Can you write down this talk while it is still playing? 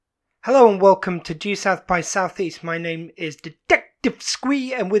Hello and welcome to Due South by Southeast. My name is Detective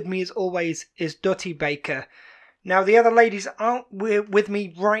Squee and with me as always is Dottie Baker. Now the other ladies aren't with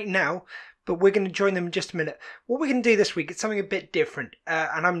me right now, but we're going to join them in just a minute. What we're going to do this week is something a bit different,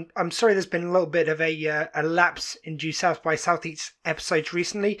 and I'm sorry there's been a little bit of a lapse in Due South by Southeast episodes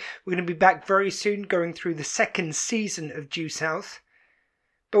recently. We're going to be back very soon going through the second season of Due South,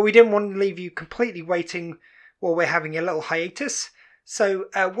 but we didn't want to leave you completely waiting while we're having a little hiatus. So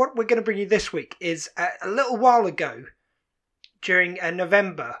what we're going to bring you this week is a little while ago, during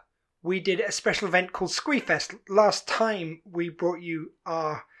November, we did a special event called Squeefest. Last time we brought you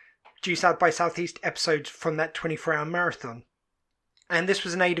our Due South by Southeast episodes from that 24-hour marathon. And this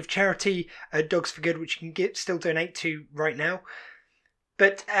was an aid of charity, Dogs for Good, which you can still donate to right now.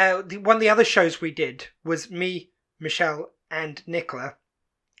 But one of the other shows we did was me, Michelle and Nicola.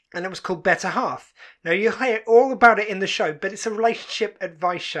 And it was called Better Half. Now, you'll hear all about it in the show, but it's a relationship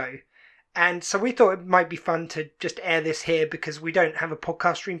advice show. And so we thought it might be fun to just air this here because we don't have a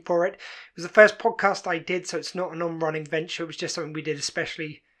podcast stream for it. It was the first podcast I did, so it's not an on-running venture. It was just something we did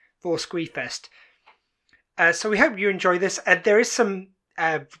especially for Squeefest. So we hope you enjoy this. There is some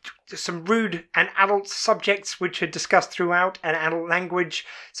rude and adult subjects which are discussed throughout and adult language.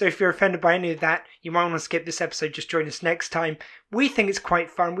 So if you're offended by any of that, you might want to skip this episode. Just join us next time. We think it's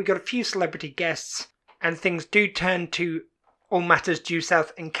quite fun. We got a few celebrity guests and things do turn to all matters due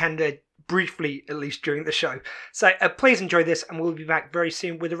south in Canada briefly, at least during the show. So please enjoy this and we'll be back very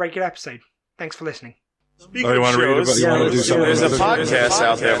soon with a regular episode. Thanks for listening. You want to read about? You want to do something? There's a podcast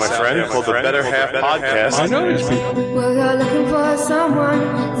out there, my friend, called the Better Half Podcast. I know these people. Well, you're looking for someone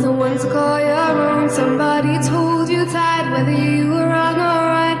to call your own. Somebody told you tight whether you were wrong or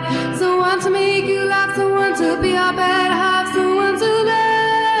right. Someone to make you laugh, someone to be your better half, someone to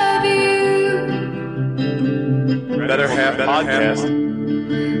love you. Better Half Podcast.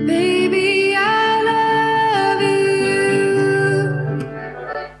 Baby, I love you.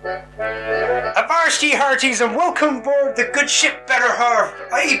 Avast ye hearties and welcome aboard the good ship Better Half.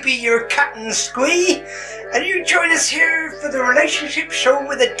 I be your Captain Squee, and you join us here for the relationship show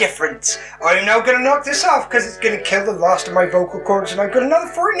with a difference. I'm now going to knock this off because it's going to kill the last of my vocal cords and I've got another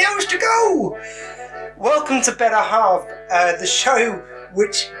 14 hours to go. Welcome to Better Half, the show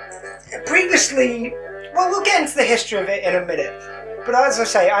which previously, well, we'll get into the history of it in a minute. But as I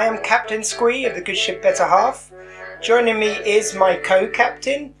say, I am Captain Squee of the good ship Better Half. Joining me is my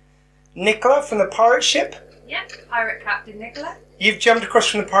co-captain, Nicola from the pirate ship. Yep, Pirate Captain Nicola. You've jumped across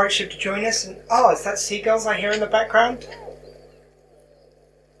from the pirate ship to join us, and is that seagulls I hear in the background?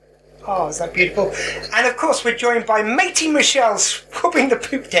 Oh, is that beautiful? And of course we're joined by matey Michelle swabbing the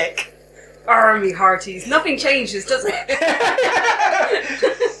poop deck. Army hearties. Nothing changes, does it?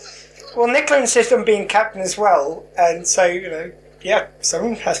 Well, Nicola insists on being captain as well, and so,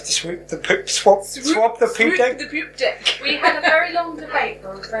 someone has to swap the poop deck. The poop deck. We had a very long debate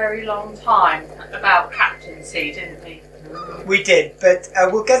for a very long time about captaincy, didn't we? We did, but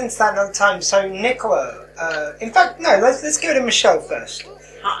we'll get into that another time. So, Nicola, in fact, no, let's go to Michelle first.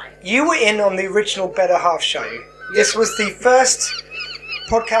 Hi. You were in on the original Better Half show. This was the first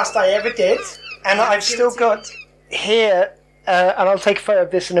podcast I ever did, and I've still got here, and I'll take a photo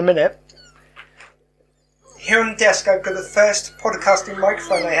of this in a minute. Here on the desk, I've got the first podcasting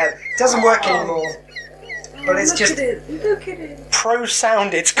microphone I have. It doesn't work anymore, but it's just Look at it. Pro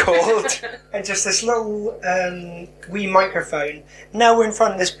Sound, it's called, and just this little wee microphone. Now we're in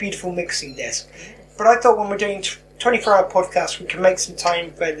front of this beautiful mixing desk. But I thought when we're doing 24-hour podcasts, we can make some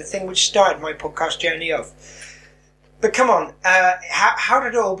time for the thing which started my podcast journey off. But come on, how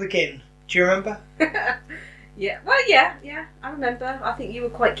did it all begin? Do you remember? Yeah, I remember. I think you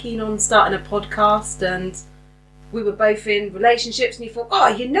were quite keen on starting a podcast, and we were both in relationships, and you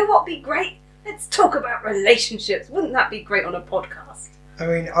thought, you know what would be great? Let's talk about relationships. Wouldn't that be great on a podcast? I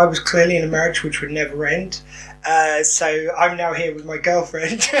mean, I was clearly in a marriage which would never end, so I'm now here with my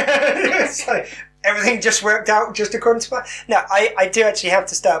girlfriend. So everything just worked out just according to plan. Now, I do actually have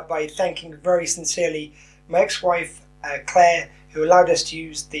to start by thanking very sincerely my ex-wife, Claire, who allowed us to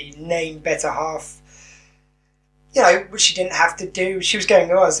use the name Better Half. Which she didn't have to do. She was going,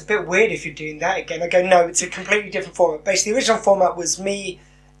 it's a bit weird if you're doing that again. I go, no, it's a completely different format. Basically, the original format was me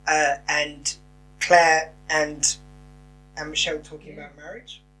and Claire and Michelle talking about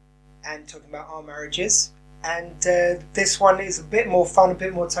marriage and talking about our marriages. And this one is a bit more fun, a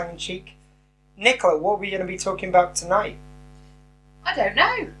bit more tongue-in-cheek. Nicola, what are we going to be talking about tonight? I don't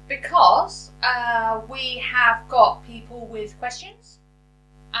know, because we have got people with questions,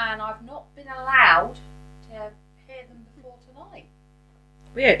 and I've not been allowed to hear them before tonight.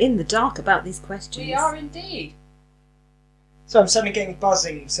 We are in the dark about these questions. We are indeed. So I'm suddenly getting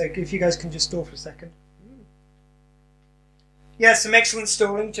buzzing, so if you guys can just stall for a second. Yeah, some excellent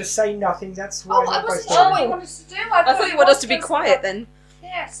stalling. Just say nothing. That's why I I'm by wasn't sure stalling. what you wanted to do. I thought you wanted us to be quiet then.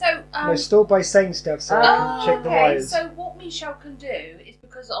 Yeah, so... No, stall by saying stuff, so I can check the wires. So what Michelle can do is,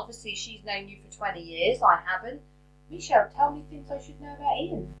 because obviously she's known you for 20 years, I haven't. Michelle, tell me things I should know about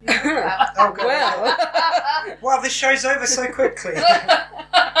Ian. Oh, God. Well, this show's over so quickly.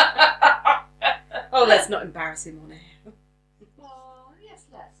 Oh, let's not embarrass him on air. Oh, yes,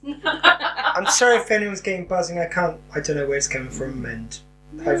 let's. I'm sorry if anyone's getting buzzing. I don't know where it's coming from, and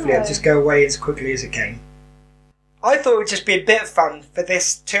hopefully I'll just go away as quickly as it came. I thought it would just be a bit of fun for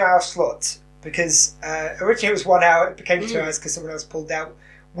this 2-hour slot, because originally it was 1 hour, it became 2 hours because someone else pulled out.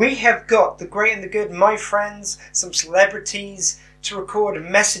 We have got the great and the good, my friends, some celebrities to record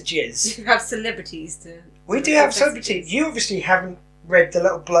messages. You have celebrities to... We do have celebrities. You obviously haven't read the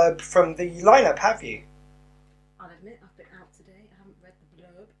little blurb from the lineup, have you? I'll admit, I've been out today. I haven't read the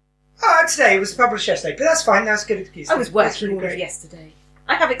blurb. Today. It was published yesterday, but that's fine. That's a good excuse. I was That's working all of yesterday.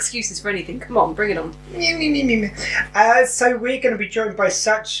 I have excuses for anything. Come on, bring it on. So we're going to be joined by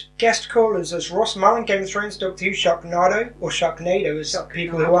such guest callers as Ross Mullen, Game of Thrones, Doctor Who, Sharknado, or Sharknado as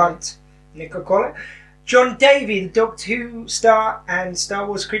people who aren't Nick will call it. John Davey, the Doctor Who star and Star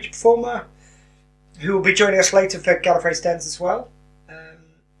Wars creature performer, who will be joining us later for Gallifrey Stands as well.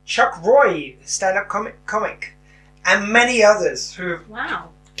 Chuck Roy, stand-up comic, and many others who have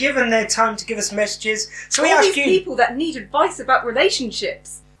given their time to give us messages. So we all asked these you... people that need advice about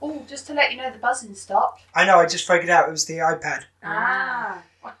relationships. Oh, just to let you know, the buzzing stopped. I know, I just figured out it was the iPad.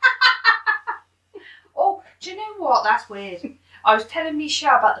 Oh, do you know what? That's weird. I was telling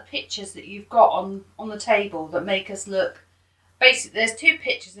Michelle about the pictures that you've got on the table that make us look... Basically, there's 2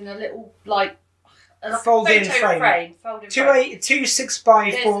 pictures in a little, like a fold-in photo frame. Two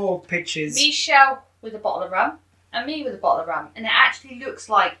 6x4 pictures. Michelle with a bottle of rum and me with a bottle of rum, and it actually looks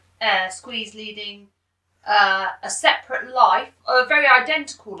like Squeeze leading a separate life, a very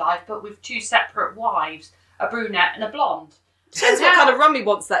identical life, but with 2 separate wives, a brunette and a blonde. Depends what kind of rum he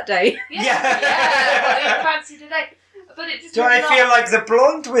wants that day. Yeah. What fancy today. But it just do I feel like the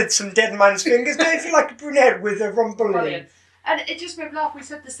blonde with some dead man's fingers? Do I feel like a brunette with a rum bullion? And it just made me laugh. We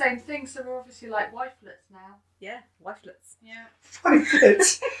said the same thing, so we're obviously like wifelets now. Yeah, wifelets. Yeah.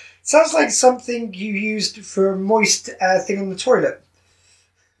 Wifelets. Sounds like something you used for a moist thing on the toilet.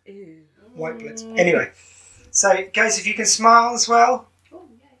 Ew. Wifelets. Anyway, so guys, if you can smile as well. Oh,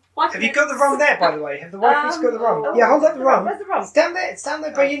 yeah. Have you got the rum there, by the way? Have the wifelets got the rum? Yeah, hold up the rum. Where's the rum? It's down there. It's down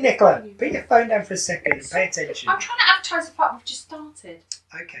there by you, Nicola. Put your phone down for a second. Pay attention. I'm trying to advertise the fact we've just started.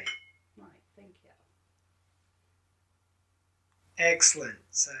 Okay. Right, thank you. Excellent.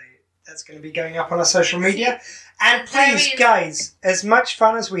 So that's going to be going up on our social media. And please, guys, as much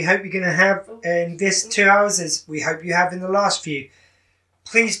fun as we hope you're going to have in this 2 hours as we hope you have in the last few,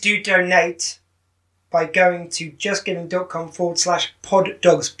 please do donate by going to justgiving.com/poddogs,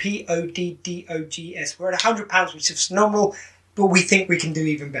 PODDOGS. We're at £100, which is phenomenal, but we think we can do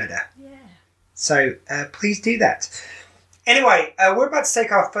even better. Yeah. So please do that. Anyway, we're about to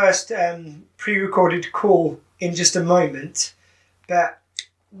take our first pre-recorded call in just a moment. But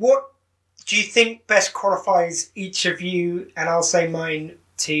what do you think best qualifies each of you, and I'll say mine,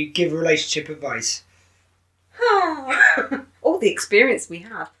 to give relationship advice? All the experience we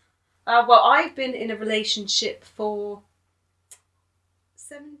have. Well, I've been in a relationship for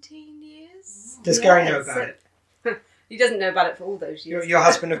 17 years. Does Gary know about it? He doesn't know about it for all those years. Your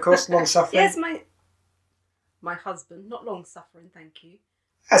husband, of course, long-suffering? Yes, my husband, not long-suffering, thank you.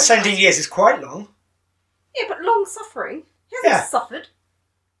 17 years is quite long. Yeah, but long-suffering. He hasn't suffered.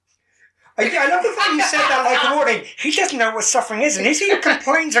 I love the fact you said that like a warning. He doesn't know what suffering is, and he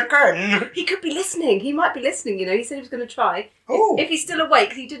complains again. He could be listening. He might be listening, you know. He said he was going to try. Oh. If he's still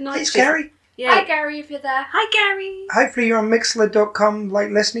awake, he did night Thanks, shift. Gary. Yeah. Hi, Gary, if you're there. Hi, Gary. Hopefully you're on Mixler.com,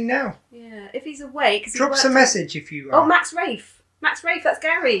 listening now. Yeah, if he's awake. Drop us a message if you are. Oh, Max Rafe. Max Rafe, that's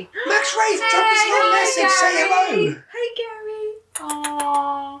Gary. Max Rafe, drop us a little message. Say hello. Hey, Gary.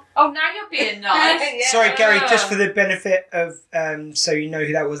 Aww. Oh, now you're being nice. Yeah. Sorry, Gary, just for the benefit of, so you know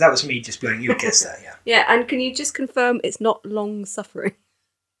who that was me just blowing you a kiss there, yeah. Yeah, and can you just confirm it's not long suffering?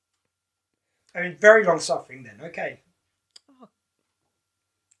 I mean, very long suffering then, okay.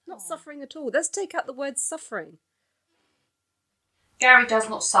 Not suffering at all. Let's take out the word suffering. Gary does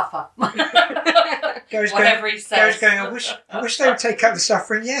not suffer. Gary's Whatever he says. Gary's going, I wish they would take out the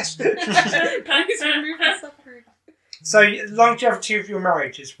suffering, yes. Please remove the suffering. So, longevity of your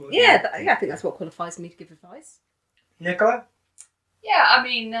marriage is what... Yeah, I think that's what qualifies me to give advice. Nicola? Yeah, I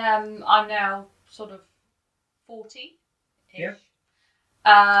mean, I'm now sort of 40-ish. Yeah.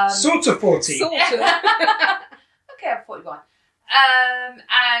 Sort of 40. Sort of. Okay, I'm 41. I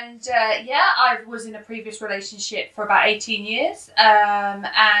was in a previous relationship for about 18 years.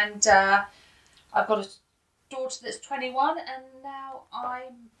 I've got a daughter that's 21, and now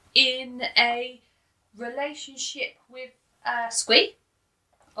I'm in a relationship with Squee,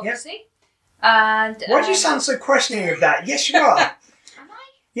 obviously. Yep. And Why do you sound so questioning of that? Yes, you are. Am I?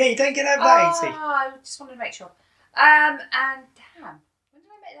 Yeah, you don't get out of that easy. I just wanted to make sure. And damn, when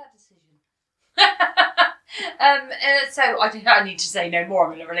did I make that decision? So I need to say no more.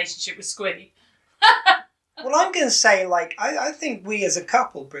 I'm in a relationship with Squee. Well, I'm going to say, like, I think we as a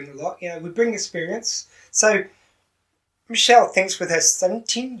couple bring a lot. You know, we bring experience. So Michelle thinks with her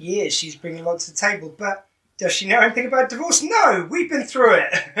 17 years she's bringing a lot to the table, but does she know anything about divorce? No, we've been through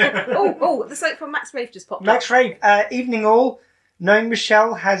it. The something from Max Rave just popped Max up. Rave, evening all. Knowing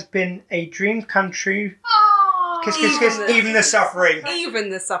Michelle has been a dream come true. Oh, Kiss, kiss, kiss, even the suffering. Even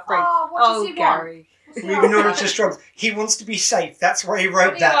the suffering. Oh, what does he want? Gary. What's he We ignore after? it just struggles. He wants to be safe. That's why he wrote What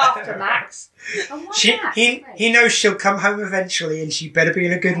are you that. after, Max? And why Max? He knows she'll come home eventually, and she better be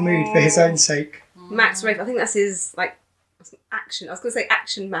in a good mood for his own sake. Max Rave, I think that's his, action. I was going to say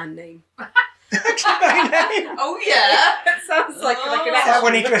action man name. Oh yeah, It sounds like an Is that action.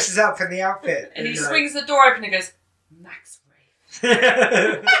 when he dresses up in the outfit? and he swings the door open and goes, Max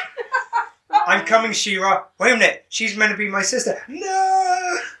Rave. I'm coming, Shira. Wait a minute. She's meant to be my sister.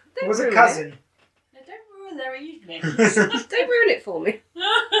 No! It was a ruin cousin. No, don't ruin their evening. Don't ruin it for me.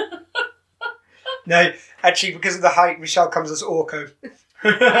 No, actually, because of the height, Michelle comes as Orko.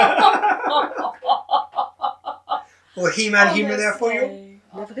 Or He-Man, He-Man there for you.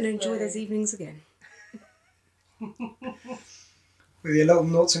 Never going to enjoy those evenings again. With your little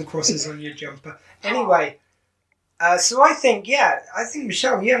noughts and crosses on your jumper. Anyway, so I think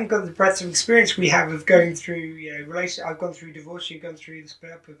Michelle, you haven't got the breadth of experience we have of going through, relationship. I've gone through divorce. You've gone through the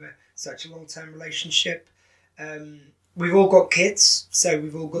split up of such a long-term relationship. We've all got kids, so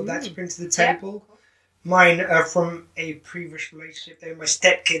we've all got that to bring to the table. Mine are from a previous relationship. They were my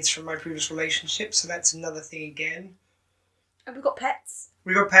stepkids from my previous relationship, so that's another thing again. And we've got pets.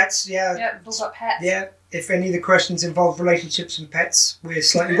 We got pets, yeah. Yeah, we've all got pets. Yeah, if any of the questions involve relationships and pets, we're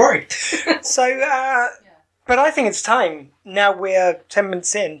slightly worried. So, but I think it's time, now we're 10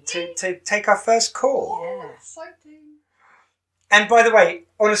 minutes in, to take our first call. Yeah. Exciting. And by the way,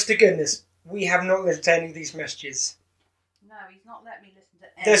 honest to goodness, we have not listened to any of these messages. No, he's not let me listen to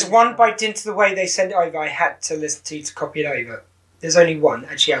any. There's one by dint of the way they send it over, I had to listen to copy it over. There's only one,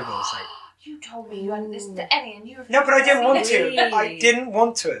 actually, I'm going to say. You told me you hadn't listened to any, and you refused No, but I didn't want listen to. I didn't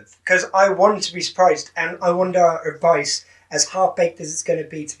want to, because I wanted to be surprised, and I wanted our advice, as half-baked as it's going to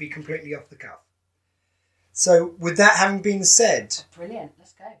be completely off the cuff. So, with that having been said, Brilliant.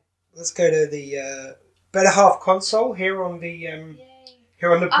 Let's go. let's go to the Better Half console here on the Yay.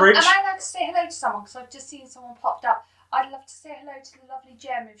 here on the bridge. Am I allowed to say hello to someone? Because I've just seen someone popped up. I'd love to say hello to the lovely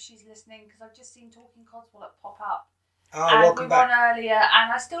Gem if she's listening, because I've just seen Talking Codswallop pop up. And Welcome we back. won earlier,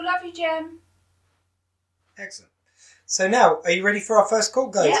 and I still love you, Gem. Excellent. So now, are you ready for our first call,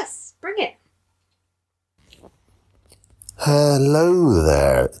 guys? Yes, bring it. Hello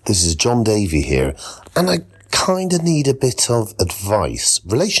there, this is John Davey here, and I kind of need a bit of advice,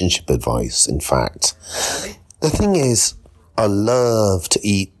 relationship advice, in fact. The thing is, I love to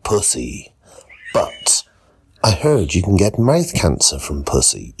eat pussy, but I heard you can get mouth cancer from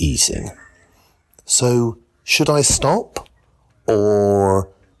pussy eating. So, should I stop, or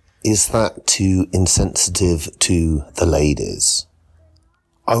is that too insensitive to the ladies?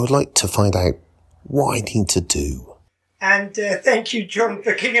 I would like to find out what I need to do. And thank you, John,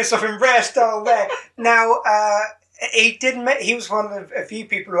 for kicking us off in rare style there. Now, he was one of a few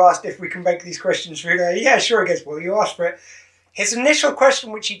people who asked if we can make these questions really. Yeah, sure, he goes, well, you asked for it. His initial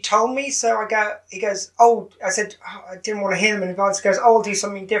question, which he told me, so he goes, I said, I didn't want to hear them in advance. He goes, I'll do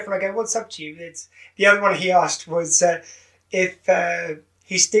something different. I go, what's up to you? The other one he asked was if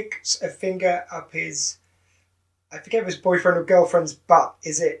he sticks a finger up his, I forget if his boyfriend or girlfriend's butt,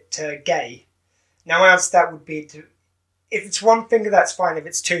 is it gay? Now, my answer to that would be if it's one finger, that's fine. If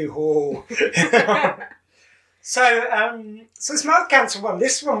it's two, So this mouth cancer one,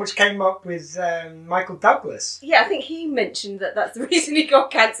 this one which came up with Michael Douglas. Yeah, I think he mentioned that's the reason he got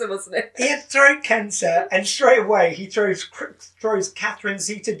cancer, wasn't it? He had throat cancer, and straight away he throws Catherine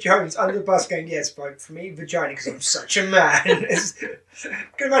Zeta-Jones under the bus, going, "Yes, vote for me, vagina, because I'm such a man." I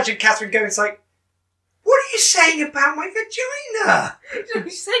can imagine Catherine going, "It's like, what are you saying about my vagina? You're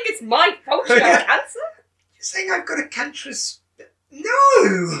saying it's my fault you got cancer? You're saying I've got a cancerous...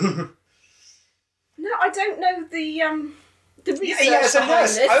 No!" No, I don't know the research Yeah, as a behind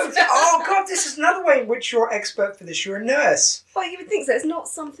nurse. this. Oh, God, this is another way in which you're expert for this. You're a nurse. Well, you would think so. It's not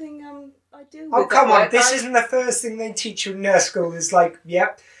something I deal with Oh, at come on. work. This isn't the first thing they teach you in nurse school. It's like,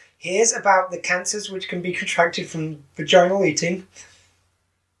 yep, here's about the cancers which can be contracted from vaginal eating.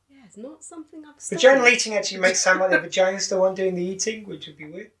 Yeah, it's not something I've studied. Vaginal eating actually makes it sound like the vagina's the one doing the eating, which would be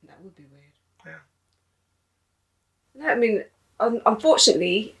weird. That would be weird. Yeah. No, I mean,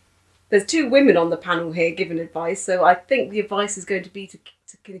 unfortunately, there's 2 women on the panel here giving advice, so I think the advice is going to be to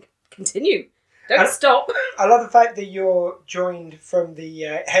continue. Don't stop. I love the fact that you're joined from the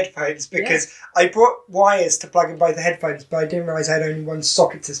headphones because I brought wires to plug in both the headphones, but I didn't realise I had only one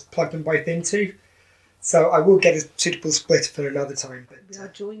socket to plug them both into. So I will get a suitable split for another time. But We are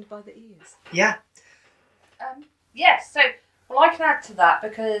joined by the ears. yeah. Yes, so, well, I can add to that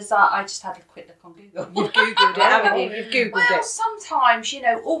because I just had a quick look on Google. You've Googled it, haven't you? You've Googled Well, it. sometimes,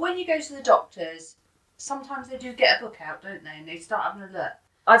 or when you go to the doctors, sometimes they do get a book out, don't they? And they start having a look.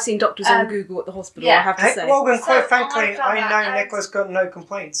 I've seen doctors on Google at the hospital, yeah. I have to say. Well, then, quite So, frankly, I've done I that, know and- Nicola's got no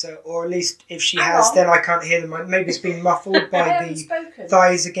complaints, or at least if she Hang has, on. then I can't hear them. Maybe it's been muffled I by haven't the spoken.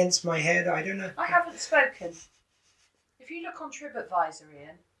 thighs against my head. I don't know. I haven't spoken. If you look on TripAdvisor,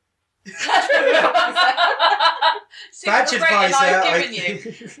 Ian. See Badge the rating advisor. I've given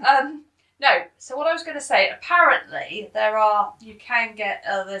you. No, so what I was going to say, apparently you can get,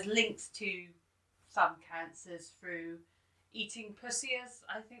 there's links to some cancers through eating pussy, as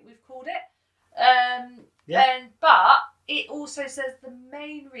I think we've called it. But it also says the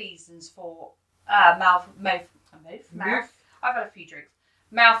main reasons for mouth. I've had a few drinks.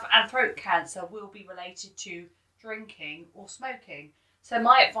 Mouth and throat cancer will be related to drinking or smoking. So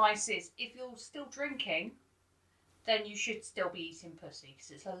my advice is, if you're still drinking, then you should still be eating pussy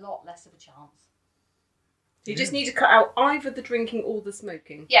because it's a lot less of a chance. You just need to cut out either the drinking or the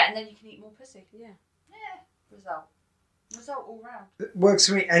smoking. Yeah, and then you can eat more pussy. Yeah. Result all round. It works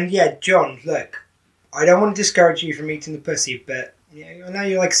for me. And yeah, John, look, I don't want to discourage you from eating the pussy, but I know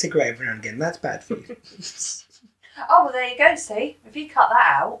you like a cigarette every now and again. That's bad for you. Oh, well, there you go, see? If you cut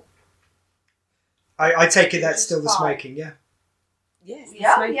that out... I take it that's It's still the fine. smoking, yeah? Yes.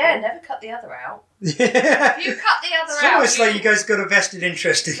 Yeah, never cut the other out. It's If you cut the other out... almost like you guys got a vested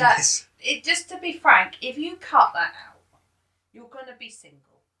interest in this. Just to be frank, if you cut that out, you're going to be single.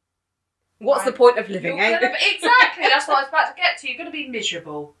 What's the point of living, You're gonna be, exactly, that's what I was about to get to. You're going to be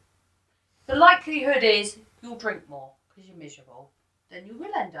miserable. The likelihood is you'll drink more because you're miserable. Then you will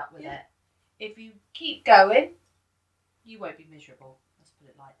end up with it. If you keep going, you won't be miserable. Let's put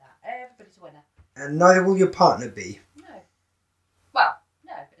it like that. Everybody's a winner. And neither will your partner be. No. Well,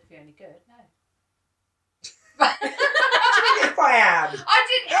 no, if you're only good, no. If I am. I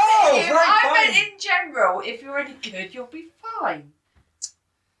didn't Oh, you. right, I meant fine. in general, if you're any good, you'll be fine.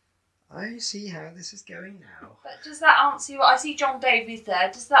 I see how this is going now. But does that answer you? I see John Davies there.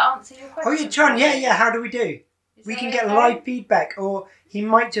 Does that answer your question? Oh yeah, John, for yeah, you? yeah, how do we do? Is We that can get okay? live feedback, or he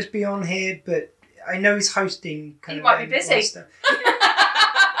might just be on here, but I know he's hosting. He might be busy. Stuff.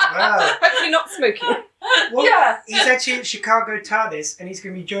 Wow. Hopefully not smoking. Well, Yeah. he's actually at Chicago TARDIS, and he's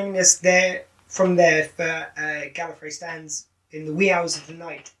going to be joining us from there for Gallifrey Stands in the wee hours of the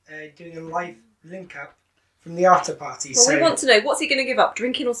night, doing a live link up from the after party. Well, so we want to know, what's he going to give up,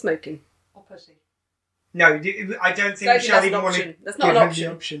 drinking or smoking? Or pussy. no, I don't think Don't we think shall that's even an want to option. That's give not an him option.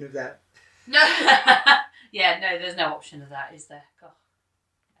 the option of that. No. Yeah, no, there's no option of that, is there? God.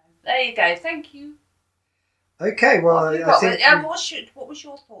 No. There you go. Thank you. Okay, well, What have you I got? think. What was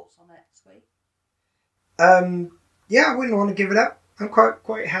your thoughts on it, Sweet? Yeah, I wouldn't want to give it up. I'm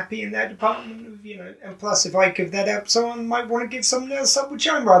quite happy in that department of, and plus if I give that up, someone might want to give something else up, which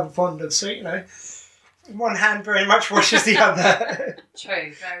I'm rather fond of, so, one hand very much washes the other.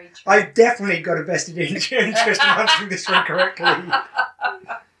 True, very true. I've definitely got a vested interest in answering this one correctly.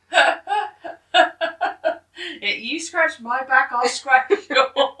 You scratch my back, I'll scratch yours.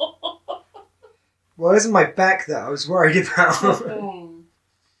 Well, it isn't my back that I was worried about. Mm.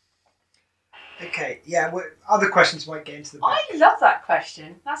 Okay, yeah, other questions might get into the back. I love that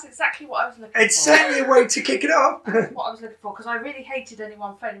question. That's exactly what I was looking It's for. certainly a way to kick it off. That's what I was looking for, because I really hated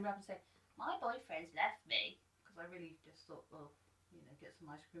anyone phoning me up and saying, my boyfriend's left me. Because I really just thought, well, get some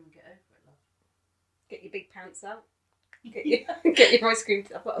ice cream and get over it, love. Get your big pants out. Get your ice cream.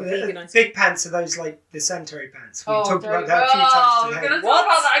 I've got a vegan ice cream. Big pants are those, like, the sanitary pants. We Oh, talked don't- about that a few times today. We're going to talk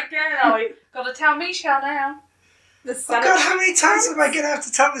about that again, are we? Got to tell Michelle now. The Oh God, how many times am I going to have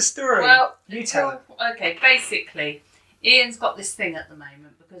to tell this story? Well, you tell it. Okay, basically, Ian's got this thing at the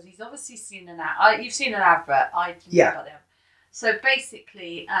moment because he's obviously seen an ad. You've seen an advert. I didn't know about the advert. So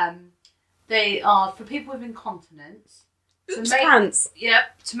basically, they are for people with incontinence. Oops, pants.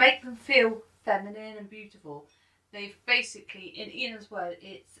 Yep, to make them feel feminine and beautiful. They've basically, in Ian's word,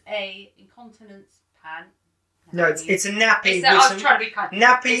 it's a incontinence pant. No, it's a nappy. I was with trying to be kind.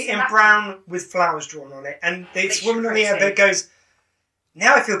 nappy It's in nappy. brown with flowers drawn on it. And this It's woman on the pretty. advert goes,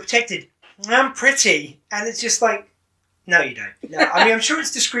 now I feel protected. I'm pretty. And it's just like, no, you don't. No. I mean, I'm sure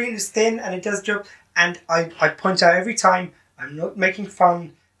it's discreet and it's thin and it does job. And I point out every time, I'm not making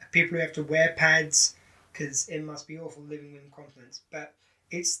fun of people who have to wear pads because it must be awful living with incontinence. But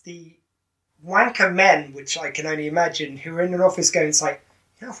it's the wanker men, which I can only imagine, who are in an office going, it's like,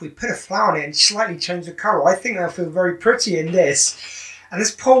 you know, if we put a flower on it and slightly change the colour, I think they'll feel very pretty in this. And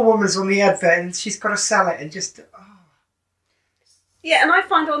this poor woman's on the advert and she's got to sell it and just... Yeah, and I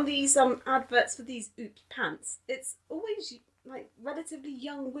find on these adverts for these Oops pants, it's always like relatively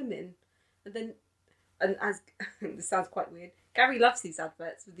young women. And as this sounds quite weird, Gary loves these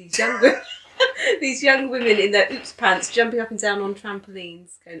adverts with these young women, these young women in their Oops pants jumping up and down on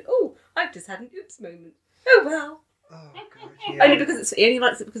trampolines, going, "Oh, I've just had an Oops moment. Oh well." Oh, God, yeah. Only because he only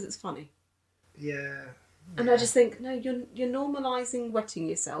likes it because it's funny. Yeah. And I just think, no, you're normalising wetting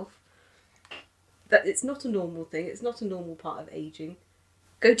yourself. That it's not a normal thing. It's not a normal part of ageing.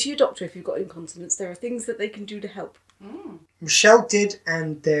 Go to your doctor if you've got incontinence. There are things that they can do to help. Michelle did,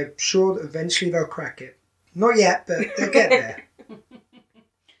 and they're sure that eventually they'll crack it. Not yet, but they'll get there.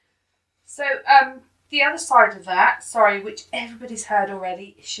 So, the other side of that, sorry, which everybody's heard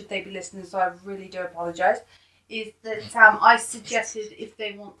already, should they be listening, so I really do apologise, is that I suggested if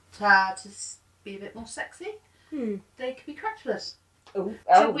they want to be a bit more sexy, they could be crotchless. Oh.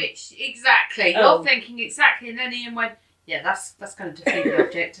 To which, exactly, you're thinking exactly, and then Ian went, yeah, that's going to defeat the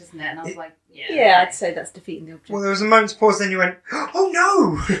object, isn't it? And I was like, yeah. Yeah, I'd say that's defeating the object. Well, there was a moment's pause, then you went, oh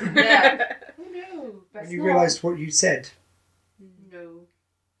no! Yeah. Oh no. And you realised what you said. No.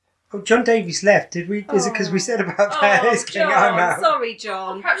 Oh, John Davies left. Did we? Is it because we said about that? Oh, It's getting John, I'm out. sorry,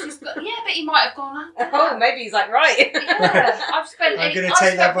 John. Perhaps he's got, yeah, but he might have gone, Oh, maybe he's like, right. yeah, I've spent I'm gonna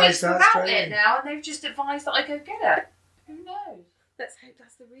take that voice weeks out without straight it in. now, and they've just advised that I go get it. Who knows? Let's hope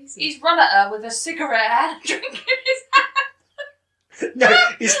that's the reason. He's run at her with a cigarette and a drink in his hand. No,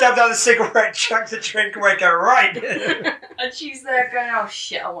 he stabbed out the cigarette, chucked the drink away, go, right. And she's there going, oh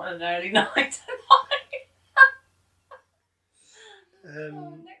shit, I want an early night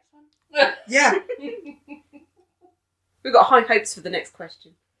tonight. Next one. Yeah. We've got high hopes for the next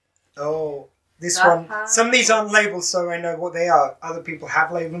question. Oh, this one. Some of these aren't labelled, so I know what they are. Other people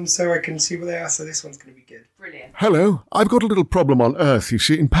have labelled them, so I can see what they are. So this one's going to be good. Brilliant. Hello, I've got a little problem on Earth, you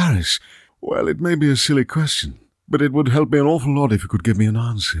see, in Paris. Well, it may be a silly question, but it would help me an awful lot if you could give me an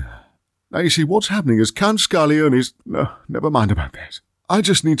answer. Now, you see, what's happening is Count Scarleone's... No, never mind about that. I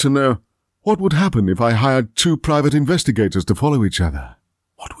just need to know what would happen if I hired 2 private investigators to follow each other.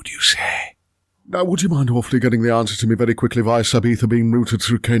 What would you say? Now, would you mind awfully getting the answer to me very quickly via sub-ether being routed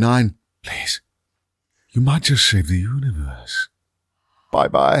through K9? Please. You might just save the universe.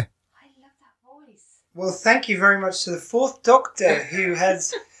 Bye-bye. I love that voice. Well, thank you very much to the 4th Doctor, who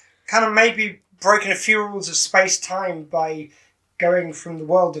has kind of maybe broken a few rules of space-time by going from the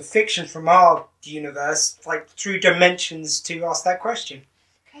world of fiction from our universe, like through dimensions, to ask that question.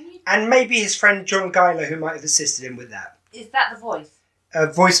 And maybe his friend John Guyler, who might have assisted him with that. Is that the voice?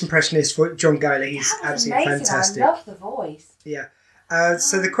 Voice impressionist for John Guyler. He's That was absolutely amazing. fantastic. I love the voice. Yeah.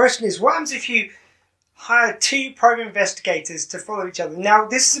 So the question is, what happens if you hire 2 private investigators to follow each other? Now,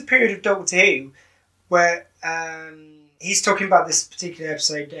 this is a period of Doctor Who where he's talking about this particular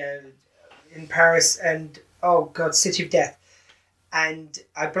episode in Paris and, oh God, City of Death. And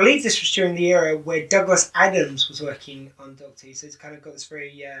I believe this was during the era where Douglas Adams was working on Doctor Who. So it's kind of got this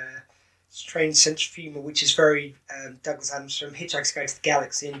very strange sense of humour, which is very Douglas Adams from Hitchhiker's Guide to the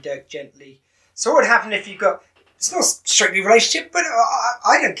Galaxy and Dirk Gently. So what would happen if you got... It's not strictly a relationship, but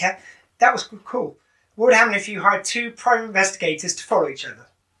I don't care. That was cool. What would happen if you hired 2 private investigators to follow each other?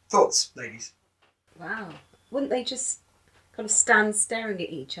 Thoughts, ladies? Wow. Wouldn't they just kind of stand staring at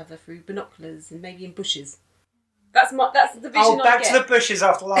each other through binoculars and maybe in bushes? That's the vision I get. Back to the bushes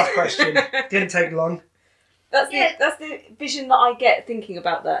after the last question. Didn't take long. That's the vision that I get thinking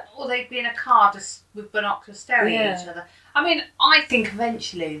about that. Or they'd be in a car just with binoculars staring at each other. I mean, I think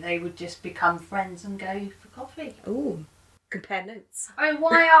eventually they would just become friends and go for coffee. Ooh, compare notes. I mean,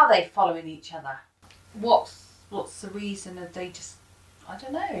 why are they following each other? What's the reason? Are they just... I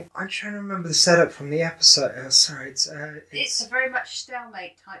don't know. I'm trying to remember the setup from the episode. Sorry, It's a very much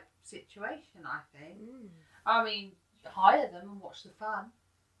stalemate type situation, I think. I mean, hire them and watch the fun.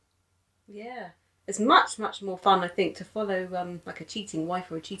 Yeah. It's much, much more fun, I think, to follow like a cheating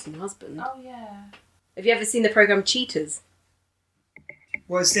wife or a cheating husband. Oh, yeah. Have you ever seen the programme Cheaters?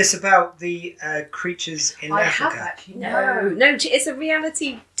 Was this about the creatures in I Africa? have actually. No, it's a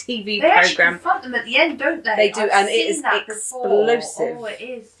reality TV TV They actually program. confront them at the end, don't they? They do, I've and it seen is that explosive. Before. Oh, it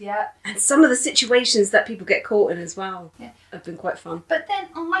is, yeah. And some of the situations that people get caught in as well have been quite fun. But then,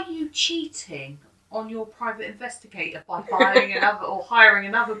 are you cheating on your private investigator by hiring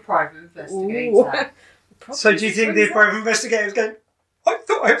another private investigator? So do you think the private investigator's going, I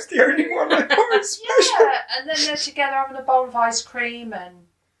thought I was the only one, I thought I was special? Yeah, and then they're together having a bowl of ice cream and...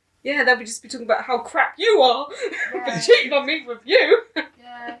 Yeah, they'll just be talking about how crap you are Yeah. for cheating on me with you.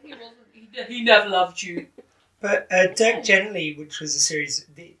 Yeah, he wasn't... He never loved you. But Dirk Gently, which was a series,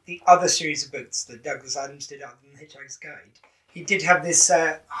 the other series of books that Douglas Adams did other than Hitchhiker's Guide, he did have this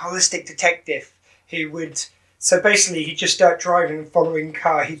holistic detective who would... So basically, he'd just start driving and following a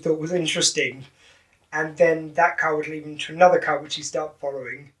car he thought was interesting, and then that car would lead him to another car which he'd start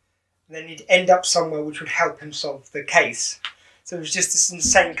following, and then he'd end up somewhere which would help him solve the case. So it was just this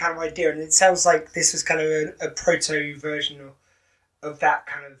insane kind of idea, and it sounds like this was kind of a proto-version of that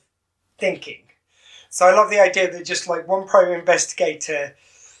kind of thinking. So I love the idea that just like one private investigator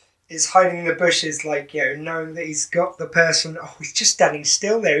is hiding in the bushes, like, you know, knowing that he's got the person, he's just standing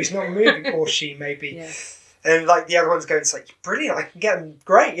still there, he's not moving, or she maybe. Yeah. And like the other one's going, it's like, brilliant, I can get them,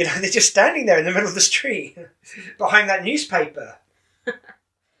 great, you know, they're just standing there in the middle of the street, behind that newspaper.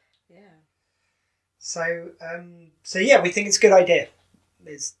 Yeah. So yeah, we think it's a good idea.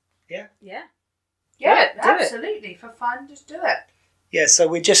 Yeah. Yeah, Do it. absolutely. For fun, just do it. Yeah, so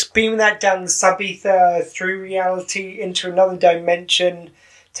we're just beaming that down the sub-ether through reality into another dimension,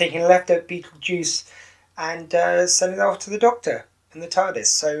 taking a left at Beetlejuice and sending it off to the Doctor and the TARDIS.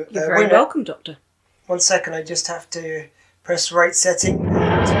 So You're very welcome, Doctor. 1 second, I just have to press the right setting.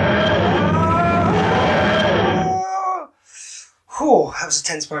 And... Whew, that was a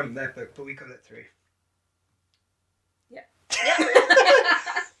tense moment there, but we got it through. Yeah.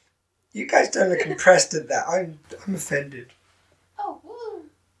 You guys don't look impressed at that. I'm offended. Oh, woo.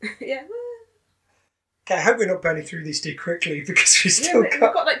 Yeah. Okay, I hope we're not burning through these too quickly because we Yeah, still we've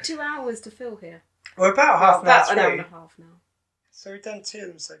got like 2 hours to fill here. We're about half About an an hour hour and a through. half now. So we've done 2 of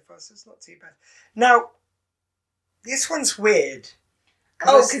them so far, so it's not too bad. Now, this one's weird.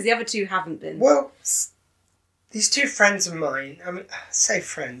 Oh, because the other 2 haven't been. Well, these 2 friends of mine, I mean, say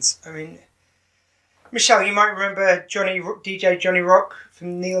friends, I mean, Michelle, you might remember DJ Johnny Rock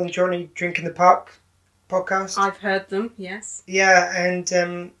from Neil and Johnny Drink in the Park podcast? I've heard them, yes. Yeah, and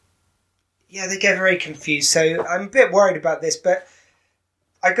they get very confused, so I'm a bit worried about this, but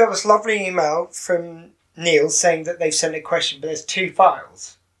I got this lovely email from Neil saying that they've sent a question, but there's 2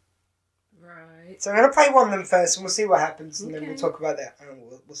 files. Right. So I'm going to play one of them first, and we'll see what happens, and then we'll talk about that, and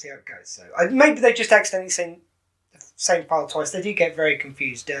we'll see how it goes. So maybe they just accidentally sent the same file twice. They do get very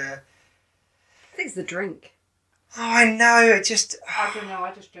confused. I think it's the drink. Oh, I know. It just... I don't know,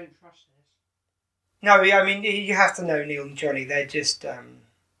 I just don't trust this. No, I mean, you have to know Neil and Johnny. They're just...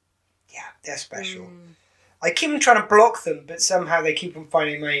 they're special. I keep on trying to block them, but somehow they keep on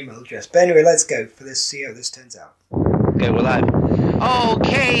finding my email address. But anyway, let's go for this, see how this turns out. Okay, we're live.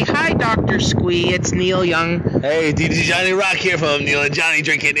 Okay, hi Dr. Squee, it's Neil Young. Hey, DJ Johnny Rock here from Neil and Johnny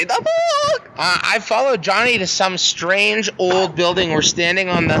Drinking in the Book. I followed Johnny to some strange old building. We're standing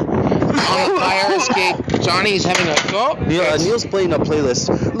on the fire escape. Johnny's having a go. Yeah, Neil's playing a playlist.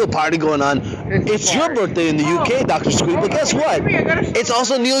 A little party going on. It's your birthday in the UK, Dr. Squee, but guess what? It's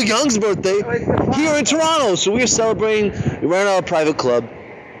also Neil Young's birthday here in Toronto, so we're celebrating. We ran out of a private club.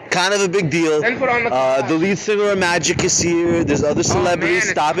 Kind of a big deal. Then put on The lead singer of Magic is here. There's other celebrities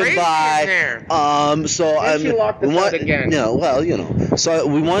it's stopping crazy by. in there. So Didn't you lock this out again? Yeah, well, you know. So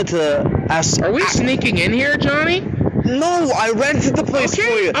we wanted to ask. Are we sneaking in here, Johnny? No, I rented the place Okay,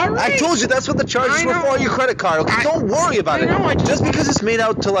 for you. all right. I told you that's what the charges I were know. for on your credit card. Okay, don't worry about I it. know, I Just because it's made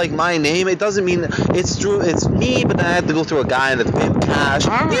out to like my name, it doesn't mean it's true. It's me, but then I have to go through a guy and I have to pay him cash.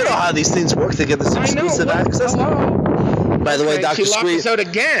 All right. You know how these things work to get this exclusive access. Hello. By the way, Okay, Dr. she locked Squee, us out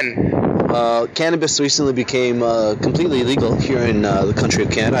again. cannabis recently became completely illegal here in the country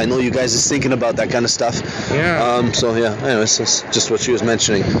of Canada. I know you guys is thinking about that kind of stuff. Yeah. So yeah. Anyways, that's just what she was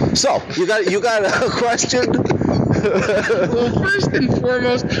mentioning. So you got a question? Well, first and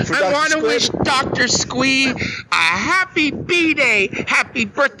foremost, I Dr. want to Squee. wish Dr. Squee a happy B-Day. Happy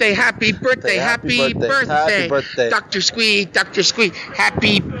birthday, happy birthday, happy birthday. Happy birthday. Dr. Squee,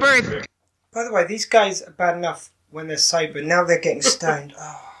 happy birthday. By the way, these guys are bad enough when they're sober. Now they're getting stoned.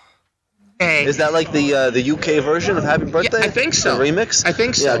 Oh. Is that like the UK version of Happy Birthday? I think so. The remix? I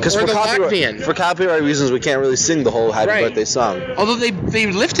think so. Yeah, because Or for the Latvian. copyright reasons, we can't really sing the whole Happy Right. Birthday song. Although they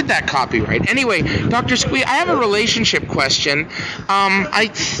lifted that copyright. Anyway, Dr. Squee, I have a relationship question.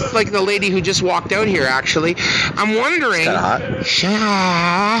 I like the lady who just walked out here, actually. I'm wondering... Kind of hot.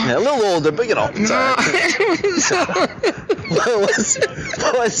 Yeah, a little older, but you know. It's all right.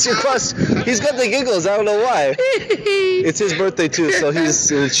 What's your question? He's got the giggles. I don't know why. It's his birthday too, so he's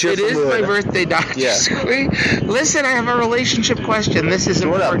in a cheerful It is mood. my birthday, Dr. Squee. Listen, I have a relationship question. This is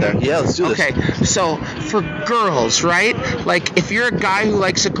Throw it out important. there. Yeah, let's do this. Okay, so for girls, right? Like, if you're a guy who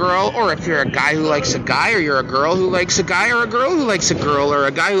likes a girl, or if you're a guy who likes a guy, or you're a girl who likes a guy, or a girl who likes a girl, or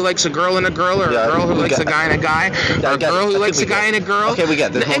a guy who likes a girl and a girl, or a girl who likes a guy and a guy, or a girl who likes a guy and a girl. Okay, we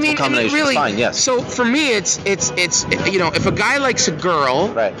get it. There's multiple combinations. Really, Fine, yes. So for me, it's you know, if a guy likes a girl,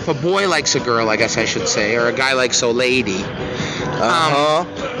 right. If a boy likes a girl, I guess I should say, or a guy likes a lady.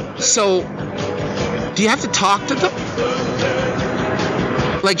 So, do you have to talk to them?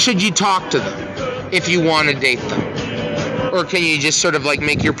 Like, should you talk to them if you want to date them? Or can you just sort of like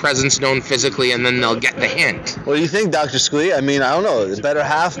make your presence known physically and then they'll get the hint? What do you think, Dr. Squee? I mean, I don't know. The better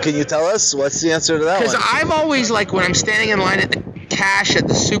half, can you tell us? What's the answer to that one? Because I've always, like, when I'm standing in line at the cash at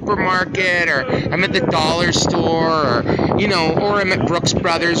the supermarket, or I'm at the dollar store, or, you know, or I'm at Brooks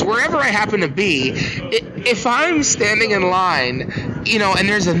Brothers, wherever I happen to be, if I'm standing in line, you know, and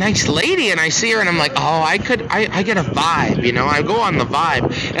there's a nice lady and I see her and I'm like, oh, I get a vibe, you know, I go on the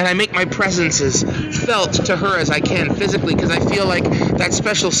vibe and I make my presence as felt to her as I can physically, because I feel like that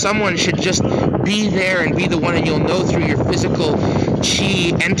special someone should just be there and be the one, and you'll know through your physical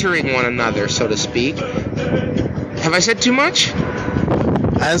chi entering one another, so to speak. Have I said too much?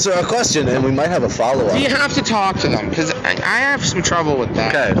 Answer our question, and we might have a follow-up. You have to talk to them, because I have some trouble with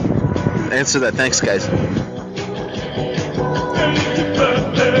that. Okay. Answer that. Thanks, guys.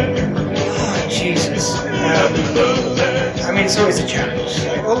 Oh, Jesus. I mean, it's always a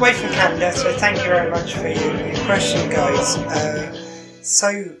challenge. All the way from Canada, so thank you very much for your question, guys.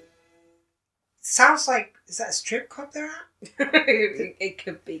 So, sounds like, is that a strip club they're at? It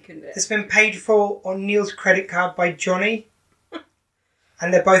could be, couldn't it? It's been paid for on Neil's credit card by Johnny.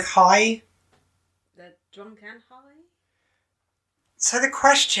 And they're both high. They're drunk and high? So the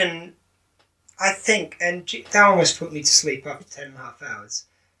question, I think, and that almost put me to sleep after 10.5 hours.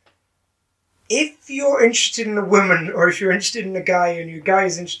 If you're interested in a woman, or if you're interested in a guy, and your guy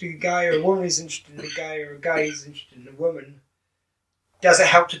is interested in a guy, or a woman is interested in a guy, or a guy is interested in a woman, does it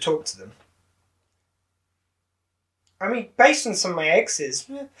help to talk to them? I mean, based on some of my exes,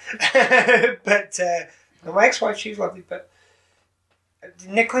 but my ex-wife, she's lovely, but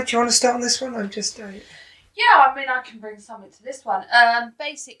Nicola, do you want to start on this one? I'm just... Yeah, I mean, I can bring something to this one.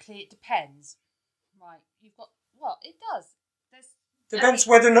 Basically, it depends. Right, you've got... Well, it does. Depends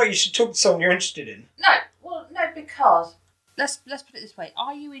whether or not you should talk to someone you're interested in. No, because... Let's put it this way.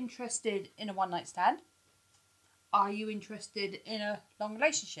 Are you interested in a one-night stand? Are you interested in a long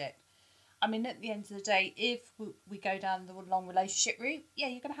relationship? I mean, at the end of the day, if we go down the long relationship route, yeah,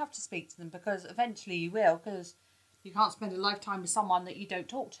 you're going to have to speak to them, because eventually you will, because you can't spend a lifetime with someone that you don't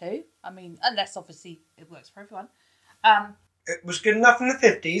talk to. I mean, unless, obviously, it works for everyone. It was good enough in the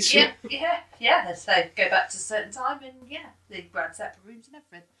 50s. Yeah. Let's say go back to a certain time, and they ran separate rooms and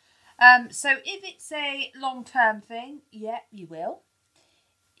everything. So if it's a long-term thing, yeah, you will.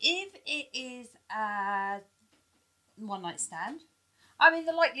 If it is a one-night stand, I mean,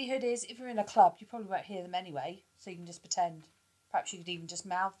 the likelihood is, if you're in a club, you probably won't hear them anyway, so you can just pretend. Perhaps you could even just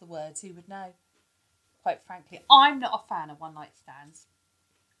mouth the words, who would know? Quite frankly, I'm not a fan of one-night stands,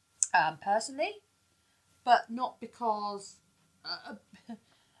 personally, but not because...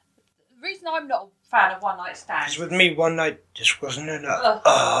 the reason I'm not a fan of one-night stands... Because with me, one night just wasn't enough.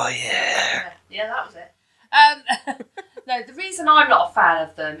 Oh, yeah. Yeah, that was it. No, the reason I'm not a fan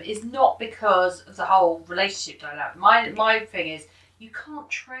of them is not because of the whole relationship dynamic. My thing is, you can't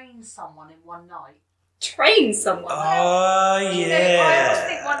train someone in one night. Train someone? Oh, yeah. You know, I always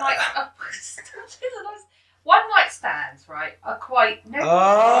think one-night stands, right, are quite...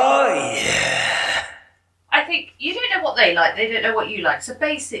 Oh, yeah. I think you don't know what they like, they don't know what you like. So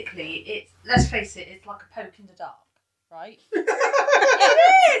basically, it's, let's face it, it's like a poke in the dark, right?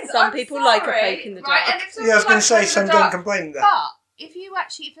 It is! Some people like a poke in the dark. Right? Yeah, I was going to say, some don't complain of that. But if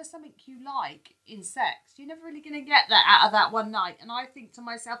there's something you like in sex, you're never really going to get that out of that one night. And I think to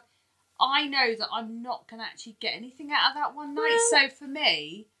myself, I know that I'm not going to actually get anything out of that one night. So for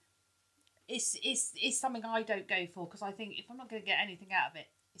me, it's something I don't go for, because I think if I'm not going to get anything out of it,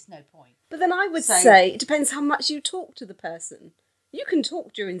 it's no point. But then I would say it depends how much you talk to the person. You can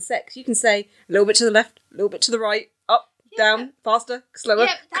talk during sex. You can say a little bit to the left, a little bit to the right, up, down, faster, slower,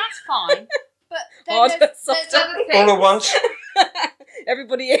 Yeah, that's fine. But then harder, there's softer, other things. All at once.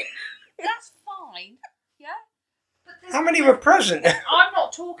 everybody in. That's fine. Yeah. But How many were present? I'm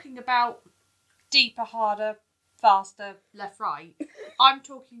not talking about deeper, harder, faster, left, right. I'm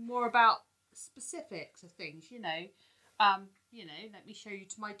talking more about specifics of things. Let me show you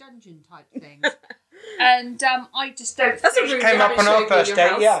to my dungeon type things. And I just don't. That's a think- room Came you up haven't on our showed me in first your date,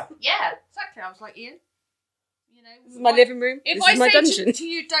 house. yeah. Yeah, exactly. I was like, Ian. This is my living room. If This I is my say dungeon. to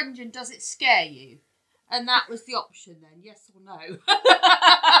you, dungeon, does it scare you? And that was the option then, yes or no.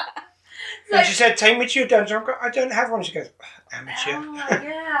 And she said, take me to your dungeon. I don't have one. She goes, amateur. Oh,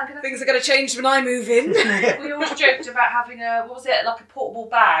 yeah, I'm gonna Things are going to change when I move in. We always joked about having like a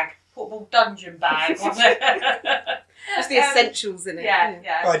portable dungeon bag, wasn't it? Just the essentials in it.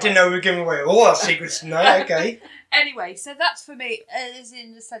 Yeah. Oh, I didn't know we were giving away all our secrets tonight. Okay. Anyway, so that's for me, is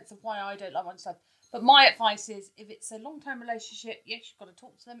in the sense of why I don't like one stuff. But my advice is, if it's a long-term relationship, yes, you've got to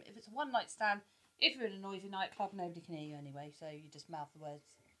talk to them. If it's a one-night stand, if you're in a noisy nightclub, nobody can hear you anyway, so you just mouth the words,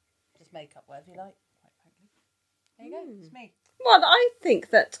 just make up whatever you like, quite frankly. There you go, it's me. Well, I think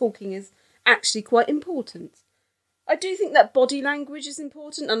that talking is actually quite important. I do think that body language is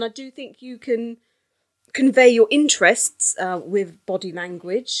important, and I do think you can convey your interests with body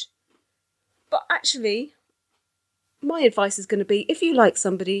language. But actually, my advice is going to be, if you like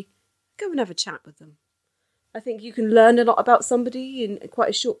somebody, go and have a chat with them. I think you can learn a lot about somebody in quite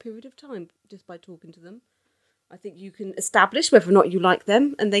a short period of time just by talking to them. I think you can establish whether or not you like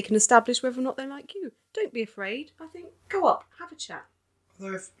them, and they can establish whether or not they like you. Don't be afraid. I think go up, have a chat.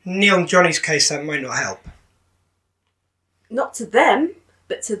 Although if Neil and Johnny's case, that might not help. Not to them,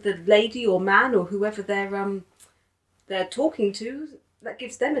 but to the lady or man or whoever they're talking to. That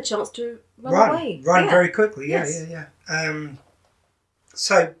gives them a chance to run away. Run Yeah. very quickly. Yeah, Yes. yeah.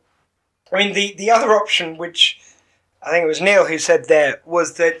 So, I mean, the other option, which I think it was Neil who said there,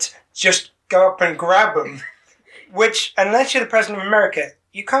 was that just go up and grab them, which, unless you're the President of America,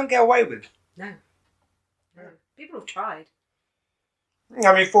 you can't get away with. No. People have tried.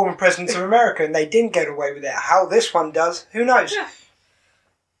 I mean, former presidents of America, and they didn't get away with it. How this one does, who knows? Yeah.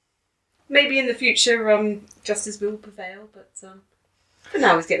 Maybe in the future, justice will prevail, but for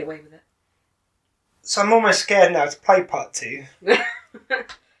now, he's getting away with it. So I'm almost scared now to play part 2.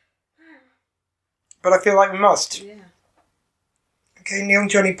 But I feel like we must. Yeah. Okay, Neil and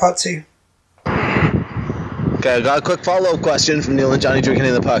Johnny, part 2. Okay, I got a quick follow-up question from Neil and Johnny drinking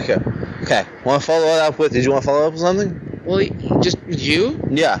in the park here. Okay, want to follow it up with? Did you want to follow up with something? Well, just you?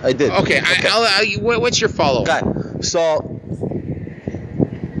 Yeah, I did. Okay, what's your follow? Okay, so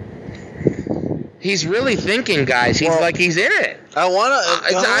He's really thinking, guys. He's he's in it.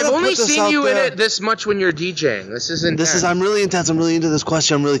 I've only seen you in it this much when you're DJing. This isn't. I'm really intense. I'm really into this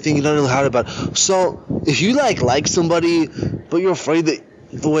question. I'm really thinking really hard about it. So, if you like somebody, but you're afraid that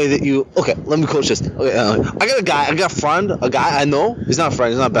the way that you... Okay, let me coach this. Okay, I got a friend, a guy I know. He's not a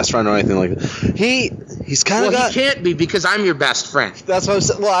friend. He's not a best friend or anything like that. He's kind of he can't be because I'm your best friend. That's what I'm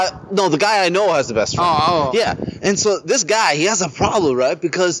saying. Well, no, the guy I know has the best friend. Oh. Yeah, and so this guy, he has a problem, right?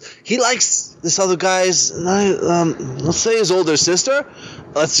 Because he likes this other guy's, let's say his older sister,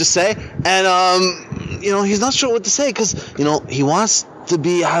 let's just say. And, he's not sure what to say because, he wants to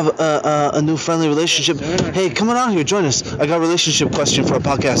have a new friendly relationship. Hey, come on here, join us. I got a relationship question for a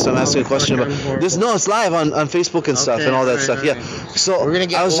podcast. I'm asking a question about this. No, it's live on Facebook and stuff and all that stuff. Yeah. So we're gonna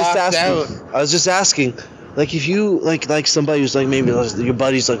get I was just asking, like if you like somebody who's like maybe your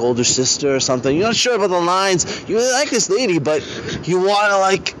buddy's like older sister or something. You're not sure about the lines. You really like this lady, but you want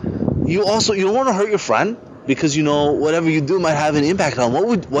to you don't want to hurt your friend because whatever you do might have an impact on.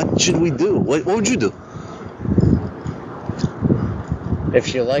 What should we do? What would you do?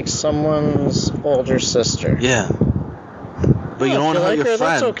 If you like someone's older sister. Yeah. But you don't want to hurt your friend.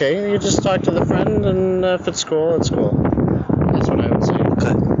 That's okay. You just talk to the friend, and if it's cool, it's cool. That's what I would say.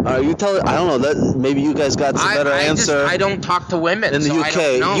 Okay. You tell. I don't know. That maybe you guys got some better answer. I don't talk to women in the UK. I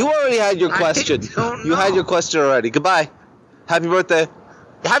don't know. You already had your question. You had your question already. Goodbye. Happy birthday.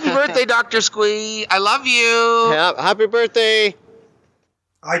 Happy birthday, Dr. Squee. I love you. Yeah, happy birthday.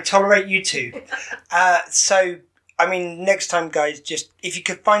 I tolerate you too. Next time, guys, just if you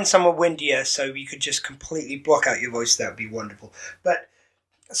could find somewhere windier so you could just completely block out your voice, that would be wonderful. But,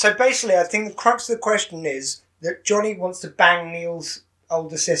 so basically, I think the crux of the question is that Johnny wants to bang Neil's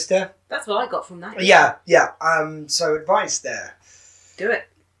older sister. That's what I got from that. Yeah. So advice there. Do it.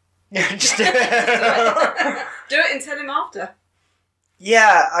 Yeah, just do it. Do it and tell him after.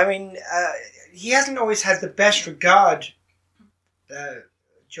 Yeah, he hasn't always had the best regard,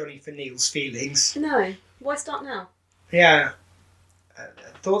 Johnny, for Neil's feelings. No. Why start now? Yeah.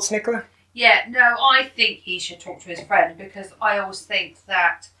 Thoughts, Nicola? Yeah, no, I think he should talk to his friend because I always think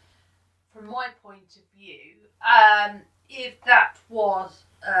that, from my point of view, if that was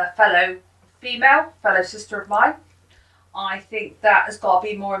a fellow sister of mine, I think that has got to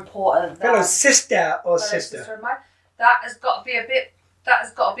be more important. Fellow sister or fellow sister? of mine. That has got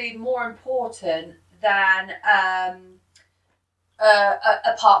to be more important than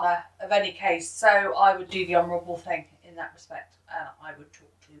a partner of any case. So I would do the honourable thing in that respect. I would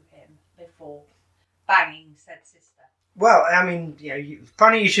talk to him before banging said sister. Well, I mean,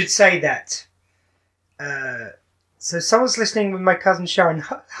 funny you should say that. So someone's listening with my cousin Sharon.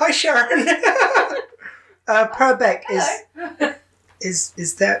 Hi, Sharon. Purbeck is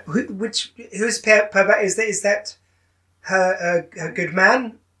that who's Purbeck? Is that her good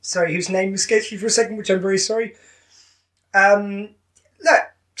man? Sorry, whose name escapes me for a second, which I'm very sorry. Look,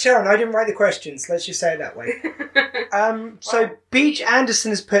 Sharon, I didn't write the questions. Let's just say it that way. So Beach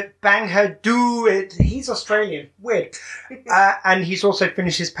Anderson has put "bang her, do it." He's Australian, weird, and he's also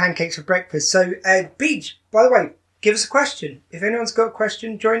finished his pancakes for breakfast. So Beach, by the way, give us a question. If anyone's got a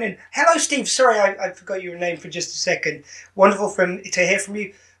question, join in. Hello, Steve. Sorry, I forgot your name for just a second. Wonderful to hear from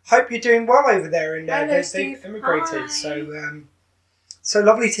you. Hope you're doing well over there, and they've immigrated. Hi. So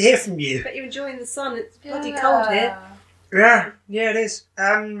lovely to hear from you. Bet you're enjoying the sun. It's bloody cold here. Yeah, it is.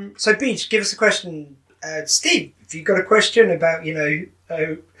 So Beach, give us a question. Steve, if you've got a question about,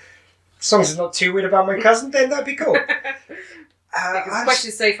 as long as it's not too weird about my cousin, then that'd be cool. Because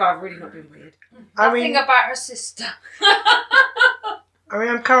questions so far have really not been weird. Nothing about her sister.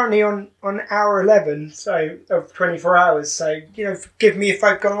 I'm currently on hour 11, so of 24 hours. So forgive me if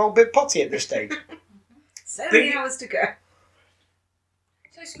I've gone a little bit potty at this stage. So many hours to go.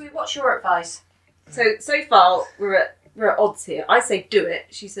 So Squee, what's your advice? So far we're at odds here. I say do it.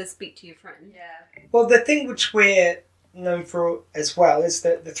 She says speak to your friend. Yeah. Well, the thing which we're known for as well is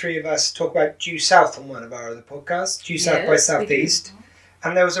that the three of us talk about due south on one of our other podcasts, due south by southeast.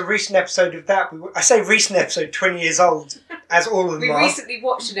 And there was a recent episode of that. I say recent episode, 20 years old, as all of them are. We recently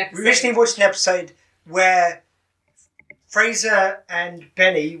watched an episode where Fraser and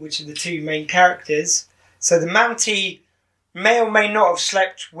Benny, which are the two main characters, so the Mountie may or may not have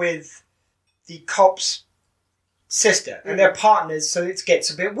slept with the cop's sister, and they're partners, so it gets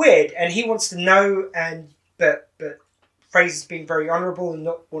a bit weird. And he wants to know, but Fraser's being very honourable and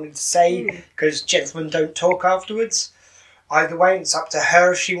not wanting to say because gentlemen don't talk afterwards. Either way, and it's up to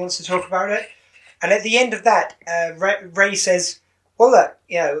her if she wants to talk about it. And at the end of that, Ray says, "Well, look,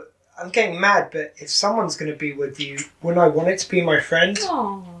 I'm getting mad, but if someone's going to be with you, wouldn't I want it to be my friend?"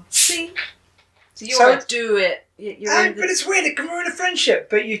 Oh, see. So you want to do it. But it's weird. It can ruin a friendship.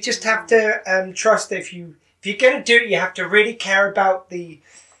 But you just have to trust that if you're going to do it, you have to really care about the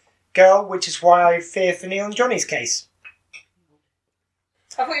girl, which is why I fear for Neil and Johnny's case.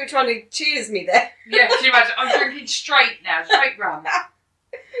 I thought you were trying to cheers me there. Yeah, can you imagine? I'm drinking straight rum.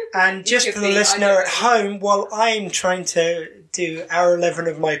 And just for the listener at home, while I'm trying to do hour 11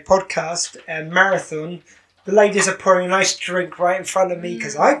 of my podcast marathon, the ladies are pouring a nice drink right in front of me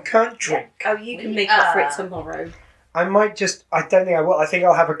because I can't drink. Oh, you can make up for it tomorrow. I might I don't think I will. I think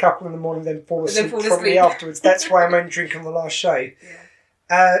I'll have a couple in the morning, then fall asleep probably afterwards. That's why I'm only drinking the last show.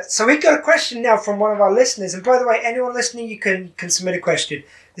 Yeah. So we've got a question now from one of our listeners. And by the way, anyone listening, you can submit a question.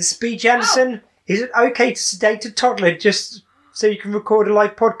 This is B. Anderson. Is it okay to sedate a toddler just so you can record a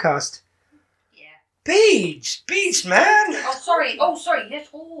live podcast? Yeah. Beach, man. Oh, sorry. Yes.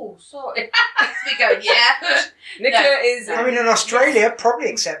 Oh, sorry. We go. Yeah. Nicola is. I mean, in Australia, probably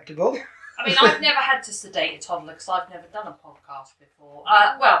acceptable. I mean, I've never had to sedate a toddler because I've never done a podcast before.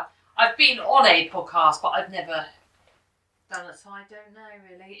 Well, I've been on a podcast, but I've never done it, so I don't know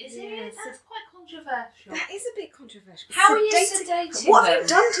really. Is it? That's quite controversial. That is a bit controversial. How are you sedating? What have you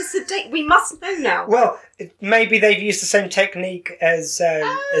done to sedate? We must know now. Well, maybe they've used the same technique as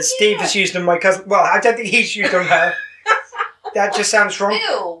Steve has used on my cousin. Well, I don't think he's used on her. That just sounds wrong.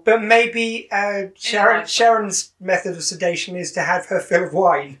 Still. But maybe Sharon's method of sedation is to have her fill of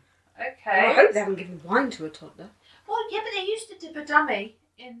wine. Okay. Well, I hope they haven't given wine to a toddler. Well, yeah, but they used to dip a dummy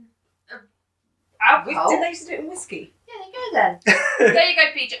in alcohol. Did they used to do it in whiskey? Yeah, there you go then. There you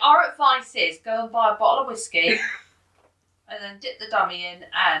go, Peach. Our advice is go and buy a bottle of whiskey and then dip the dummy in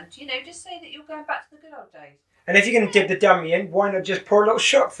and, just say that you're going back to the good old days. And if you're going to dip the dummy in, why not just pour a little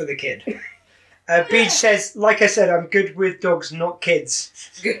shot for the kid? Beach says, like I said, I'm good with dogs, not kids.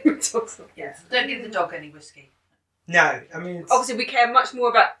 Good with dogs, yeah. Don't give the dog any whiskey. No, I mean... Obviously, we care much more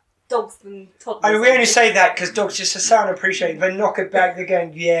about dogs than toddlers. I mean, we only say that because dogs just sound appreciated. They knock it back, they're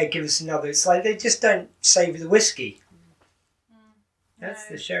going, yeah, give us another. It's like they just don't savour the whiskey. That's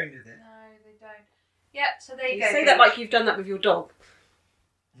the sharing of it. No, they don't. Yeah, so there you go. Say that like you've done that with your dog.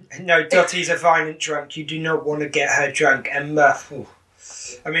 No, Dottie's a violent drunk. You do not want to get her drunk. And Murph,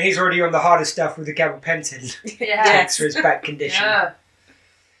 I mean, he's already on the harder stuff with the gabapentin. Yeah. Takes for his back condition.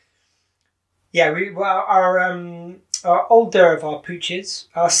 Yeah, our older of our pooches,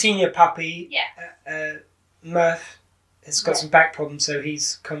 our senior puppy, Murph, has got some back problems, so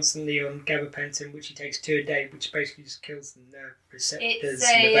he's constantly on gabapentin, which he takes 2 a day, which basically just kills the nerve receptors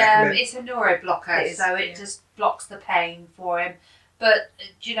in the back of it. It's a neuroblocker, so it just blocks the pain for him. But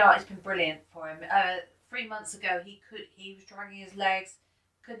do you know what? It's been brilliant for him. 3 months ago, he was dragging his legs,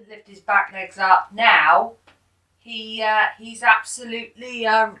 couldn't lift his back legs up. Now, he's absolutely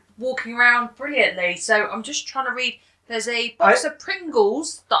walking around brilliantly. So I'm just trying to read. There's a box of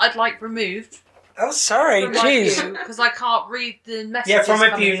Pringles that I'd like removed. Oh, sorry, jeez. Because I can't read the messages. Yeah, from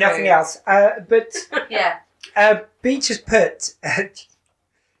a view, nothing else. But yeah, Beach has put. God,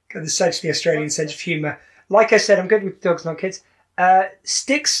 there's such the Australian sense of humour. Like I said, I'm good with dogs, not kids.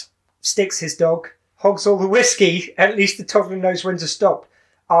 Sticks, his dog, hogs all the whiskey. At least the toddler knows when to stop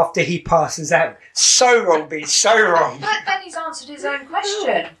after he passes out. So wrong, Beach, so wrong. But then he's answered his own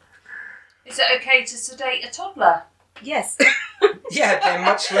question. Is it okay to sedate a toddler? Yes. Yeah, they're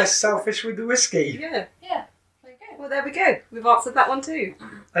much less selfish with the whiskey. Yeah. Yeah. There you go. Well, there we go. We've answered that one too.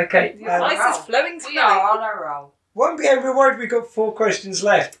 Okay. The advice is flowing tonight. We are on a roll. One be worried we've got 4 questions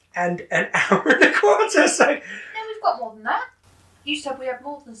left and an hour and a quarter, so... No, we've got more than that. You said we have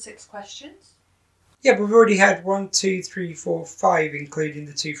more than 6 questions. Yeah, but we've already had 1, 2, 3, 4, 5, including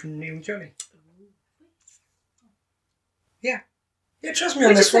the 2 from Neil and Johnny. Yeah. Yeah, trust me on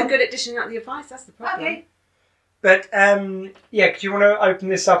We're this just so one. good at dishing out the advice, that's the problem. Okay. But, yeah, do you want to open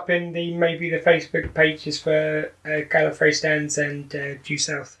this up in maybe the Facebook pages for Gallifrey Stands and Due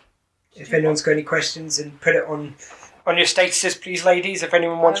South? If anyone's got any questions, and put it on your statuses, please, ladies, if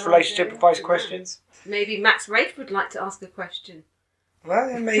anyone wants relationship advice questions. Maybe Max Rafe would like to ask a question.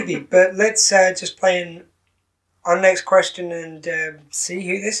 Well, yeah, maybe. But let's just play in our next question and see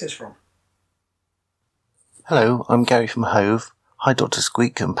who this is from. Hello, I'm Gary from Hove. Hi, Dr.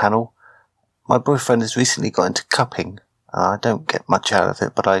 Squeak and panel. My boyfriend has recently got into cupping. I don't get much out of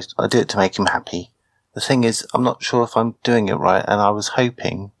it, but I do it to make him happy. The thing is, I'm not sure if I'm doing it right, and I was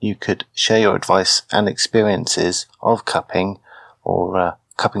hoping you could share your advice and experiences of cupping, or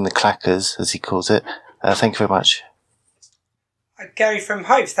cupping the clackers, as he calls it. Thank you very much. Gary from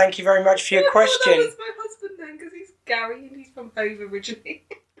Hove, thank you very much for your question. That was my husband then, because he's Gary and he's from Hove originally.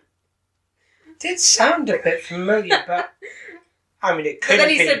 Did sound a bit familiar, but I mean, it could But have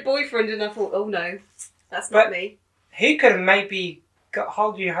then been. he said boyfriend, and I thought, oh no, that's not me. He could have maybe got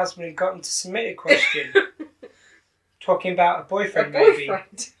hold of your husband and got him to submit a question. Talking about a boyfriend, maybe. Who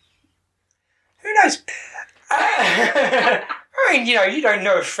knows? I mean, you don't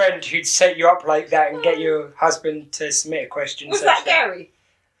know a friend who'd set you up like that and get your husband to submit a question. Was that Gary?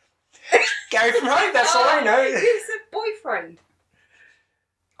 Gary from Hove, that's all I know. You said boyfriend.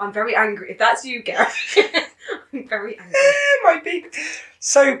 I'm very angry. If that's you, Gary, I'm very angry. It might be.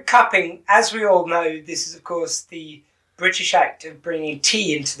 So, cupping, as we all know, this is, of course, the British act of bringing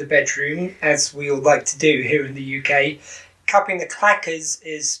tea into the bedroom, as we all like to do here in the UK. Cupping the clackers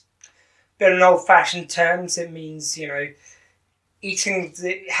is a bit of old-fashioned terms. It means, drinking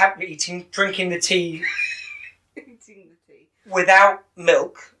the tea without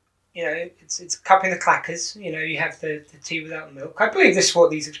milk. It's cupping the clackers. You have the tea without milk. I believe this is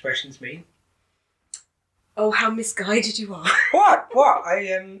what these expressions mean. Oh, how misguided you are. What?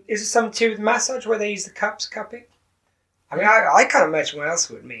 Is it something to do with massage where they use the cups cupping? I mean, I can't imagine what else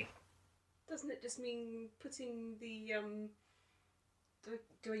it would mean. Doesn't it just mean putting the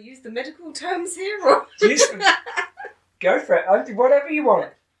Do I use the medical terms here or? Go for it. Whatever you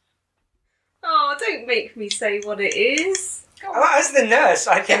want. Oh, don't make me say what it is. As the nurse,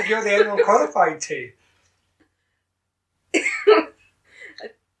 I think you're the only one qualified to.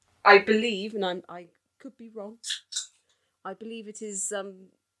 I believe, and I could be wrong. I believe it is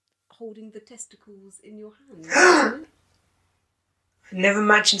holding the testicles in your hand. Isn't it? I never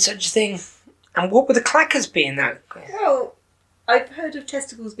imagined such a thing. And what would the clackers be in that? Well, I've heard of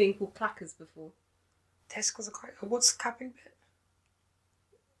testicles being called clackers before. Testicles are clackers. What's the cupping bit?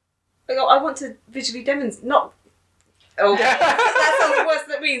 I want to visually demonstrate. Not. Oh, that sounds worse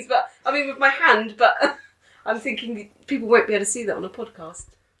than it means. But I mean, with my hand. But I'm thinking people won't be able to see that on a podcast.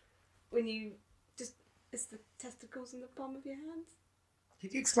 When you just, it's the testicles in the palm of your hand.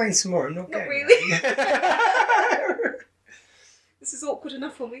 Could you explain some more? I'm not getting really. This is awkward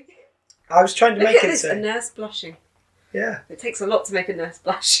enough for me. I was trying to make it a nurse blushing. Yeah. It takes a lot to make a nurse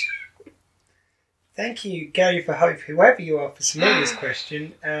blush. Thank you, Gary for Hope, whoever you are, for submitting this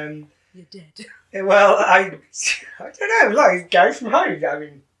question. You're dead. Well, I don't know. Like Gary from Hove. I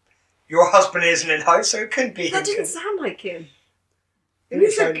mean, your husband isn't in Hove, so it couldn't be him. That didn't sound like him. It When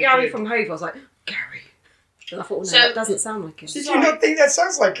you said sounded Gary good. from Hove, I was like, Gary. And I thought, no, So- that doesn't sound like him. Did you not think that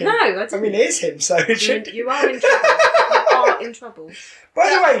sounds like him? No, I didn't. I mean, it is him, so it should. You are in trouble. You are in trouble. By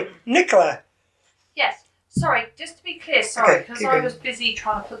the way, Nicola. Yes. Sorry, just to be clear, sorry, Okay, because keep I going. was busy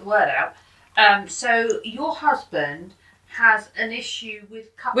trying to put the word out. So your husband has an issue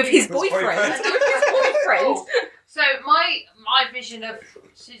with cupping. With his boyfriend. boyfriend. With his boyfriend. So my vision of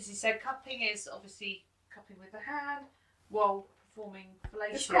Susie said cupping is obviously cupping with the hand while performing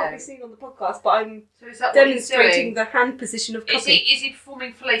This can't be fellatio. seen on the podcast, but I'm So is that what he's demonstrating doing? the hand position of Is cupping. he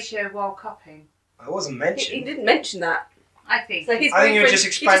performing fellatio while cupping? I wasn't He mentioned. didn't mention that. I think. So his I think you're boyfriend, just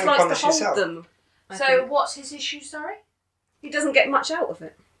he expanding just upon likes this to hold yourself. them. I So think. what's his issue? Sorry, He doesn't get much out of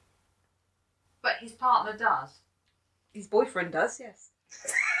it. but his partner does. His boyfriend does, yes.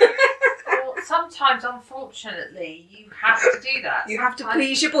 Well, sometimes, unfortunately, you have to do that. You have to Sometimes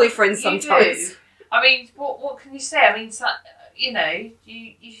please your boyfriend you sometimes. do. I mean, what can you say? I mean, you know,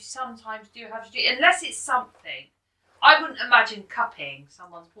 you sometimes do have to do, unless it's something. I wouldn't imagine cupping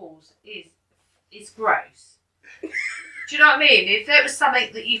someone's balls is gross. Do you know what I mean? If there was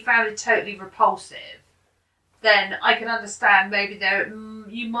something that you found totally repulsive, then I can understand maybe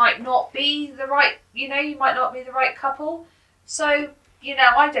you might not be the right, you might not be the right couple. So,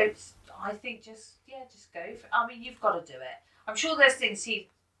 I think just go. I mean, you've got to do it. I'm sure there's things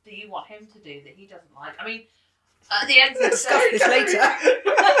that you want him to do that he doesn't like. I mean, at the end of the Discuss day, this later.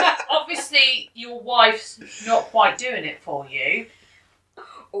 obviously your wife's not quite doing it for you.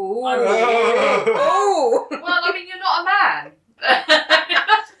 Oh. Oh. Oh. Well, I mean, you're not a man.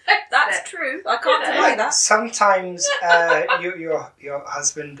 That's true. I can't deny Like, that. sometimes your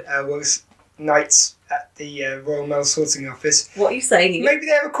husband works nights at the Royal Mail sorting office. What are you saying? Ian? Maybe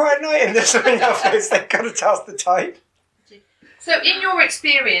they have a quiet night in the sorting office. They've got to task the type. So, in your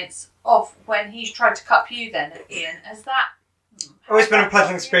experience of when he's tried to cup you, then Ian, has that Always been a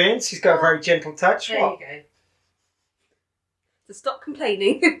pleasant experience. He's got a very gentle touch. There What? you go. So stop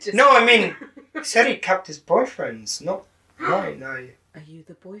complaining. Just... No, I mean, he said he cupped his boyfriends, not mine. No, Are you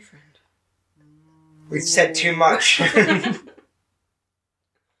the boyfriend? we've said too much.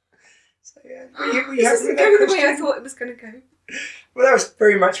 So, yeah, were you This happy isn't with that going the way I question? thought it was going to go. Well, that was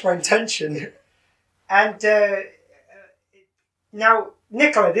very much my intention. And now,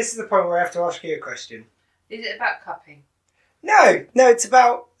 Nicola, this is the point where I have to ask you a question. Is it about cupping? No, it's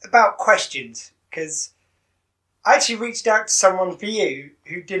about questions, because I actually reached out to someone for you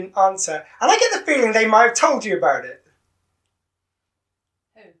who didn't answer, and I get the feeling they might have told you about it.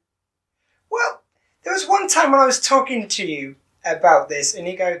 Who? Well, there was one time when I was talking to you about this, and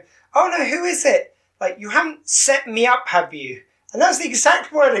you go, "Oh no, who is it? Like, you haven't set me up, have you?" And that's the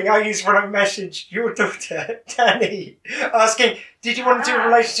exact wording I used when I messaged your daughter, Danny, asking, "Did you want to do a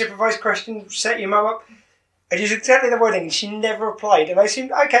relationship advice question, set your mum up?" I used exactly the wording, and she never replied. And I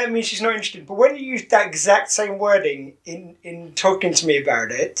assumed, okay, that means she's not interested. But when you used that exact same wording in talking to me about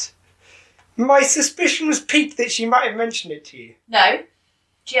it, my suspicion was piqued that she might have mentioned it to you. No,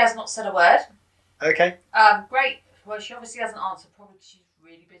 she has not said a word. Okay. Great. Well, she obviously hasn't answered. Probably 'cause she's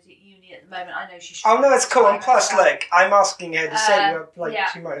really busy at uni at the moment. I know she's. Oh, no, that's cool. And plus, look, I'm asking her to say, like, yeah.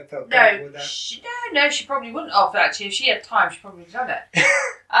 she might have felt comfortable No, with that. she probably wouldn't have, actually. If she had time, she probably would have done it.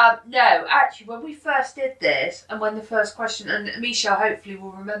 No, actually, when we first did this, and when the first question, and Michelle hopefully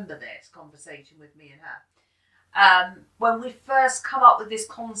will remember this conversation with me and her, when we first come up with this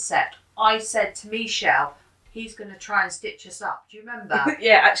concept, I said to Michelle, he's going to try and stitch us up. Do you remember?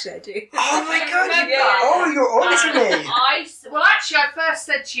 Yeah, actually I do. Oh my god, Remember? oh, you're on to me. I first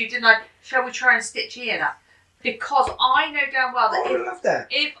said to you, didn't I, shall we try and stitch Ian up? Because I know damn well that Oh, I love that.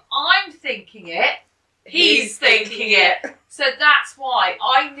 if I'm thinking it, he's thinking it. So that's why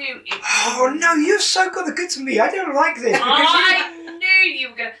I knew it. Oh no, you've so got the goods for me. I don't like this. Because I knew you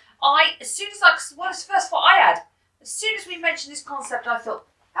were going to. As soon as what was the first thought I had? As soon as we mentioned this concept, I thought,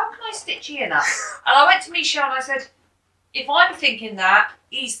 how can I stitch Ian up? And I went to Michelle and I said, if I'm thinking that,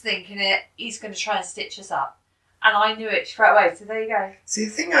 he's thinking it, he's going to try and stitch us up. And I knew it straight away, so there you go. See,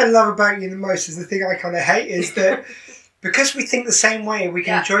 the thing I love about you the most is the thing I kind of hate is that because we think the same way, we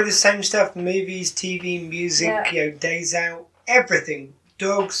can enjoy the same stuff, movies, TV, music, days out, everything,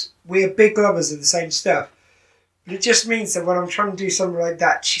 dogs, we're big lovers of the same stuff. But it just means that when I'm trying to do something like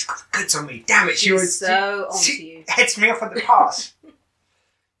that, she's got the goods on me. Damn it, She's so onto she you. heads me off at the pass.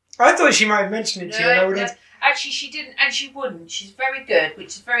 I thought she might have mentioned it to you, and I would have... Actually, she didn't, and she wouldn't. She's very good, which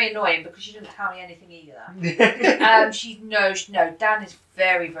is very annoying because she didn't tell me anything either. No, Dan is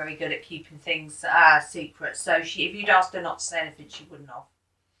very, very good at keeping things secret. So if you'd asked her not to say anything, she wouldn't have.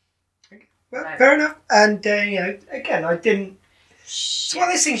 Well, No. fair enough. And, again, I didn't... It's one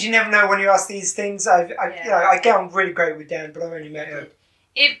of those things you never know when you ask these things. I get on really great with Dan, but I only met her.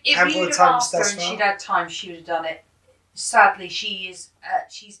 If handful you'd of have times asked her thus and far. she'd had time, she would have done it. Sadly, she's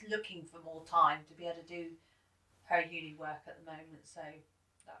looking for more time to be able to do her uni work at the moment, so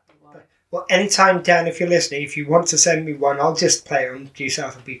that'd be why. Well, anytime, Dan, if you're listening, if you want to send me one, I'll just play it on Due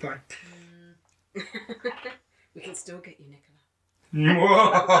South and be fine. We can still get you,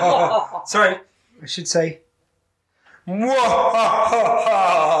 Nicola. Sorry, I should say. Very good.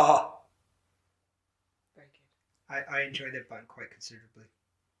 I enjoy that button quite considerably.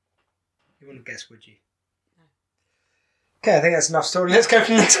 You wouldn't guess, would you? No. Okay, I think that's enough story. Let's go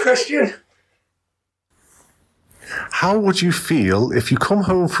for the next question. How would you feel if you come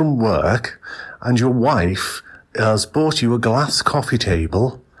home from work and your wife has bought you a glass coffee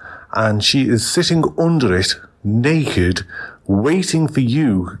table and she is sitting under it naked waiting for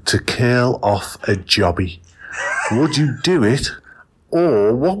you to curl off a jobby? Would you do it?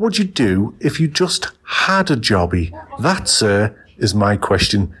 Or what would you do if you just had a jobby? That, sir, is my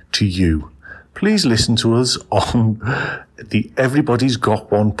question to you. Please listen to us on the Everybody's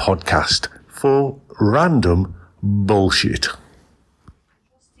Got One podcast for random bullshit.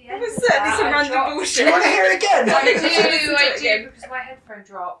 That was certainly some random Do bullshit. you want to hear it again? I do, because my headphone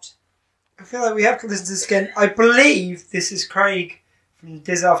dropped. I feel like we have to listen to this again. I believe this is Craig from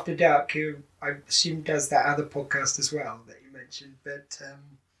Diz After Dark, who I assume does that other podcast as well that you mentioned. But,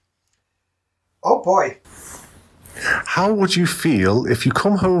 oh boy. How would you feel if you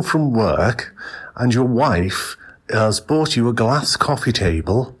come home from work and your wife has bought you a glass coffee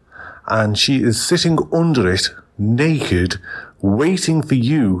table and she is sitting under it naked waiting for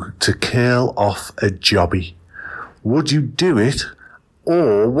you to curl off a jobby? Would you do it?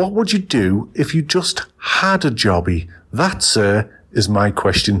 Or what would you do if you just had a jobby? That, sir, is my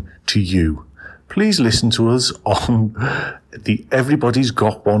question to you. Please listen to us on the Everybody's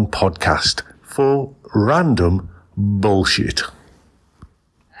Got One podcast for random bullshit.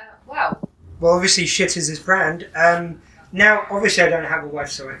 Wow. Well, obviously, shit is his brand. Now, obviously, I don't have a wife,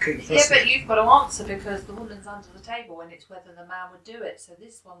 so I couldn't. Yeah, but you've got to answer because the woman's under the table and it's whether the man would do it. So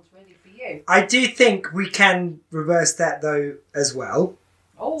this one's really for you. I do think we can reverse that, though, as well.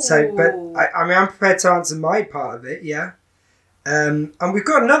 Oh. So, but I mean, I'm prepared to answer my part of it, yeah. And we've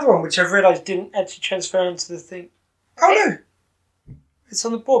got another one which I've realised didn't actually transfer onto the thing. Oh no, it's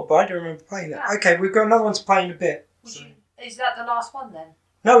on the board, but I don't remember playing that. Yeah. Okay, we've got another one to play in a bit. Is that the last one then?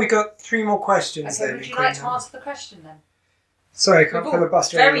 No, we got 3 more questions. Okay, then, would you Queen like to Anne. answer the question then? Sorry, I can't We're all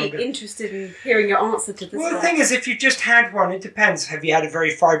filibuster any very longer. interested in hearing your answer to this Well, the one. thing is, if you just had one, it depends. Have you had a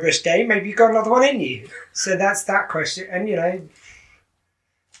very fibrous day? Maybe you got another one in you. So that's that question. And, you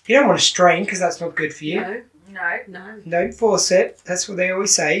don't want to strain because that's not good for you. No. Don't force it. That's what they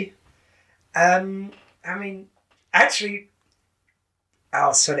always say. I mean, actually,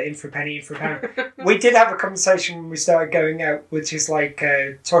 I'll sell it in for a penny, in for a pound. We did have a conversation when we started going out, which is like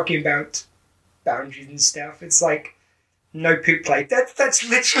talking about boundaries and stuff. It's like, no poop play. That's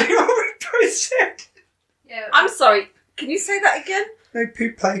literally what we both said. Yeah. I'm sorry. Can you say that again? No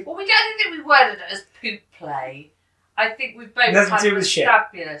poop play. Well, I don't think we worded it as poop play. I think we both Nothing to kind do of with shit.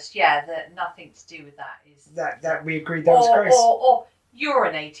 established, that nothing to do with that is. That we agreed that was gross. Or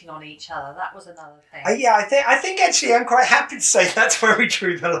urinating on each other. That was another thing. I think actually I'm quite happy to say that's where we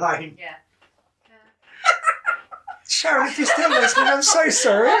drew the line. Yeah. Sharon, if you're still listening, I'm so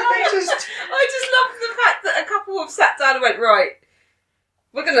sorry. I just love the fact that a couple have sat down and went, right,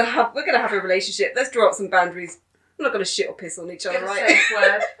 we're gonna have a relationship. Let's draw up some boundaries. We're not gonna shit or piss on each other, Get a right? safe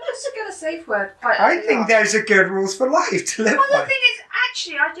word. Let's get a safe word. Quite I early think on. those are good rules for life to live Well, the by. thing is,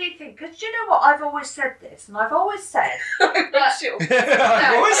 actually, I do think, because do you know what? I've always said this, and I've always said that. Shit or piss.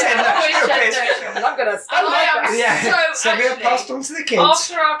 I've always said I've that. always Shit, said piss. no. And I'm gonna stand And like I am that. Yeah, so so we have actually, passed on to the kids.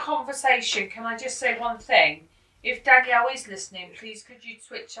 After our conversation, can I just say one thing? If Danielle is listening, please could you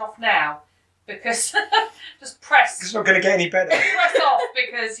switch off now? Because just press. It's not going to get any better. Press off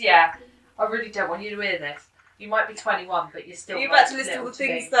because I really don't want you to hear this. You might be 21, but you're still. Are you like about to list all little the to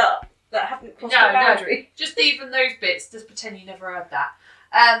things me. that haven't crossed No, the boundary? just even those bits. Just pretend you never heard that.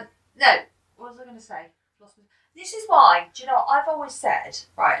 No, what was I going to say? This is why. Do you know what I've always said?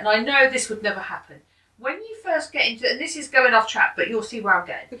 Right, and I know this would never happen. When you first get into, and this is going off track, but you'll see where I'm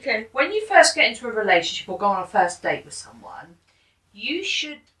going. Okay. When you first get into a relationship or go on a first date with someone, you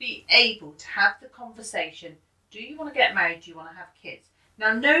should be able to have the conversation. Do you want to get married? Do you want to have kids?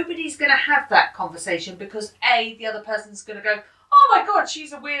 Now, nobody's going to have that conversation because A, the other person's going to go, oh my God,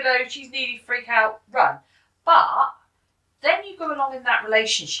 she's a weirdo, she's needy, freak out, run. But then you go along in that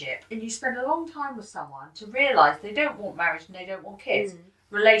relationship and you spend a long time with someone to realise they don't want marriage and they don't want kids.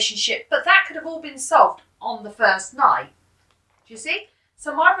 relationship, but that could have all been solved on the first night. Do you see?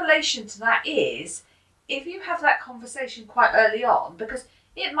 So my relation to that is, if you have that conversation quite early on, because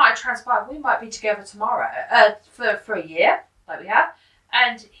it might transpire, we might be together tomorrow for a year, like we have,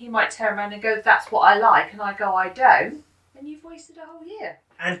 and he might turn around and go, that's what I like, and I go, I don't, then you've wasted a whole year.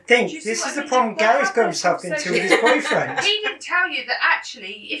 And think, this is the problem Gary's got himself into with his boyfriend. He didn't tell you that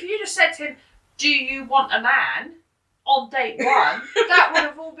actually, if you just said to him, do you want a man on date one, that would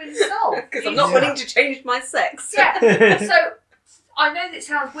have all been solved. Because I'm not willing to change my sex. Yeah. So I know that it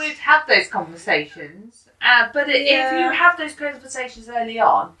sounds weird to have those conversations, but if you have those conversations early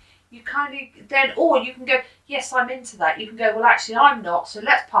on, you kind of then, or you can go, yes, I'm into that. You can go, well, actually, I'm not, so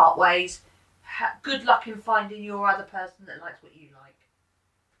let's part ways. Good luck in finding your other person that likes what you like.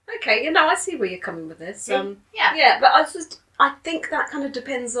 Okay, I see where you're coming with this. Yeah, but I think that kind of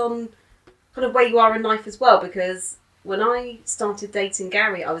depends on kind of where you are in life as well, because when I started dating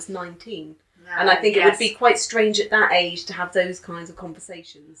Gary, I was 19. And I think it would be quite strange at that age to have those kinds of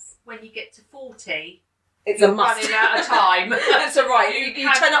conversations. When you get to 40, it's a must. Running out of time. That's all right. You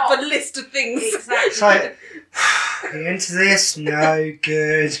turn up the list of things. Exactly. It's like, are you into this? No.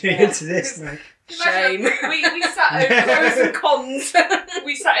 Good. Are you into this? No. Shame. We sat over pros and cons.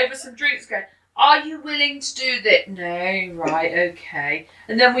 We sat over some drinks going, are you willing to do that? No, right, okay.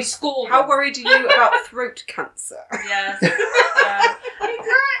 And then we scored. How worried are you about throat cancer? Yes. That's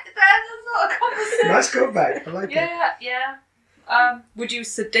not a conversation. Nice comeback. I like it. Yeah. Would you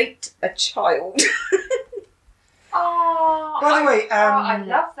sedate a child? By the way, I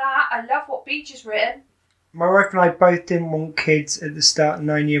love that. I love what Beach has written. My wife and I both didn't want kids at the start of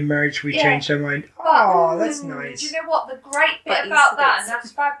 9-year marriage. We changed our mind. Oh, that's nice. Do you know what the great bit about that, and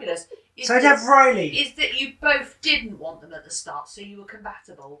that's fabulous, so I'd have Riley. Is that you both didn't want them at the start, so you were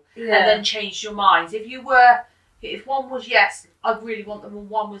compatible, Yeah. and then changed your minds. If one was yes, I really want them, and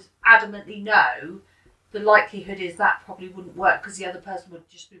one was adamantly no, the likelihood is that probably wouldn't work because the other person would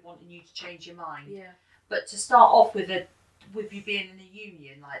just be wanting you to change your mind. Yeah. But to start off with you being in a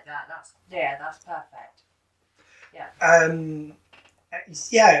union like that, that's perfect. Yeah.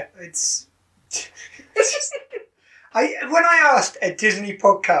 It's when I asked a Disney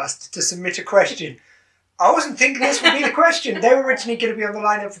podcast to submit a question, I wasn't thinking this would be the question. They were originally going to be on the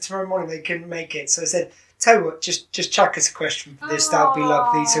lineup for tomorrow morning. They couldn't make it, so I said, "Tell you what, just chuck us a question for this. That would be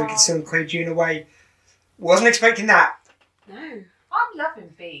lovely, so we can still include you in a way." Wasn't expecting that. No. I'm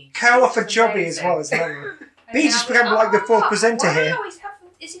loving B. Curl off a jobby as well as well. B just became like the fourth presenter here.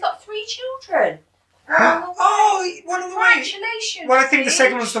 Has he got 3 children? One on the way. Congratulations. Well, I think the Beach.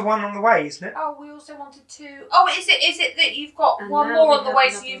 second one's the one on the way, isn't it? Oh, we also wanted 2. Oh, is it that you've got And one now more we on the have way,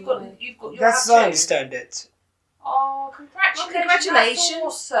 so another you've on got the you'll That's as have I 2? understand it. Oh, congratulations! Congratulations.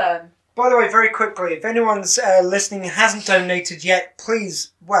 That's awesome. By the way, very quickly, if anyone's listening and hasn't donated yet,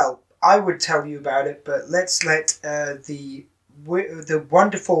 please, I would tell you about it, but let's let the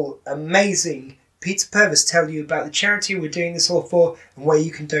wonderful, amazing Peter Purvis tell you about the charity we're doing this all for and where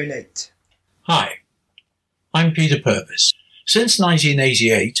you can donate. Hi, I'm Peter Purvis. Since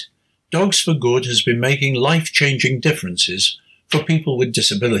 1988, Dogs for Good has been making life-changing differences for people with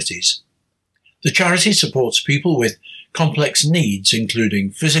disabilities. The charity supports people with complex needs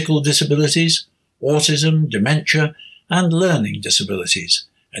including physical disabilities, autism, dementia, and learning disabilities,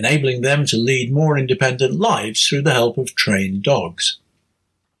 enabling them to lead more independent lives through the help of trained dogs.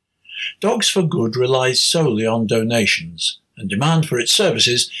 Dogs for Good relies solely on donations, and demand for its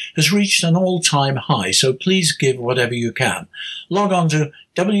services has reached an all-time high, so please give whatever you can. Log on to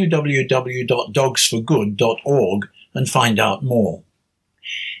www.dogsforgood.org and find out more.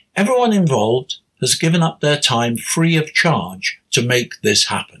 Everyone involved has given up their time free of charge to make this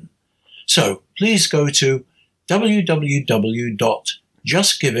happen. So please go to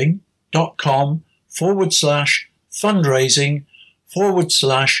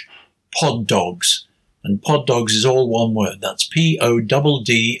www.justgiving.com/fundraising/poddogs. And poddogs is all one word. That's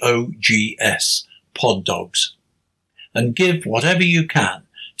PODDOGS, poddogs. And give whatever you can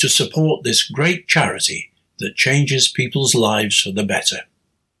to support this great charity that changes people's lives for the better.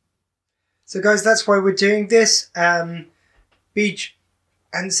 So guys, that's why we're doing this. Beach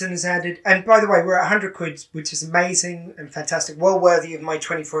Anderson has added, and by the way, we're at 100 quid, which is amazing and fantastic. Well worthy of my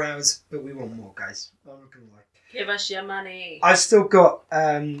 24 hours, but we want more, guys. I'm not going to lie. Give us your money. I've still got,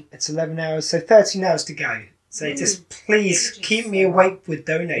 it's 11 hours, so 13 hours to go. So just please keep me awake with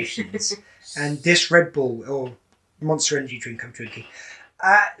donations. And this Red Bull or Monster Energy drink I'm drinking.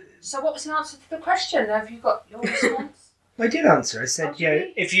 So what was the answer to the question? Have you got your response? I did answer. I said,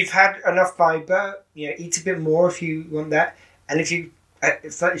 if you've had enough fibre, eat a bit more if you want that. And if you,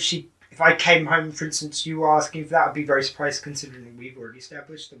 if she if I came home, for instance, you were asking for that, I'd be very surprised considering we've already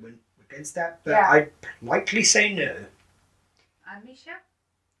established that we're against that. But Yeah. I'd politely say no. And Misha?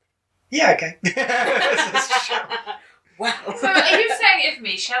 Yeah, okay. Wow. So are you saying if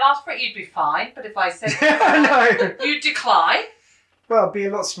Michelle asked for it, you'd be fine, but if I said No. you'd decline? Well, it'd be a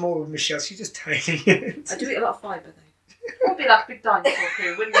lot smaller with Michelle. She's just tiny. I do eat a lot of fibre though. It would be like a big dinosaur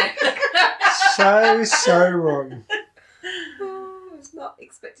poo, wouldn't it? so wrong. Oh, I was not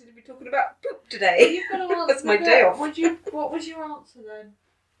expecting to be talking about poop today. You've got to answer. That's my day off. What was your answer then?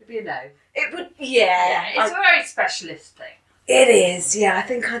 It'd be a no. It would, It's a very specialist thing. It is, yeah. I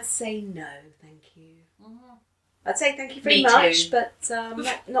think I'd say no, thank you. Mm-hmm. I'd say thank you very Me much, too. but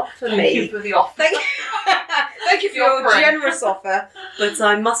not for Thank me. you for the offer. Thank you for your offering. generous offer, but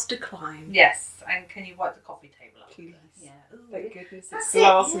I must decline. Yes, and can you wipe the coffee table up? Please. Yeah. Ooh, Thank goodness That's it's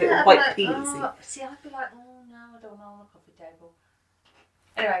glass and yeah, little white but, peasy. see, I'd be like, oh no, I don't know on a coffee table.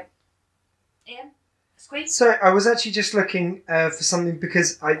 Anyway, Ian, squeeze. So I was actually just looking for something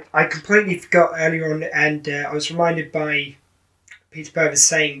because I completely forgot earlier on, and I was reminded by Peter Purvis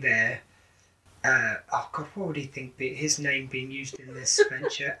saying there, oh God, what would he think his name being used in this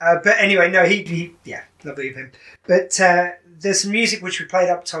venture? But anyway, no, he lovely of him. But there's some music which we played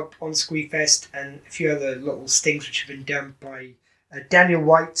up top on Squeefest and a few other little stings which have been done by Daniel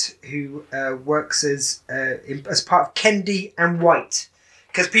White, who works as part of Kendi and White.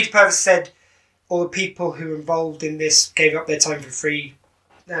 Because Peter Purvis said all the people who were involved in this gave up their time for free.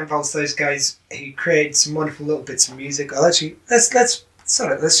 That involves those guys who created some wonderful little bits of music. I'll actually let's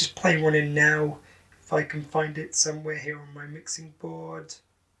just play one in now, if I can find it somewhere here on my mixing board.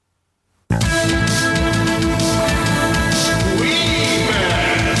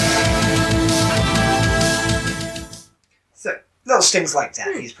 So little stings like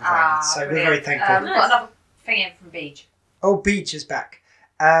that he's provided. So we're very thankful. We've got another thing in from Beach. Oh, Beach is back.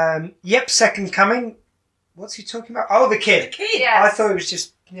 Yep, second coming. What's he talking about? Oh, the kid. The kid. Yes. I thought it was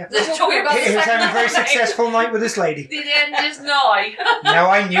just. Yeah. They're talking about He the was having a second very night. successful night with this lady. The end is nigh. No,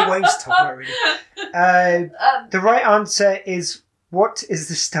 I knew what he was talking about already. The right answer is, what is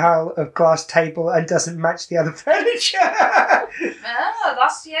the style of glass table and doesn't match the other furniture? Oh,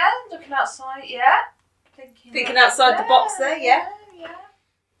 that's, looking outside, Thinking outside the box there, yeah.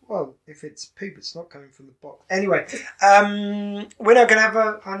 Well, if it's poop, it's not coming from the box. Anyway, we're now going to have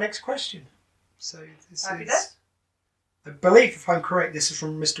our next question. So this is, I believe, if I'm correct, this is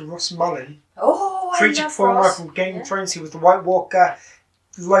from Mr. Ross Mullen. Oh, I Featured love former Ross. from Game of Thrones. He was the White Walker.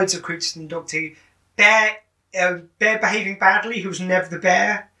 Loads of creatures in Doctor Who. Bear behaving badly, who was never the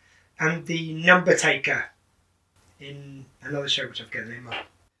bear, and the number taker in another show which I've got the name of.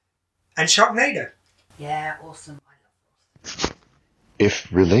 And Sharknado. Yeah, awesome. If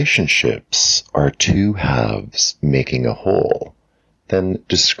relationships are two halves making a whole, then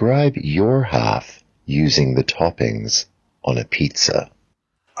describe your half using the toppings on a pizza.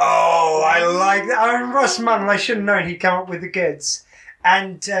 Oh, I like that. I'm Ross Mullen. I should have known he'd come up with the goods.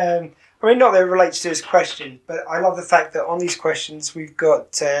 And, I mean, not that it relates to his question, but I love the fact that on these questions we've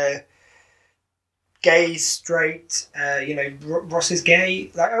got gay, straight, Ross is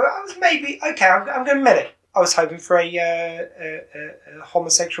gay. Like, I was maybe, okay, I'm going to admit it. I was hoping for a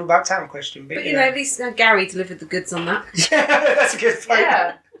homosexual about town question. But you know, at least Gary delivered the goods on that. Yeah, that's a good point.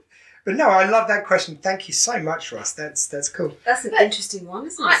 Yeah. But no, I love that question. Thank you so much, Ross. That's cool. That's an interesting one,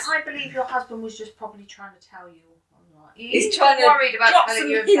 isn't it? I believe your husband was just probably trying to tell you. He's trying to worried about drop telling some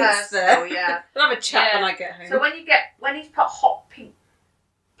you in hints person. there. Oh, yeah. I'll have a chat Yeah. when I get home. So when he's put hot pink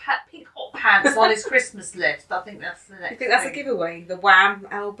hot pants on his Christmas list, I think that's the next. I think that's a thing. giveaway. The Wham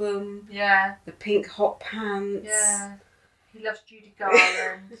album, Yeah. the pink hot pants. Yeah. He loves Judy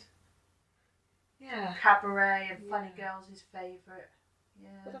Garland. Yeah. Cabaret and Funny Girl's his favourite. Yeah.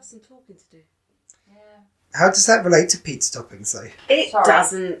 We'll have some talking to do. Yeah. How does that relate to pizza toppings, though? It Sorry.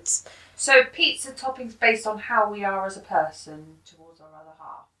 doesn't. So pizza toppings based on how we are as a person towards our other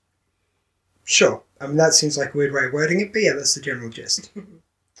half. Sure. I mean, that seems like a weird way of wording it, but yeah, that's the general gist. Oh,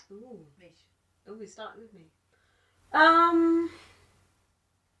 he's starting with me. Well,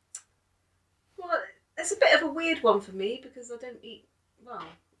 it's a bit of a weird one for me because I don't eat, well,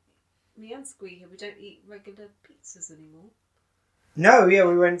 me and Squee here, we don't eat regular pizzas anymore. No, yeah,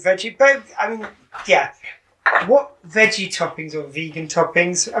 we went veggie. But, I mean, yeah. What veggie toppings or vegan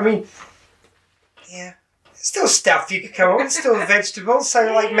toppings? I mean, yeah. Still stuff you could come up with, still vegetables.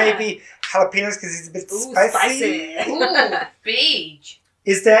 So, like, maybe jalapenos because it's a bit spicy. Ooh, beach.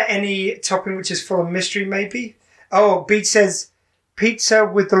 Is there any topping which is full of mystery, maybe? Oh, Beach says, pizza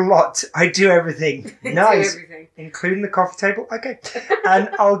with the lot. I do everything. Nice. Do everything. Including the coffee table? Okay. And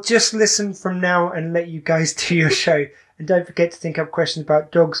I'll just listen from now and let you guys do your show And don't forget to think up questions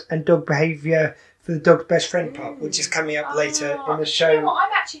about dogs and dog behaviour for the dog's best friend part, which is coming up later in the show. You know what? I'm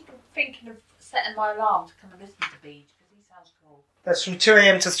actually thinking of setting my alarm to come and listen to Beach because he sounds cool. That's from 2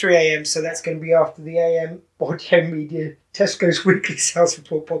 a.m. to 3 a.m, so that's going to be after the AM Audio Media Tesco's Weekly Sales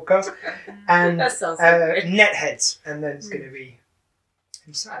Report podcast and That sounds so good. Netheads, and then it's going to be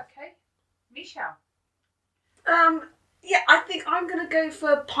himself. Okay. Michelle. Yeah, I think I'm going to go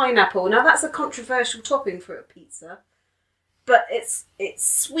for pineapple. Now, that's a controversial topping for a pizza, but it's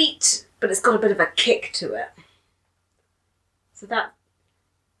sweet, but it's got a bit of a kick to it. So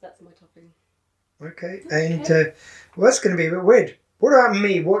that's my topping. Okay, and well, that's going to be a bit weird. What about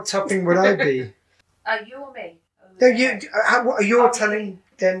me? What topping would I be? You or me? No, you're telling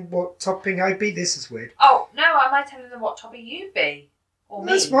them what topping I'd be? This is weird. Oh, no, am I telling them what topping you'd be? Or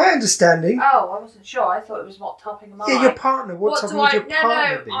me? That's my understanding. Oh, I wasn't sure. I thought it was what topping am I? Yeah, your partner. What topping would your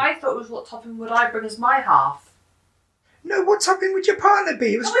partner be? I thought it was what topping would I bring as my half. No, what topping would your partner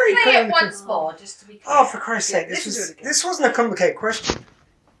be? It was very Play clear. it once more, just to be clear. Oh, for Christ's sake, this is really good. this wasn't a complicated question.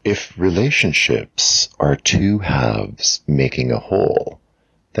 If relationships are two halves making a whole,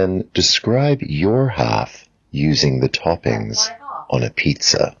 then describe your half using the toppings My half. on a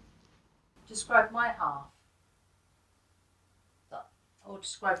pizza. Describe my half. Or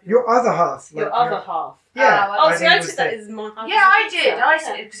describe Your other half. Your other half. Yeah. Oh, See, I took that as my half. Yeah, I did. I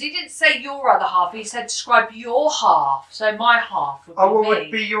said because he didn't say your other half. He said describe your half. So my half would be Oh, what me.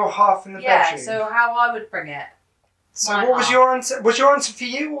 would be your half in the Yeah. bedroom? So how I would bring it. So my what was half. your answer? Was your answer for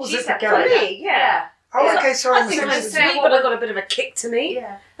you, or was She it for said Gary? For me, yeah. Oh, Yeah. okay, sorry. I think misunderstood. it's sweet, but I got a bit of a kick to me.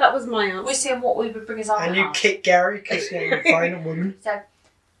 Yeah. That was my answer. We're seeing what we would bring as our And you half. kick Gary because you're fine a woman. So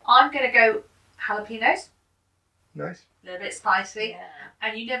I'm gonna go jalapenos. Nice. A little bit spicy. Yeah.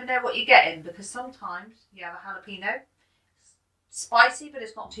 And you never know what you're getting because sometimes you have a jalapeno, spicy, but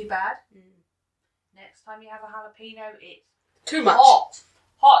it's not too bad. Next time you have a jalapeno, it's Too much. hot.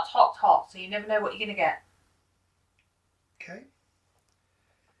 So you never know what you're going to get. Okay.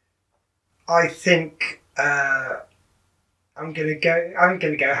 I think I'm gonna go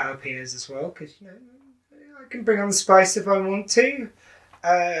jalapenos as well because I can bring on the spice if I want to.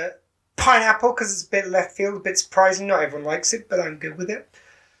 Pineapple because it's a bit left field, a bit surprising. Not everyone likes it, but I'm good with it.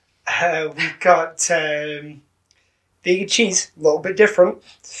 We've got vegan cheese, a little bit different.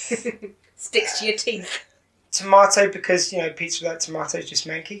 Sticks to your teeth. Tomato because pizza without tomato is just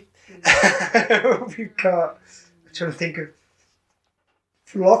manky. We've got. I'm trying to think of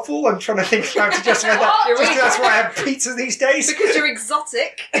falafel. I'm trying to think of how to justify that. Just 'cause that's why I have pizza these days. Because you're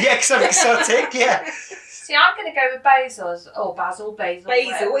exotic. Yeah, because I'm exotic. Yeah. See, I'm going to go with basil. Basil. What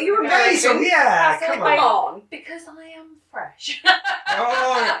are you American? Basil, yeah. Basil, Come on. Because I am fresh.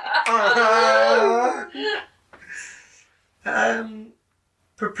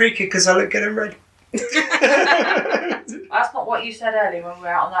 Paprika because I look good in red. That's not what you said earlier when we were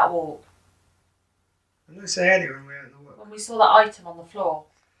out on that walk. I didn't say earlier when we were out in the walk. When we saw that item on the floor.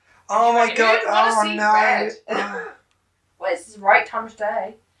 Oh my god! Who wanna Oh see no! red? Well, this is the right time of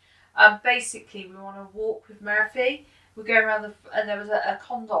day. Basically, we want to walk with Murphy. We're going around and there was a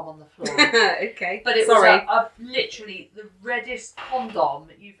condom on the floor. Okay. But it was literally the reddest condom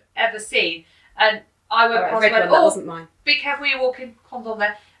you've ever seen. And I went past and went, that wasn't mine. Be careful you're walking, condom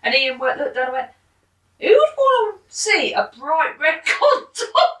there. And Ian looked down and went, who would want to see a bright red condom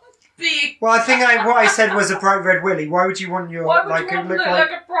being... Well, I think what I said was a bright red willy. Why would you want your Why would you want to look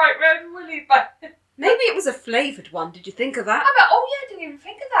like a bright red willy back? Maybe it was a flavoured one. Did you think of that? I didn't even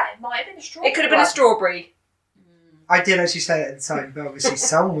think of that. It might have been a strawberry. It could have been a strawberry. I did actually say it at the time, but obviously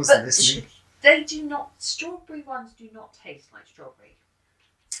someone wasn't listening. They do not. Strawberry ones do not taste like strawberry.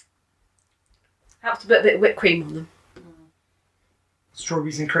 Have to put a bit of whipped cream on them.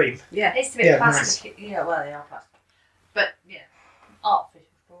 Strawberries and cream. Yeah. It's a bit plastic. Nice. Yeah, well, they are plastic. But, yeah. Artificial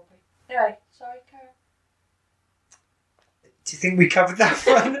strawberry. Anyway, sorry, Karen. Do you think we covered that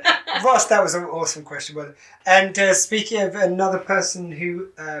one? Ross, that was an awesome question, brother. And speaking of another person who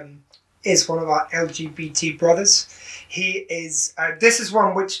is one of our LGBT brothers, he is... this is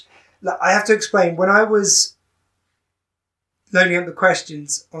one which I have to explain. When I was loading up the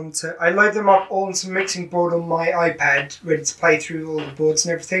questions I load them up all onto a mixing board on my iPad, ready to play through all the boards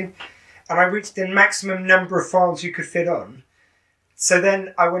and everything. And I reached the maximum number of files you could fit on. So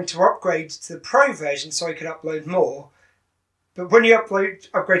then I went to upgrade to the Pro version so I could upload more. But when you upgrade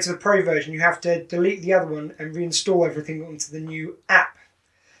to the Pro version, you have to delete the other one and reinstall everything onto the new app.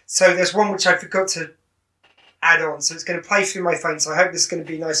 So there's one which I forgot to add on. So it's going to play through my phone. So I hope this is going to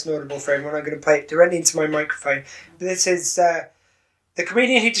be nice and audible for everyone. I'm going to play it directly into my microphone. But this is the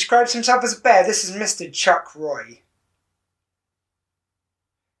comedian who describes himself as a bear. This is Mr. Chuck Roy.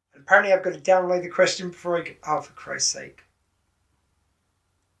 And apparently I've got to download the question before I get... Oh, for Christ's sake.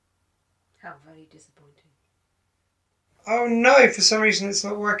 How very disappointing. Oh no, for some reason it's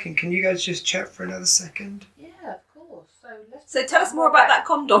not working. Can you guys just chat for another second? Yeah, of course. So tell us more about that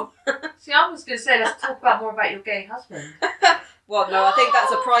condom. See, I was going to say, let's talk about more about your gay husband. Well, no, I think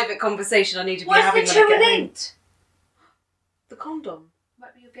that's a private conversation I need to be having What's when the I two get home. linked? The condom.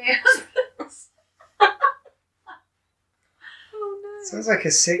 Might be your gay husband. Oh no. Sounds like a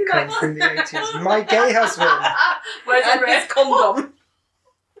sitcom from the 80s. My gay husband. Where's And his condom.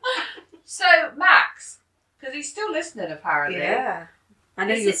 So, Max, because he's still listening apparently. Yeah. I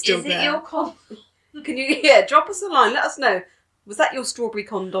know you're still Is there. it your condom? Can you, drop us a line, let us know. Was that your strawberry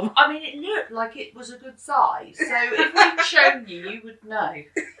condom? I mean, it looked like it was a good size, so if we'd shown you, you would know.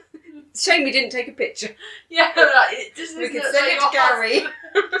 Shame we didn't take a picture. Yeah, like, it just We could look send like it to your Gary.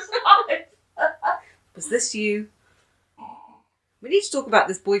 husband's size. Was this you? We need to talk about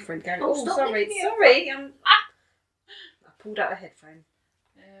this boyfriend, Gary. Oh, Oh, stop sorry, licking me up. sorry. I pulled out a headphone.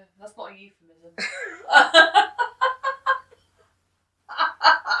 Yeah, that's not a euphemism.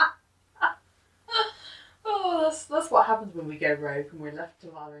 Oh, that's what happens when we go rogue and we're left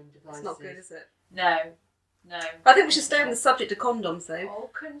to our own devices. It's not good, is it? No. I think we should stay on the subject of condoms, though. Oh,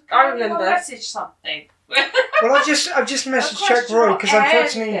 can I anyone remember. message something? Well, I've just messaged Chuck question Roy or because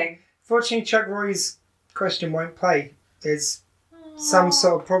unfortunately Chuck Roy's question won't play. There's some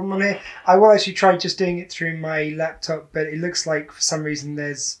sort of problem on it. I will actually try just doing it through my laptop, but it looks like for some reason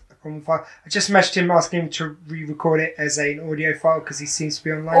there's a problem file. I just messaged him asking him to re-record it as an audio file because he seems to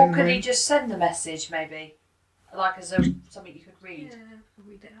be online. Or at the could he moment. just send the message, maybe? Like as something you could read? Yeah, I'll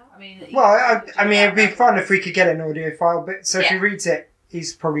read it out. I mean, Well, I mean, it'd be fun if we could get an audio file, but so if he Yeah. reads it,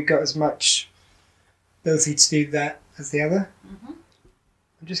 he's probably got as much ability to do that as the other. Mhm.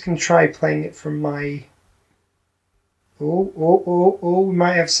 I'm just going to try playing it from my... Oh, we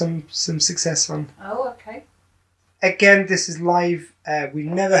might have some success on. Oh, okay. Again, this is live. We've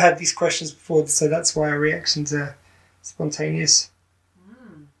never had these questions before, so that's why our reactions are spontaneous.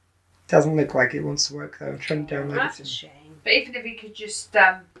 Doesn't look like it wants to work, though. I'm trying to download That's a it. shame. But even if he could just,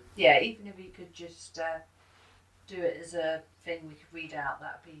 even if he could just do it as a thing we could read out,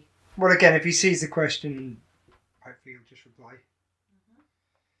 that'd be... Well, again, if he sees the question, hopefully he'll just reply.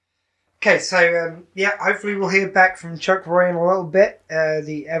 Okay, so, hopefully we'll hear back from Chuck Roy in a little bit,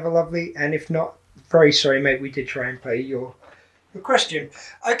 the ever lovely, and if not, very sorry, mate, we did try and play your question.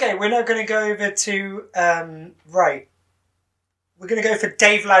 Okay, we're now going to go over to, right, we're going to go for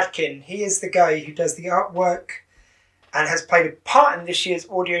Dave Ladkin. He is the guy who does the artwork and has played a part in this year's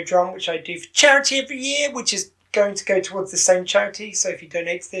audio drum, which I do for charity every year, which is going to go towards the same charity. So if you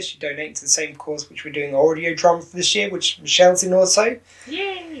donate to this, you donate to the same cause, which we're doing audio drum for this year, which Michelle's in also.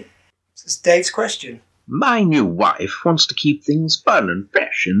 Yay! This is Dave's question. My new wife wants to keep things fun and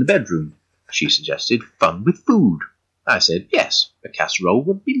fresh in the bedroom. She suggested fun with food. I said yes, a casserole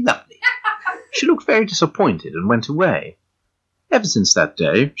would be lovely. She looked very disappointed and went away. Ever since that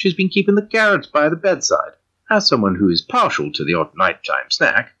day, she's been keeping the carrots by the bedside. As someone who is partial to the odd nighttime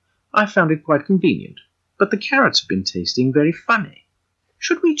snack, I found it quite convenient. But the carrots have been tasting very funny.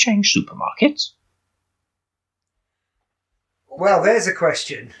 Should we change supermarkets? Well, there's a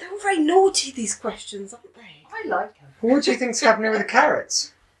question. They're all very naughty, these questions, aren't they? I like him. What do you think's happening with the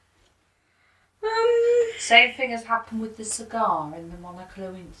carrots? Same thing has happened with the cigar in the Monica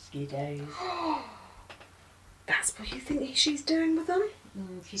Lewinsky days. That's what you think she's doing with them?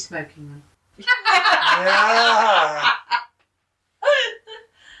 She's smoking them. Yeah.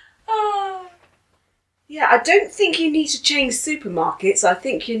 Yeah, I don't think you need to change supermarkets. I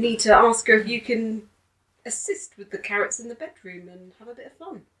think you need to ask her if you can assist with the carrots in the bedroom and have a bit of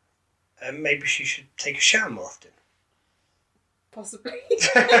fun. Maybe she should take a shower more often. Possibly.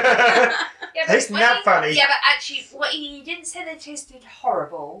 Yeah, Tasting that funny. Yeah, but actually, he didn't say they tasted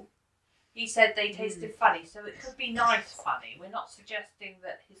horrible. He said they tasted funny, so it could be nice funny. We're not suggesting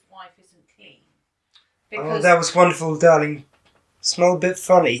that his wife isn't clean. Oh, that was wonderful, darling. Smell a bit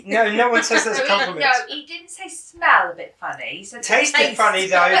funny. No one says that's a compliment. No, he didn't say smell a bit funny. He said Tasted taste. funny,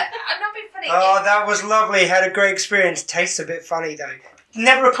 though. Not a bit funny. Oh, that was lovely. Had a great experience. Tastes a bit funny, though.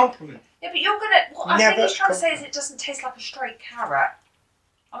 Never a compliment. Yeah, but you're gonna. What I think Never he's trying to say is it doesn't taste like a straight carrot.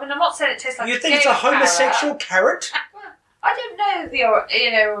 I mean, I'm not saying it tastes like. You a think it's gay a homosexual carrot? carrot? I don't know the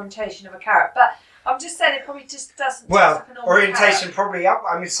orientation of a carrot, but I'm just saying it probably just doesn't. Well, taste like a normal orientation carrot. probably up.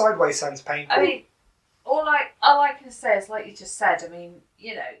 I mean, sideways sounds painful. I mean, all I can say is like you just said. I mean,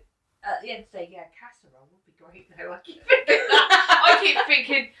 at the end of the day, yeah, casserole would be great. Though I keep thinking that. I keep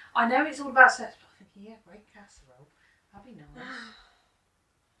thinking. I know it's all about sex, but I'm thinking, yeah, great casserole. That'd be nice.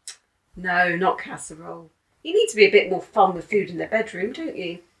 No, not casserole. You need to be a bit more fun with food in their bedroom, don't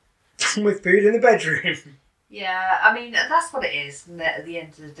you? With food in the bedroom. Yeah, I mean, that's what it is, isn't it, at the end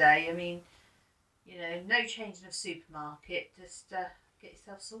of the day? I mean, you know, no change in a supermarket, just get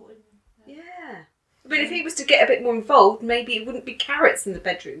yourself sorted. Yeah. I mean, if he was to get a bit more involved, maybe it wouldn't be carrots in the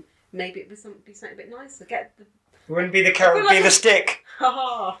bedroom. Maybe it would be something a bit nicer. It wouldn't be the carrot, it would be the stick.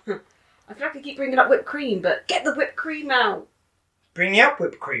 I feel like I keep bringing up whipped cream, but get the whipped cream out. Bringing up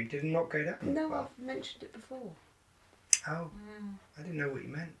whipped cream did not go down. No, well. I've mentioned it before. Oh, I didn't know what you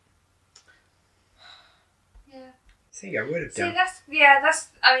meant. Yeah. I think I would have done. See,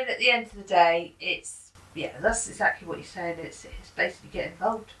 I mean, at the end of the day, that's exactly what you're saying. It's basically get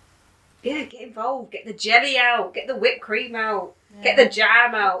involved. Yeah, get involved. Get the jelly out. Get the whipped cream out. Yeah. Get the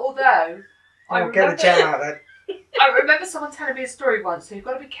jam out. Although, get the jam out then. I remember someone telling me a story once, so you've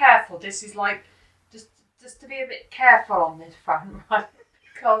got to be careful. This is like, just to be a bit careful on this front, right?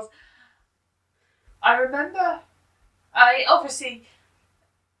 Because I remember, I've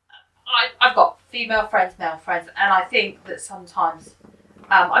got female friends, male friends, and I think that sometimes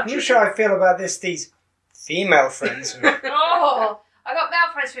I'm not sure I feel about these female friends. I got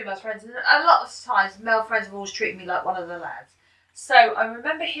male friends, female friends, and a lot of times male friends have always treated me like one of the lads. So I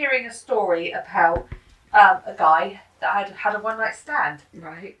remember hearing a story about a guy that had a one-night stand,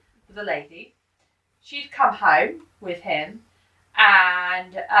 right, with a lady. She'd come home with him,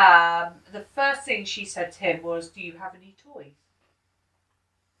 and the first thing she said to him was, "Do you have any toys?"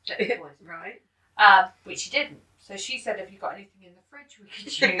 Right. Which he didn't. So she said, "Have you got anything in the fridge we could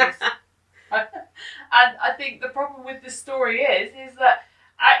use?" And I think the problem with the story is that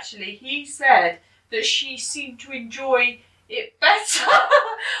actually he said that she seemed to enjoy it better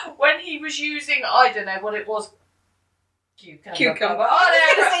when he was using, I don't know what it was, cucumber.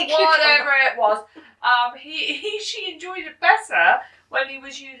 Whatever it was. She enjoyed it better when he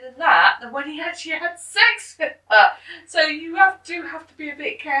was using that than when he actually had sex with her. So you have to be a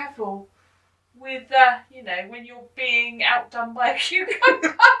bit careful with, when you're being outdone by a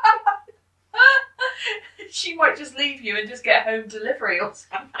cucumber. She might just leave you and just get home delivery or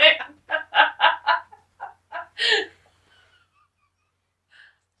something.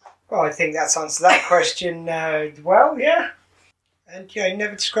 Well, I think that's answered that question well, yeah. And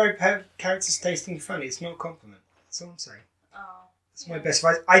never describe how characters tasting funny. It's not a compliment. That's all I'm saying. That's my best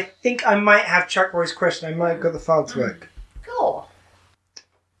advice. I think I might have Chuck Roy's question. I might have got the file to work. Cool.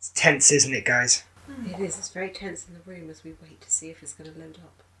 It's tense, isn't it, guys? It is. It's very tense in the room as we wait to see if it's going to load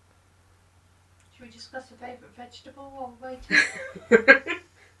up. Should we discuss a favourite vegetable while we're waiting?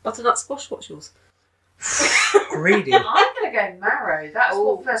 Butternut squash, what's yours? Greedy. I'm going to go marrow. That's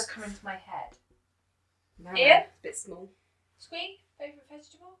what first came into my head. Marrow. Ian? It's a bit small. Squee, favourite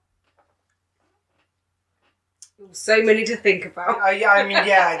vegetable? So many to think about.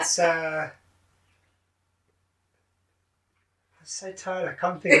 It's... I'm so tired, I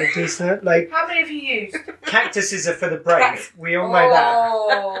can't think of a decent... How many have you used? Cactuses are for the brave. We all know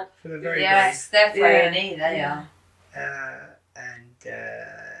that. For the very brave. Yes, they're friendly, they are.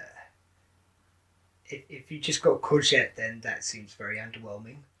 If you just got courgette, then that seems very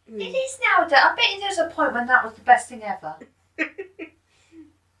underwhelming. It is nowadays. I bet you there's a point when that was the best thing ever.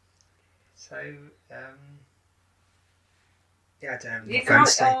 So, I don't know. You can't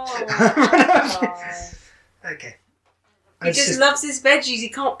say. Okay. He just loves his veggies. He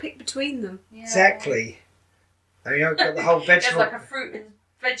can't pick between them. Yeah. Exactly. I mean, I've got the whole vegetable. There's like a fruit and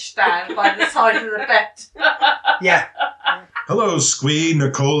veg stand by the side of the bed. Yeah. Hello, Squee,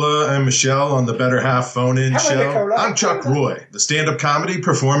 Nicola, and Michelle on the Better Half Phone-In Hello, show. Nicola. I'm Chuck Roy, the stand-up comedy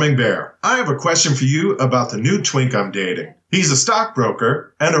performing bear. I have a question for you about the new twink I'm dating. He's a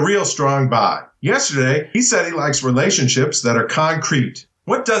stockbroker and a real strong buy. Yesterday, he said he likes relationships that are concrete.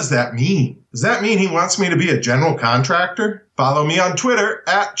 What does that mean? Does that mean he wants me to be a general contractor? Follow me on Twitter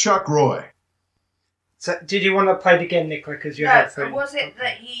 @Chuck Roy. So, did you want to play it again, Nicola? Because your headphone. Was it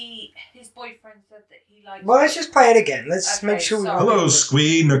that his boyfriend said that he liked... Well, let's just play it again. Let's make sure we... Hello,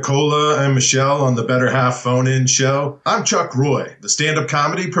 Squee, Nicola, and Michelle on the Better Half Phone-In show. I'm Chuck Roy, the stand-up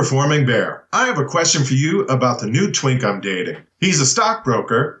comedy performing bear. I have a question for you about the new twink I'm dating. He's a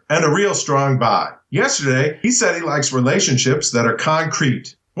stockbroker and a real strong buy. Yesterday, he said he likes relationships that are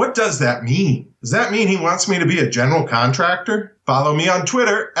concrete. What does that mean? Does that mean he wants me to be a general contractor? Follow me on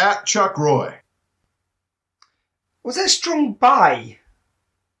Twitter @Chuck Roy. Was that strong bi?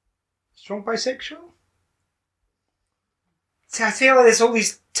 Strong bisexual? See, I feel like there's all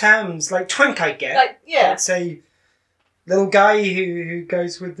these terms, like twink I get. I'd say little guy who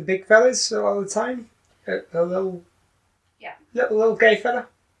goes with the big fellas all the time. A little... Yeah. Little gay fella.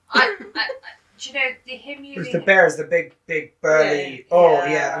 Do you know, him using... Because the bear is the big burly...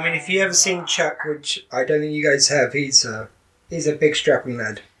 Yeah. I mean, if you ever seen Chuck, which I don't think you guys have, he's a big strapping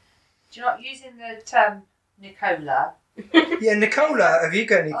lad. Do you not using the term Nicola? Yeah, Nicola, have you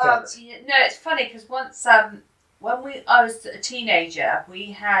got any thoughts? No, it's funny because once when I was a teenager,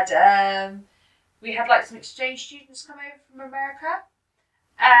 we had like some exchange students come over from America,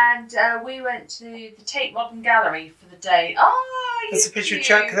 and we went to the Tate Modern Gallery for the day. Oh, there's a picture of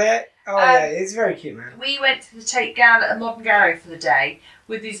Chuck there. Oh yeah, it's very cute, man. We went to the Tate Modern Gallery for the day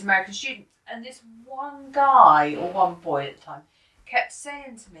with these American students, and this one guy or one boy at the time kept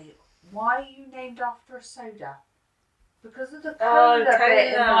saying to me, "Why are you named after a soda?" Because of the cola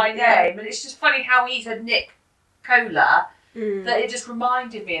bit in my name, and it's just funny how he's a Nick Cola that it just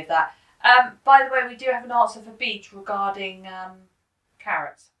reminded me of that. By the way, we do have an answer for Beach regarding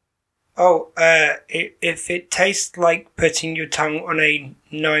carrots. Oh, if it tastes like putting your tongue on a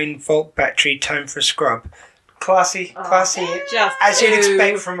 9-volt battery, time for a scrub. Classy, just as you'd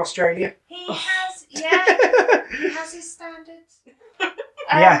expect from Australia. He has his standards.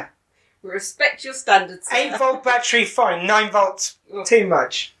 Yeah. We respect your standards. 8-volt battery, fine. 9 volts, too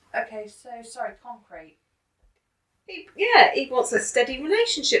much. Okay, so sorry, concrete. He wants a steady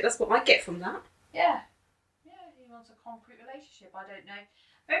relationship. That's what I get from that. Yeah, he wants a concrete relationship. I don't know.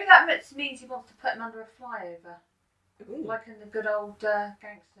 Maybe that means he wants to put him under a flyover, like in the good old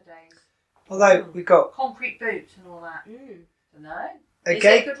gangster days. Although we got concrete boots and all that. No. Is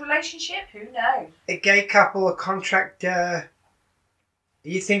it a good relationship? Who knows? A gay couple, a contract. Are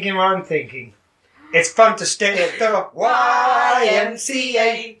you thinking what I'm thinking? It's fun to stay at the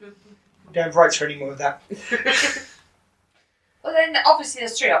YMCA. Don't have rights for any more of that. Well, then obviously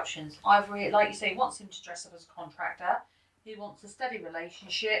there's 3 options. Either, like you say, he wants him to dress up as a contractor, he wants a steady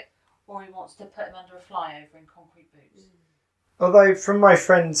relationship, or he wants to put him under a flyover in concrete boots. Although, from my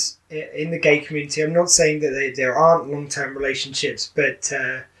friends in the gay community, I'm not saying that there aren't long-term relationships, but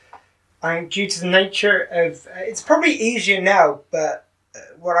due to the nature of... it's probably easier now, but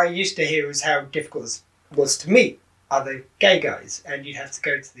what I used to hear was how difficult it was to meet other gay guys, and you'd have to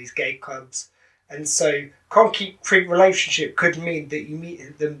go to these gay clubs. And so, concrete relationship could mean that you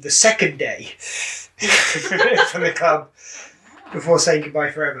meet them the second day from the club before saying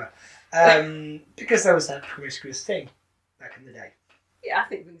goodbye forever. Because there was that promiscuous thing back in the day. Yeah, I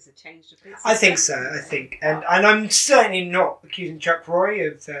think things have changed a bit. I think so, And I'm certainly not accusing Chuck Roy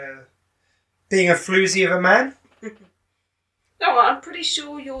of being a floozy of a man. No, I'm pretty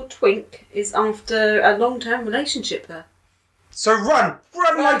sure your twink is after a long-term relationship there. So run!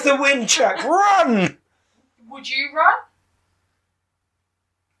 Run like the wind, Chuck! Run! Would you run?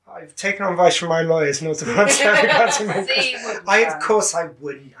 I've taken on advice from my lawyers not to run. Of course I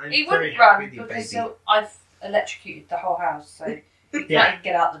wouldn't. He wouldn't run because I've electrocuted the whole house, so you can't even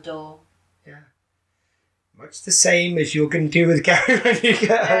get out the door. Yeah. Much the same as you're going to do with Gary when you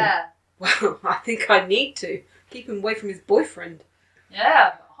get home. Well, I think I need to. Keep him away from his boyfriend.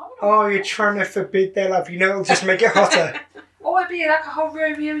 Yeah. Oh, you're trying to forbid their love. You know it'll just make it hotter. Or it'd be like a whole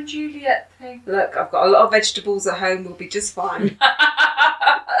Romeo and Juliet thing. Look, I've got a lot of vegetables at home. We'll be just fine.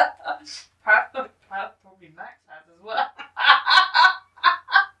 Probably Max has as well.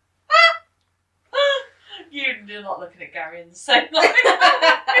 You're not looking at Gary in the same light.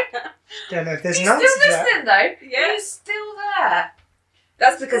 Don't know if there's He's an answer still to that. listening though. Yeah. He's still there.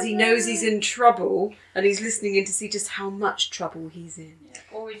 That's because he knows he's in trouble and he's listening in to see just how much trouble he's in. Yeah,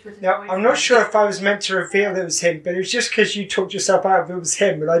 always with his Now, boyfriend. I'm not sure if I was meant to reveal that it was him, but it was just because you talked yourself out of it was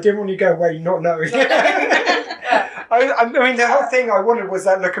him, and I didn't want you to go away not knowing. I mean, the whole thing I wanted was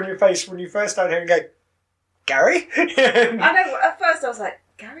that look on your face when you first started hearing go, Gary? I know, at first I was like,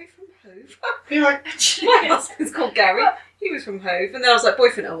 Gary from Hove? You're like, my husband's called Gary. He was from Hove. And then I was like,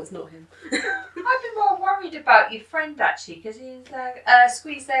 boyfriend, oh, it's not him. I've been more worried about your friend actually, because he's there,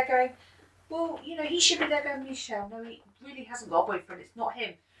 Squeeze there going, well, you know, he should be there going, Michelle, no, he really hasn't got a boyfriend, it's not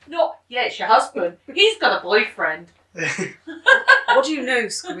him. Not, yeah, it's your husband. He's got a boyfriend. What do you know,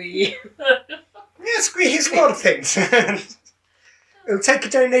 Squee? Yeah, Squee, he's a lot of things. It'll take a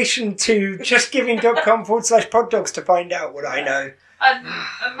donation to justgiving.com/poddogs to find out what I know. And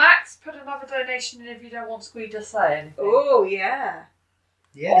Max, put another donation in if you don't want Squee to say anything. Oh, yeah.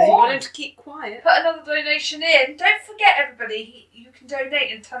 Yeah, Or you want him to keep quiet. Put another donation in. Don't forget, everybody, you can donate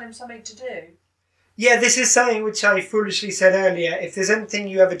and tell him something to do. Yeah, this is something which I foolishly said earlier. If there's anything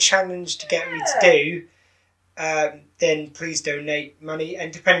you have a challenge to get me to do, then please donate money.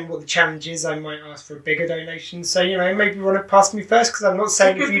 And depending on what the challenge is, I might ask for a bigger donation. So, you know, maybe you want to pass me first, because I'm not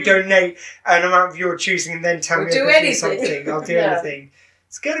saying if you donate an amount of your choosing and then tell me I'll do something. I'll do anything.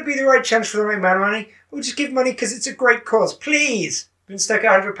 It's got to be the right challenge for the right amount of money. We'll just give money because it's a great cause. Please. Been stuck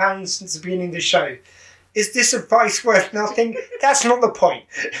at £100 since the beginning of the show. Is this advice worth nothing? That's not the point.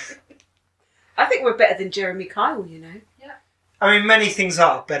 I think we're better than Jeremy Kyle, you know. Yeah. I mean, many things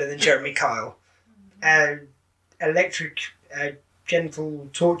are better than Jeremy Kyle. Electric gentle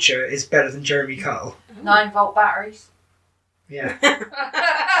torture is better than Jeremy Kyle. 9-volt batteries. Yeah.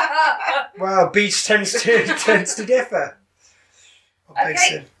 Well, Beach tends to differ.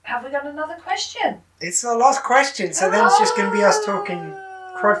 Okay, have we got another question? It's our last question, so then it's just going to be us talking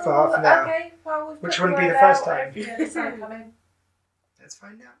crud for half an hour. Okay, well, which wouldn't be the first time. Let's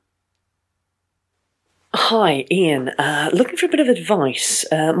find out. Hi, Ian. Looking for a bit of advice.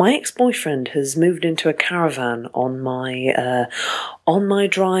 My ex-boyfriend has moved into a caravan on my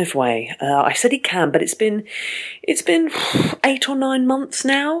driveway. I said he can, but it's been 8 or 9 months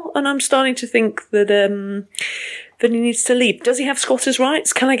now, and I'm starting to think that he needs to leave. Does he have squatters'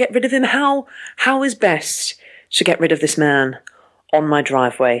 rights? Can I get rid of him? How is best to get rid of this man on my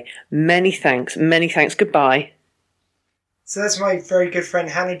driveway? Many thanks. Goodbye. So that's my very good friend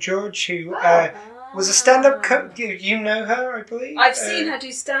Hannah George, who was a stand-up you know her, I believe. I've seen her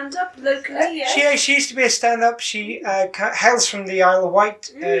do stand-up locally. Yes. She used to be a stand-up. She hails from the Isle of Wight,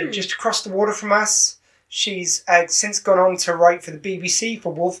 just across the water from us. She's since gone on to write for the BBC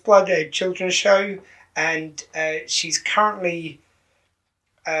for Wolfblood, a children's show, and she's currently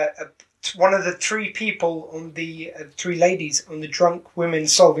one of the 3 people on the 3 ladies on the Drunk Women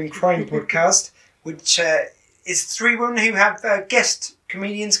Solving Crime podcast, which is 3 women who have guest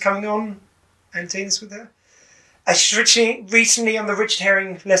comedians coming on and doing this with her. She's recently on the Richard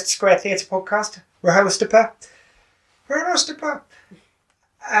Herring Leicester Square Theatre podcast. Rahulastapa.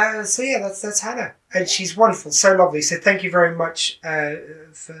 So yeah, that's Hannah, and she's wonderful, so lovely. So thank you very much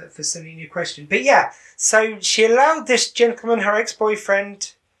for sending your question. But yeah, so she allowed this gentleman, her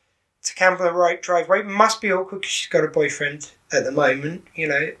ex-boyfriend, to camp on the right driveway. Must be awkward because she's got a boyfriend at the moment.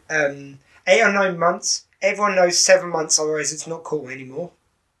 8 or 9 months. Everyone knows 7 months, otherwise it's not cool anymore.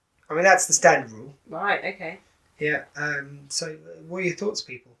 I mean, that's the standard rule. Right. Okay. Yeah. So what are your thoughts,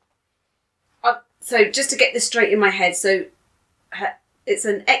 people? So just to get this straight in my head, so it's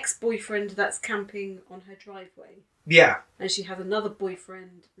an ex-boyfriend that's camping on her driveway. Yeah. And she has another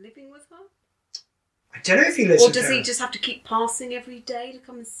boyfriend living with her? I don't know if he lives with her. Or does he just have to keep passing every day to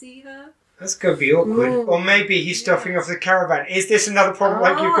come and see her? That's going to be awkward. Ooh, or maybe he's stuffing off the caravan. Is this another problem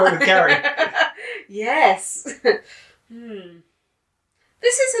like you've got with Gary? Yes.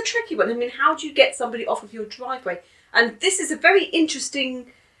 This is a tricky one. I mean, how do you get somebody off of your driveway? And this is a very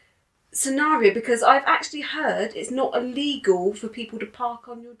interesting scenario because I've actually heard it's not illegal for people to park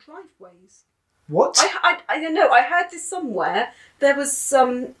on your driveways. What? I don't know. I heard this somewhere. There was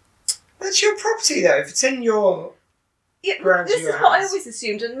some... That's your property, though. If it's in your... Yeah, this is what I always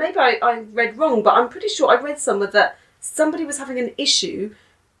assumed, and maybe I read wrong, but I'm pretty sure I read somewhere that somebody was having an issue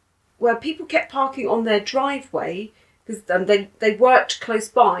where people kept parking on their driveway because they worked close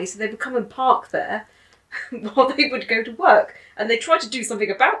by, so they would come and park there while they would go to work. And they tried to do something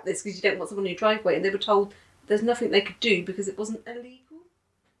about this because you don't want someone on your driveway, and they were told there's nothing they could do because it wasn't illegal.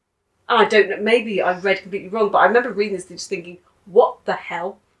 I don't know, maybe I read completely wrong, but I remember reading this and just thinking, what the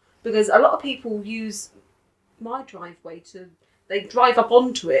hell? Because a lot of people use my driveway they drive up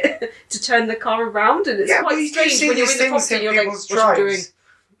onto it to turn the car around, and it's quite strange when you're in the property and you're like, what are you doing?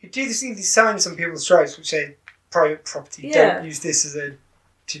 You do see these signs on people's drives which say private property, don't use this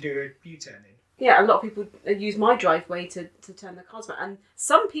to do a U-turn in. Yeah, a lot of people use my driveway to turn their cars around, and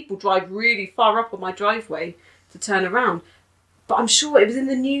some people drive really far up on my driveway to turn around. But I'm sure it was in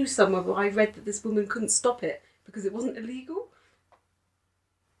the news somewhere where I read that this woman couldn't stop it because it wasn't illegal.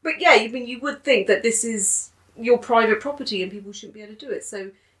 But yeah, I mean, you would think that this is your private property and people shouldn't be able to do it.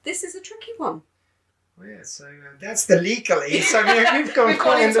 So this is a tricky one. Well, yeah, so that's the legalese. So we've gone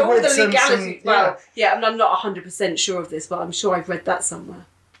quite in the all woods. The legality. Well, yeah, I'm not 100% sure of this, but I'm sure I've read that somewhere.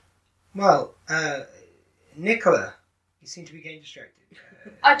 Well, Nicola, you seem to be getting distracted.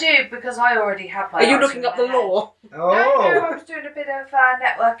 I do, because I already have my... Are you looking up the law? Oh. No, I was doing a bit of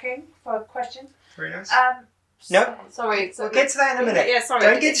networking for questions. Very nice. No. Sorry. We'll get to that in a minute. Yeah, sorry.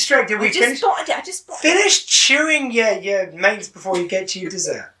 Don't get distracted. I just spotted it. Finish chewing your mains before you get to your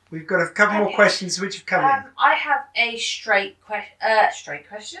dessert. We've got a couple more questions which have come in. I have a straight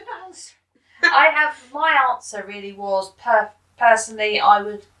question. I have my answer really was personally I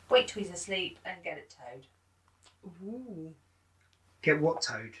would wait till he's asleep and get it towed. Ooh. Get what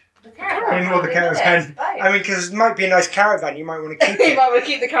towed? The caravan. Or the caravan. I mean, because it might be a nice caravan. You might want to keep it. You might want to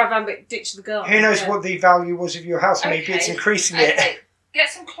keep the caravan but ditch the girl. Who knows what the value was of your house? Maybe it's increasing it. Get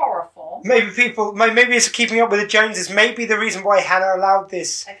some chloroform. Maybe it's keeping up with the Joneses. Maybe the reason why Hannah allowed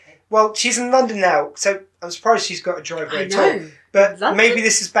this. Okay. Well, she's in London now, so I'm surprised she's got a driveway at all. But London? Maybe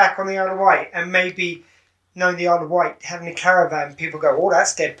this is back on the Isle of Wight, and maybe knowing the Isle of Wight, having a caravan, people go, oh,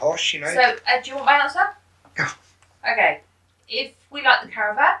 that's dead posh, you know. So, do you want my answer? Go. Okay. if we like the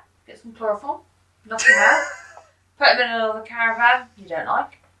caravan, get some chloroform, knock him out, put him in another caravan you don't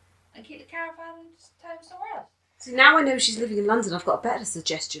like, and keep the caravan and just take him somewhere else. So now I know she's living in London, I've got a better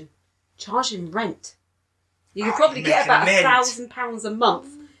suggestion. Charge him rent. You could probably get about £1,000 a month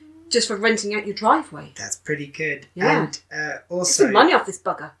just for renting out your driveway. That's pretty good. Yeah. And Get also... some money off this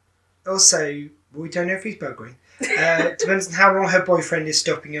bugger. Also, we don't know if he's buggering. Depends on how long her boyfriend is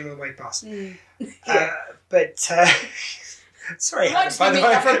stopping him on the way past. Sorry, You might Hannah, just by be the meeting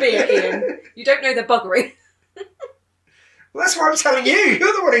way. up for a beer, Ian. You don't know they're buggering. Well, that's what I'm telling you.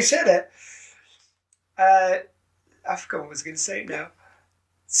 You're the one who said it. I forgot what I was going to say now.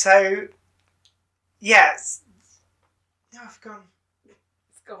 So, yes. No, I've gone.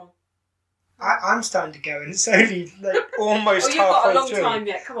 It's gone. I'm starting to go, and it's only like almost you've got halfway a long through. time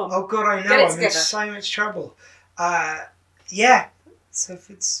yet. Come on. Oh God, I Get know. it I'm in together. so much trouble. Yeah. So if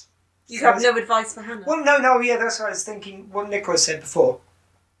it's You have no advice for Hannah. well, no. Yeah, that's what I was thinking. What Nicholas said before,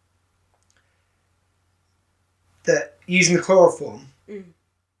 that using the chloroform,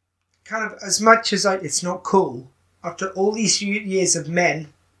 kind of as much as it's not cool. After all these years of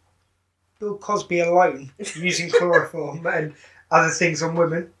men, Bill Cosby alone using chloroform and other things on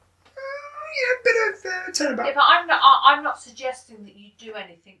women. A bit of turnabout. Yeah, but I'm not suggesting that you do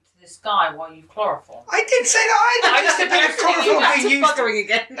anything to this guy while you chloroform. I did say that. I just a bit of chloroform being used. Buggering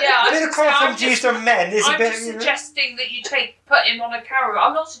again. Yeah, A bit of chloroform used on men is a I'm bit. just suggesting that you put him on a caravan.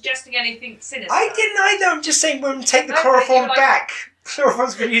 I'm not suggesting anything sinister. I didn't either. I'm just saying women take the No, but chloroform you're like- back.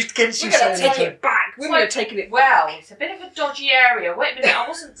 Chloroform's been used against you. We're going so to take much. it back. We're going to taking it Well, back. it's a bit of a dodgy area. Wait a minute, I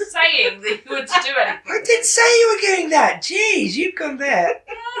wasn't saying that you were to do anything. I did say you were doing that. Jeez, you've gone there.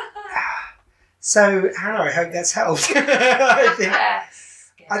 So, Hannah, I hope that's helped. I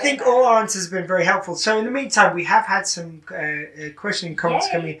think all our answers have been very helpful. So, in the meantime, we have had some questioning comments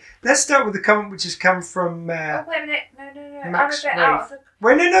Yay. coming in. Let's start with the comment which has come from Oh, wait a minute. No. Max I'm a bit out of the...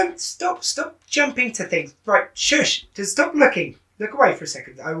 Wait, no, stop jumping to things. Right, shush, just stop looking. Look away for a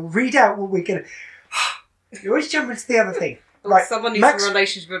second. I will read out what we're going to... You always jump into the other thing. Right, Someone needs Max, some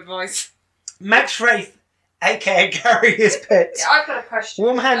relationship advice. Max Wraith, a.k.a. Gary is pit. Yeah, I've got a question.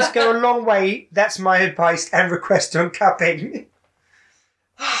 Warm hands go a long way. That's my advice and request on cupping.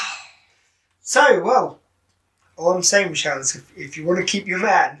 So, well, all I'm saying, Michelle, is if you want to keep your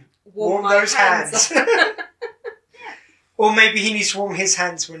man, warm my those hands. Or maybe he needs to warm his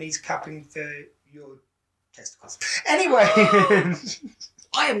hands when he's cupping your testicles. Anyway.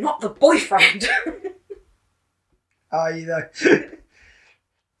 I am not the boyfriend. Are you though?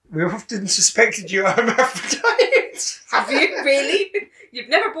 We often suspected you are hermaphrodites. Have you really? You've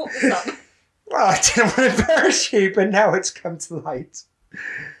never brought this up. Well, I didn't want to embarrass you, but now it's come to light.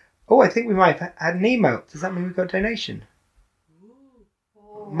 Oh, I think we might have had an email. Does that mean we got a donation?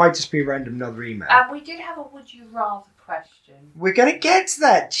 Might just be a random another email. We did have a would you rather question. We're going to get to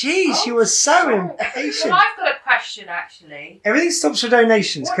that. Jeez, you were so impatient. Well, I've got a question actually. Everything stops for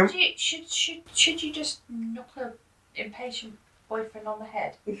donations. What do you, should you just knock an impatient boyfriend on the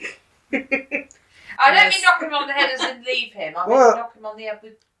head? I don't mean knock him on the head as in leave him. I mean Well, knock him on the head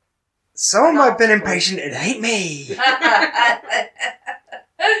with... Someone might have been impatient. It ain't me.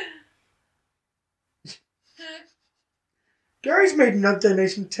 Gary's made another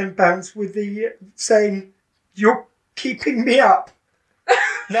donation of £10 with the saying, "You're keeping me up."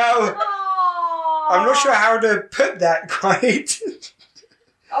 No, I'm not sure how to put that quite.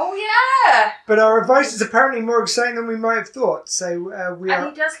 Oh yeah. But our advice is apparently more exciting than we might have thought. So we And are.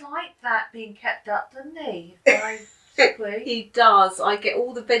 he does like that being kept up, doesn't he? By Squee. He does. I get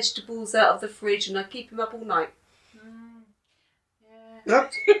all the vegetables out of the fridge and I keep him up all night.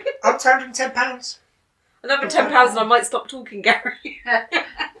 Look, up to £110. Another £10 and I might stop talking, Gary.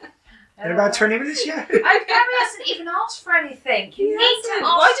 In about 20 minutes, yeah. Gary hasn't even asked for anything. You need to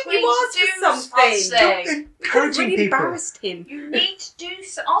ask. Why did you ask Squee for to something? do something. Encouraging really people. embarrassed him. You need to do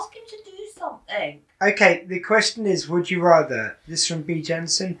ask him to do something. Okay, the question is, would you rather, this from B.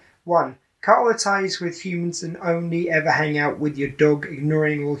 Jensen, 1. Cut all the ties with humans and only ever hang out with your dog,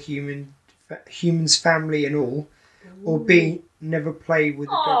 ignoring all humans, family and all. Or B. Never play with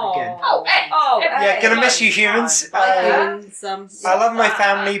a dog again. Yeah, gonna miss you, humans. I love my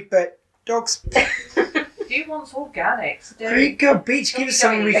family, but dogs. He wants organics. There you go, Beach. Give us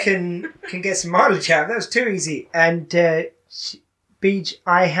something we can get some mileage out of. That was too easy. And Beach,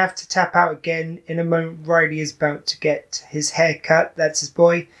 I have to tap out again in a moment. Riley is about to get his hair cut. That's his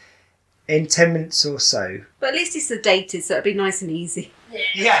boy. In 10 minutes or so. But at least he's sedated, so it'll be nice and easy.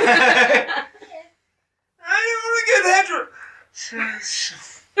 Yeah. I don't want to get that.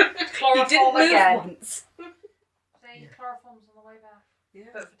 He didn't move again. once. See, chloroform's on the way back. Yeah.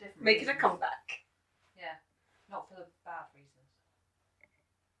 But for different Making a reasons. comeback. Yeah. Not for the bad reasons.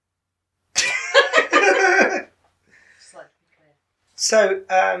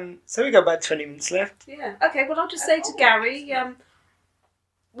 So we got about 20 minutes left. Yeah. Okay. Well, I'll just say to Gary,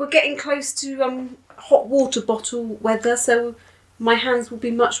 we're getting close to hot water bottle weather, so my hands will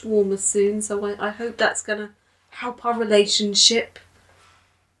be much warmer soon. So I hope that's gonna help our relationship.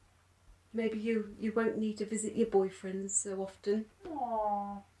 Maybe you won't need to visit your boyfriends so often.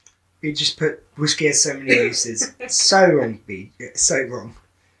 Aww. You just put whiskey has so many uses. So wrong, B. So wrong.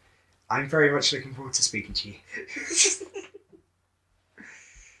 I'm very much looking forward to speaking to you.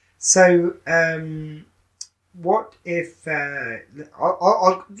 So, what if...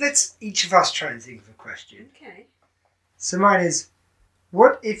 let's each of us try and think of a question. Okay. So mine is,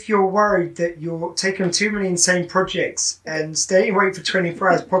 what if you're worried that you're taking on too many insane projects and staying awake for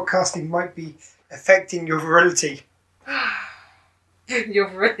 24 hours podcasting might be affecting your virility? Your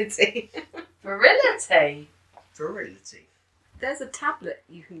virility. Virility? Virility. There's a tablet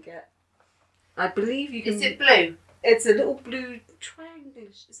you can get. I believe you can... Is it blue? It's a little blue triangle.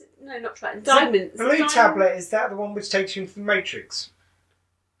 Is it? No, not triangle. Is it Diamond. Blue Diamond? tablet, is that the one which takes you into the Matrix?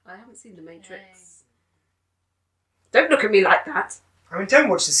 I haven't seen The Matrix. Don't look at me like that. I mean, don't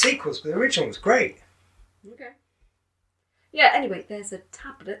watch the sequels, but the original was great. Okay. Yeah, anyway, there's a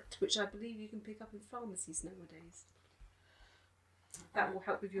tablet which I believe you can pick up in pharmacies nowadays. That will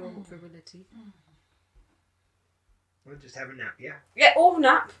help with your virility. We'll just have a nap, yeah. Yeah, or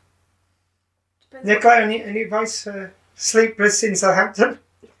nap. Depends Nicola, any advice for sleepless in Southampton?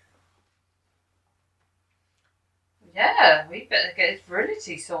 Yeah, we better get his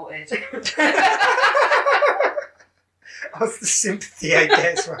virility sorted. That's the sympathy I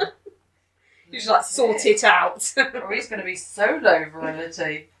get as well. You just like sort it out. Or he's going to be so low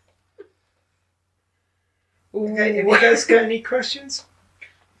virility. Okay, have you guys got any questions?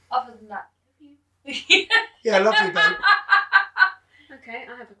 Other than that, Yeah, lovely, babe. Okay,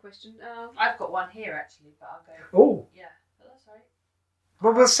 I have a question. I've got one here actually, but I'll go. Oh. Yeah, but that's all right.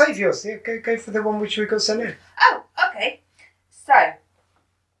 Well, we'll save yours. Yeah, go for the one which we got sent in. Oh, okay. So,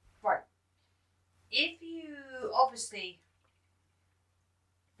 right. If you, obviously,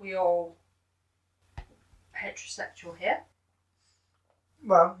 we all heterosexual here.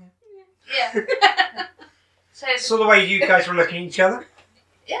 Well, Yeah. so the way you guys were looking at each other.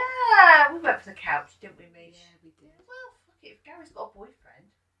 Yeah, we went for the couch, didn't we, Mish? Yeah, we did. Well, fuck it, if Gary's got a boyfriend.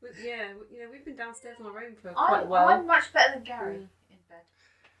 We've been downstairs on our own for quite a while. I'm much better than Gary in bed.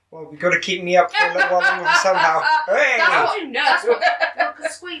 Well, we've got to keep me up for a little while longer somehow. Hey! That's what you know. That's what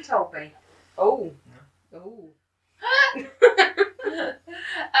because Squee told me. Oh. Oh.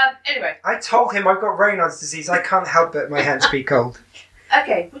 Anyway. I told him I've got Raynaud's disease. I can't help it. My hands be cold.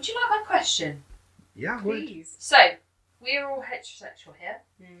 Okay, would you like my question? Yeah, I would. Please. So, we're all heterosexual here.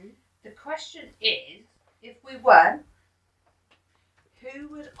 Mm-hmm. The question is, if we weren't, who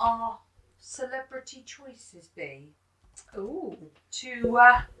would our celebrity choices be? Ooh. To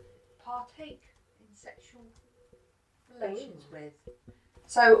partake in sexual relations with?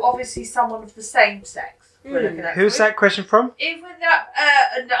 So, obviously, someone of the same sex. We're looking at. Who's that question from? Even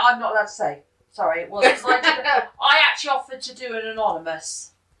that, no, I'm not allowed to say. Sorry, it was. I actually offered to do an anonymous.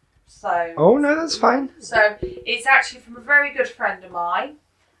 So. Oh no, that's fine. So it's actually from a very good friend of mine,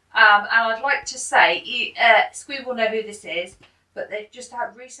 and I'd like to say, Squee will know who this is, but they've just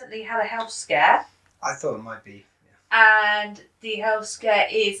recently had a health scare. I thought it might be. And the health scare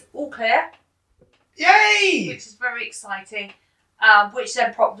is all clear. Yay! Which is very exciting. Which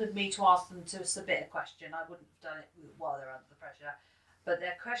then prompted me to ask them to submit a question. I wouldn't have done it while they're under the pressure. But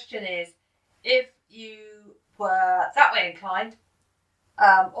their question is, if you were that way inclined,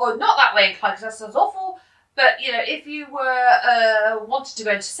 or not that way inclined because that sounds awful, but if you were wanted to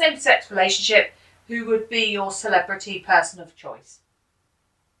go into a same-sex relationship, who would be your celebrity person of choice?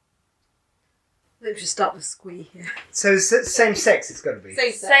 I think we should start with Squee here. So same sex it's got to be.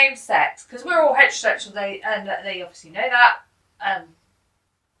 Same sex, because we're all heterosexual. They obviously know that.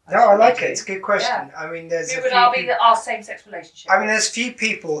 No, I like it. It's a good question. Yeah. I mean, there's who would our same-sex relationship? I mean, there's few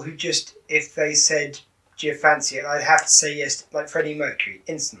people who just, if they said, "Do you fancy it?" I'd have to say yes, like Freddie Mercury,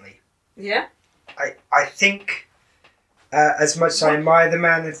 instantly. Yeah. I think, as much as I admire the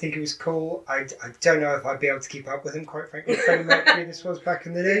man and think he was cool, I don't know if I'd be able to keep up with him, quite frankly. Freddie Mercury, this was back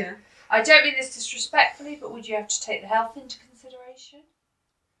in the day. Yeah. I don't mean this disrespectfully, but would you have to take the health into consideration?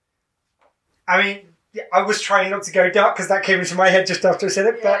 I mean, I was trying not to go dark because that came into my head just after I said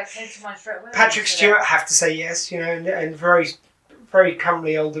it, Yeah, but it came to mind straight away. Patrick Stewart, I have to say yes, and very, very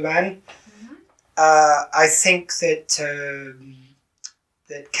comely older man. Mm-hmm. I think that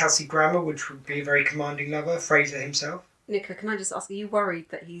Kelsey Grammer would be a very commanding lover, Fraser himself. Nicola, can I just ask, are you worried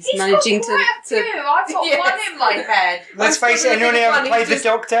that he's He's managing got quite a few. I've got one in my head. Let's face it, anyone who ever played the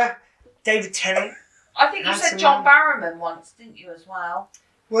Doctor? David Tennant. I think you said John Barrowman once, didn't you, as well?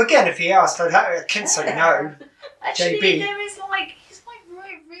 Well, again, if he asked, I can't say no. Actually, JB. there is he's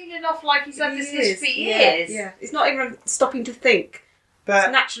reeling off like he's had this list for Yeah, years. yeah. It's not even stopping to think. But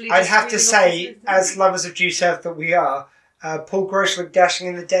It's naturally I'd just have to reading off say, his list, as lovers of due south that we are, Paul Gross looked dashing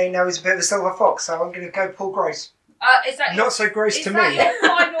in the day. Now he's a bit of a silver fox, so I'm going to go Paul Gross. Is that Not so gross to Is that me. your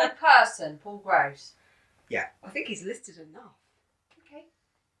final person, Paul Gross? Yeah. I think he's listed enough. Okay.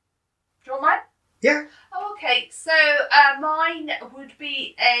 Do you want mine? Yeah. Oh, okay. So mine would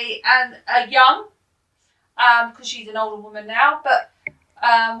be a young, because she's an older woman now, but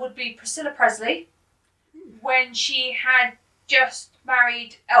would be Priscilla Presley when she had just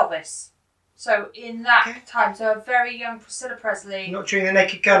married Elvis. So in that time, so a very young Priscilla Presley. Not during the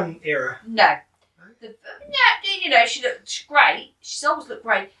Naked Gun era. No. She looked great. She's always looked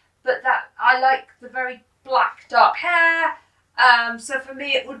great, but I like the very black, dark hair. So for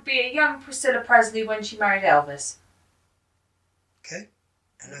me, it would be a young Priscilla Presley when she married Elvis. Okay.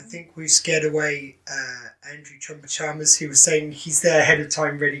 And I think we scared away Andrew Chumba-Chalmers, who was saying he's there ahead of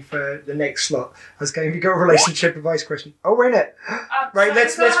time, ready for the next slot. I was going, we got a relationship advice question. Oh, we're in it. Right,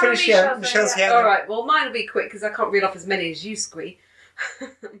 let's finish here. Michelle's here. All right, well, mine will be quick because I can't read off as many as you, Squee.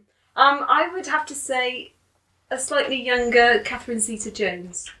 I would have to say a slightly younger Catherine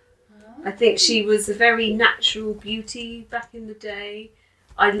Zeta-Jones. I think she was a very natural beauty back in the day.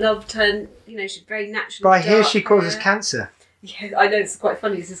 I loved her, she's very natural. But I hear she causes cancer. Yeah, I know, it's quite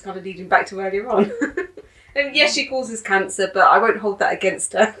funny. This is kind of leading back to earlier on. Yes, she causes cancer, but I won't hold that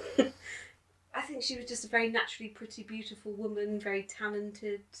against her. I think she was just a very naturally pretty, beautiful woman, very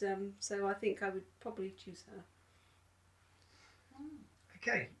talented. So I think I would probably choose her.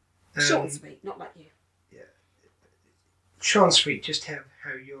 Okay. Short and sweet, not like you. Short and sweet, just how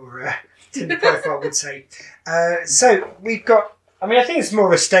your Tinder profile would say. So we've got, I think it's more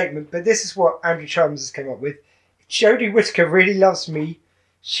of a statement, but this is what Andrew Chalmers has come up with. If Jodie Whittaker really loves me,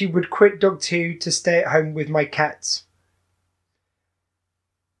 she would quit Doctor Who to stay at home with my cats.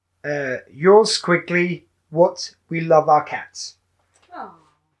 Yours, Squiggly, what we love our cats. Aww.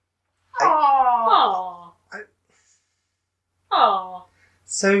 Aww. Aww.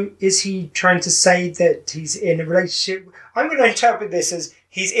 So is he trying to say that he's in a relationship? I'm going to interpret this as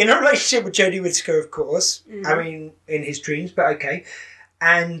he's in a relationship with Jodie Whittaker, of course. In his dreams, but okay.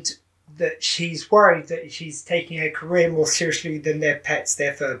 And that she's worried that she's taking her career more seriously than their pets,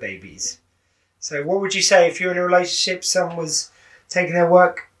 their fur babies. So what would you say if you're in a relationship, someone was taking their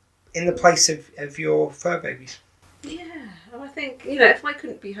work in the place of your fur babies? Yeah, I think, if I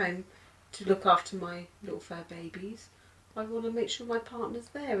couldn't be home to look after my little fur babies, I want to make sure my partner's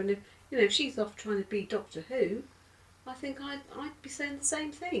there, and if she's off trying to be Doctor Who, I think I'd be saying the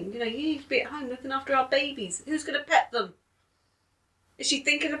same thing. You need to be at home looking after our babies. Who's going to pet them? Is she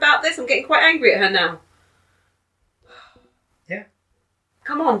thinking about this? I'm getting quite angry at her now. Yeah.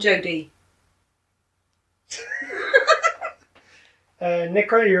 Come on, Jodie.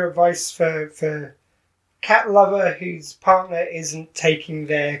 Nicola, your advice for cat lover whose partner isn't taking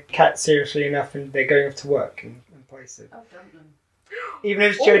their cat seriously enough and they're going off to work in place of... Oh, don't them. Even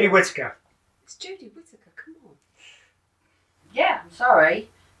if it's Jodie Whittaker. It's Jodie Whittaker, come on. Yeah, I'm sorry.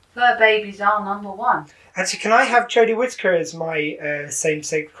 Fur babies are number one. Actually, can I have Jodie Whittaker as my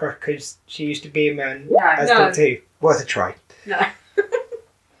same-sex crush because she used to be a man as No. Doctor Who? Worth a try. No.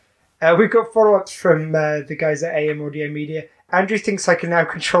 We've got follow-ups from the guys at AM Audio Media. Andrew thinks I can now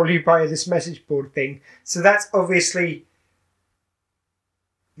control you via this message board thing. So that's obviously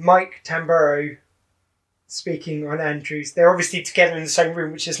Mike Tamburo speaking on Andrew's. They're obviously together in the same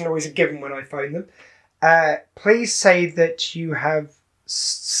room, which isn't always a given when I phone them. Please say that you have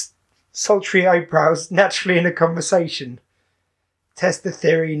sultry eyebrows naturally in a conversation. Test the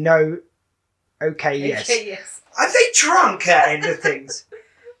theory. No. Okay, yes. Okay, yes. Are they drunk at end of things?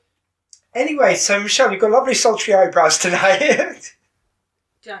 Anyway, so Michelle, you've got lovely sultry eyebrows tonight.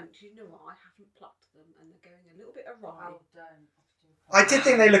 Don't. You know what? I haven't plucked them and they're going a little bit awry. Oh, don't. I did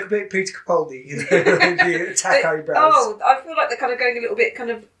think they look a bit Peter Capaldi, the attack eyebrows. Oh, I feel like they're kind of going a little bit kind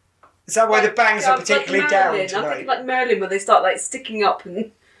of... Is that why the bangs are particularly down I'm tonight? thinking like Merlin, where they start like sticking up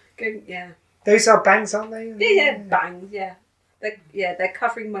and going, yeah. Those are bangs, aren't they? Yeah, bangs, yeah. They're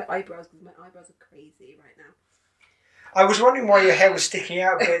covering my eyebrows because my eyebrows are crazy right now. I was wondering why your hair was sticking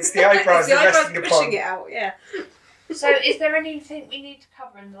out, but it's the eyebrows It's the that are eyebrows resting pushing upon. it out, yeah. So, is there anything we need to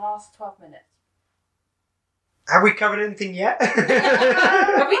cover in the last 12 minutes? Have we covered anything yet?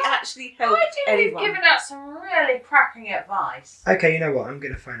 Have we actually helped I think anyone? we've given out some really cracking advice. Okay, you know what? I'm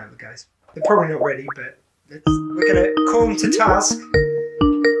going to phone up the guys. They're probably not ready, but we're going to call them to task.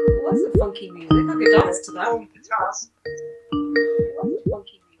 Oh, that's a funky music. I could dance to that. Call them to task. That's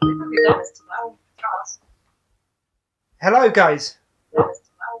funky music. I could dance to that. Hello, guys.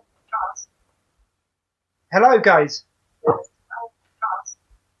 Hello, guys.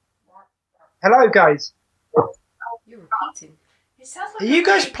 Hello, guys. You're repeating. It sounds Are like you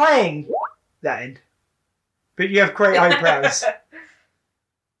guys playing then? But you have great eyebrows.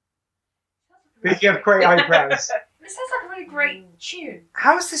 But you have great eyebrows. It sounds like a really great tune.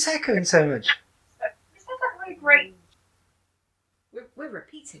 How is this echoing so much? It sounds like a really great. We're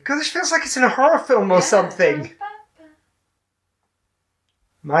repeating. Because it feels like it's in a horror film or something.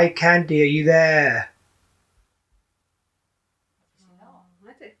 My Candy, are you there? I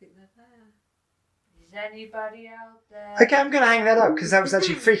don't think they're there. Is anybody out there? Okay, I'm going to hang that up because that was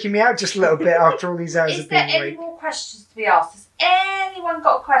actually freaking me out just a little bit after all these hours Is of there being any awake. more questions to be asked? Has anyone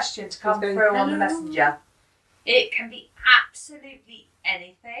got a question to come Who's through going, on the "Hello?" messenger? It can be absolutely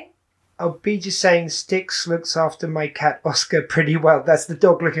anything. I'll be just saying Styx looks after my cat Oscar pretty well. That's the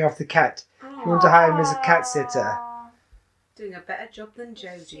dog looking after the cat. You want to hire him as a cat sitter. Doing a better job than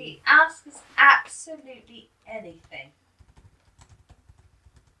Jodie. She asks absolutely anything.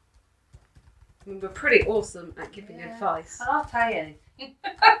 I mean, we're pretty awesome at giving advice. And I'll tell you anything.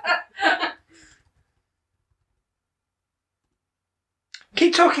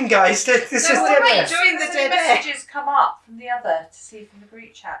 Keep talking, guys. This is No, dead wait, air. during the dead air. messages come up from the other to see from the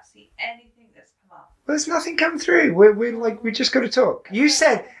group chat, see anything that's come up. There's nothing come through. We just got to talk. You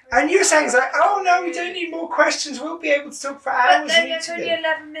said, and you were saying it's like, oh no, we don't need more questions. We'll be able to talk for hours. But then and there's into only it."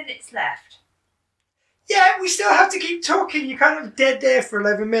 11 minutes left. Yeah, we still have to keep talking. You can't have dead there for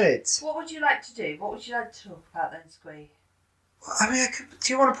 11 minutes. What would you like to do? What would you like to talk about then, Squee? I mean,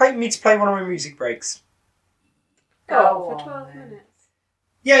 do you want to play me to play one of my music breaks? Go for 12 minutes.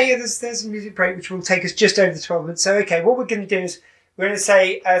 Yeah, there's a music break which will take us just over the 12 minutes. So, okay, what we're going to do is we're going to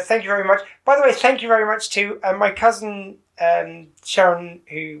say thank you very much. By the way, thank you very much to my cousin Sharon,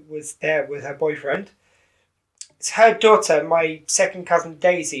 who was there with her boyfriend. It's her daughter, my second cousin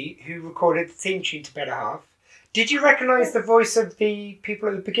Daisy, who recorded the theme tune to Better Half. Did you recognise the voice of the people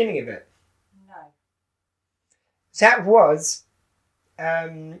at the beginning of it? No. That was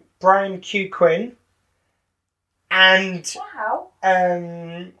Brian Q. Quinn and Wow.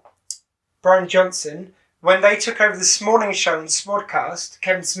 Brian Johnson when they took over this morning show on Smodcast,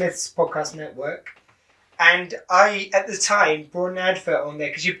 Kevin Smith's podcast network. And I, at the time, brought an advert on there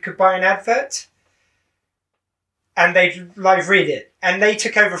because you could buy an advert and they'd live read it. And they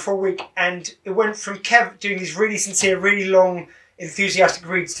took over for a week and it went from Kev doing these really sincere, really long, enthusiastic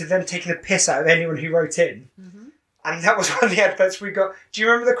reads to them taking the piss out of anyone who wrote in. Mm-hmm. And that was one of the adverts we got. Do you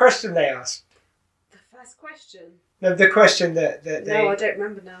remember the question they asked? The first question? No, the question that they... No, I don't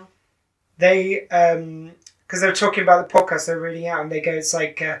remember now. They, because they were talking about the podcast they were reading out, and they go, it's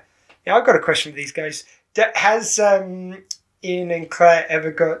like, yeah, I've got a question for these guys. Has Ian and Claire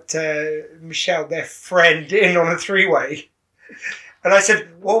ever got Michelle, their friend, in on a three-way? And I said,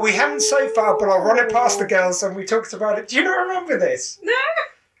 well, we haven't so far, but I'll run it past the girls, and we talked about it. Do you not remember this? No.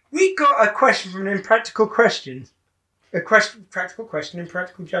 We got a question from an Impractical Question. Practical Question,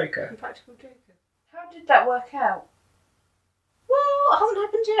 Impractical Joker. Impractical Joker. How did that work out? Well, it hasn't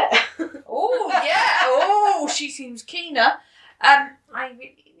happened yet. Oh, yeah. Oh, she seems keener. I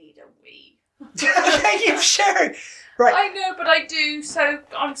really need a wee. Thank you for sharing. Right. I know, but I do, so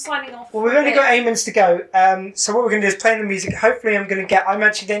I'm signing off. Well, we've only got 8 minutes to go. So what we're going to do is play the music. Hopefully I'm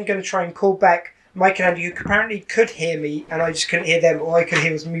actually then going to try and call back Mike and Andy, who apparently could hear me, and I just couldn't hear them. All I could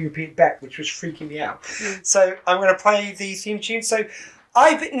hear was me repeat back, which was freaking me out. So I'm going to play the theme tune. So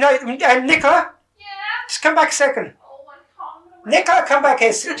Nicola? Yeah? Just come back a second. Oh, I can't. Nicola, come back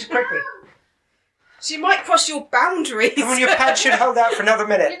here just quickly. She might cross your boundaries. Come on, your pad should hold out for another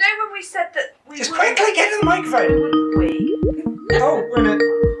minute. You know when we said that we Just wouldn't- quickly get to the microphone. wouldn't we? Oh, wait a minute.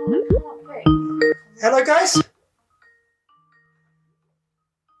 I can't wait. Hello, guys.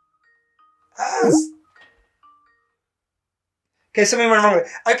 Okay, something went wrong with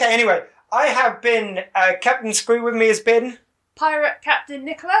it. Okay, anyway, I have been Captain Screw. With me has been Pirate Captain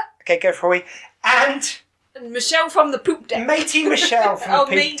Nicola. okay, go for a wee, and Michelle from the poop deck. Matey Michelle from Oh,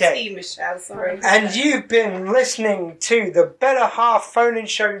 the poop Matey deck. Michelle, sorry. And you've been listening to the Better Half phone-in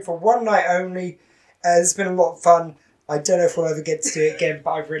show for one night only. It's been a lot of fun. I don't know if we'll ever get to do it again,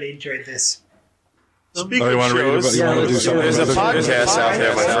 but I've really enjoyed this. Speaking you of wanna read about- shows, you wanna do something there's a about it? podcast out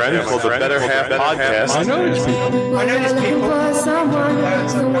there, my friend, called the Better Half Podcast. I know these people. I know these Looking people. for someone,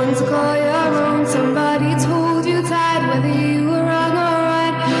 someone to call your own. Somebody told you tight whether you were wrong or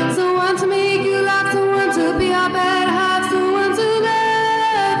right. Someone to make you laugh, someone to be your better half, someone to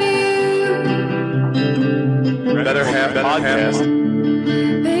love you. Better Half Podcast.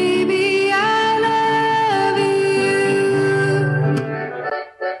 Baby, I love you.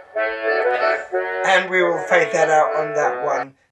 And we will fade that out on that one.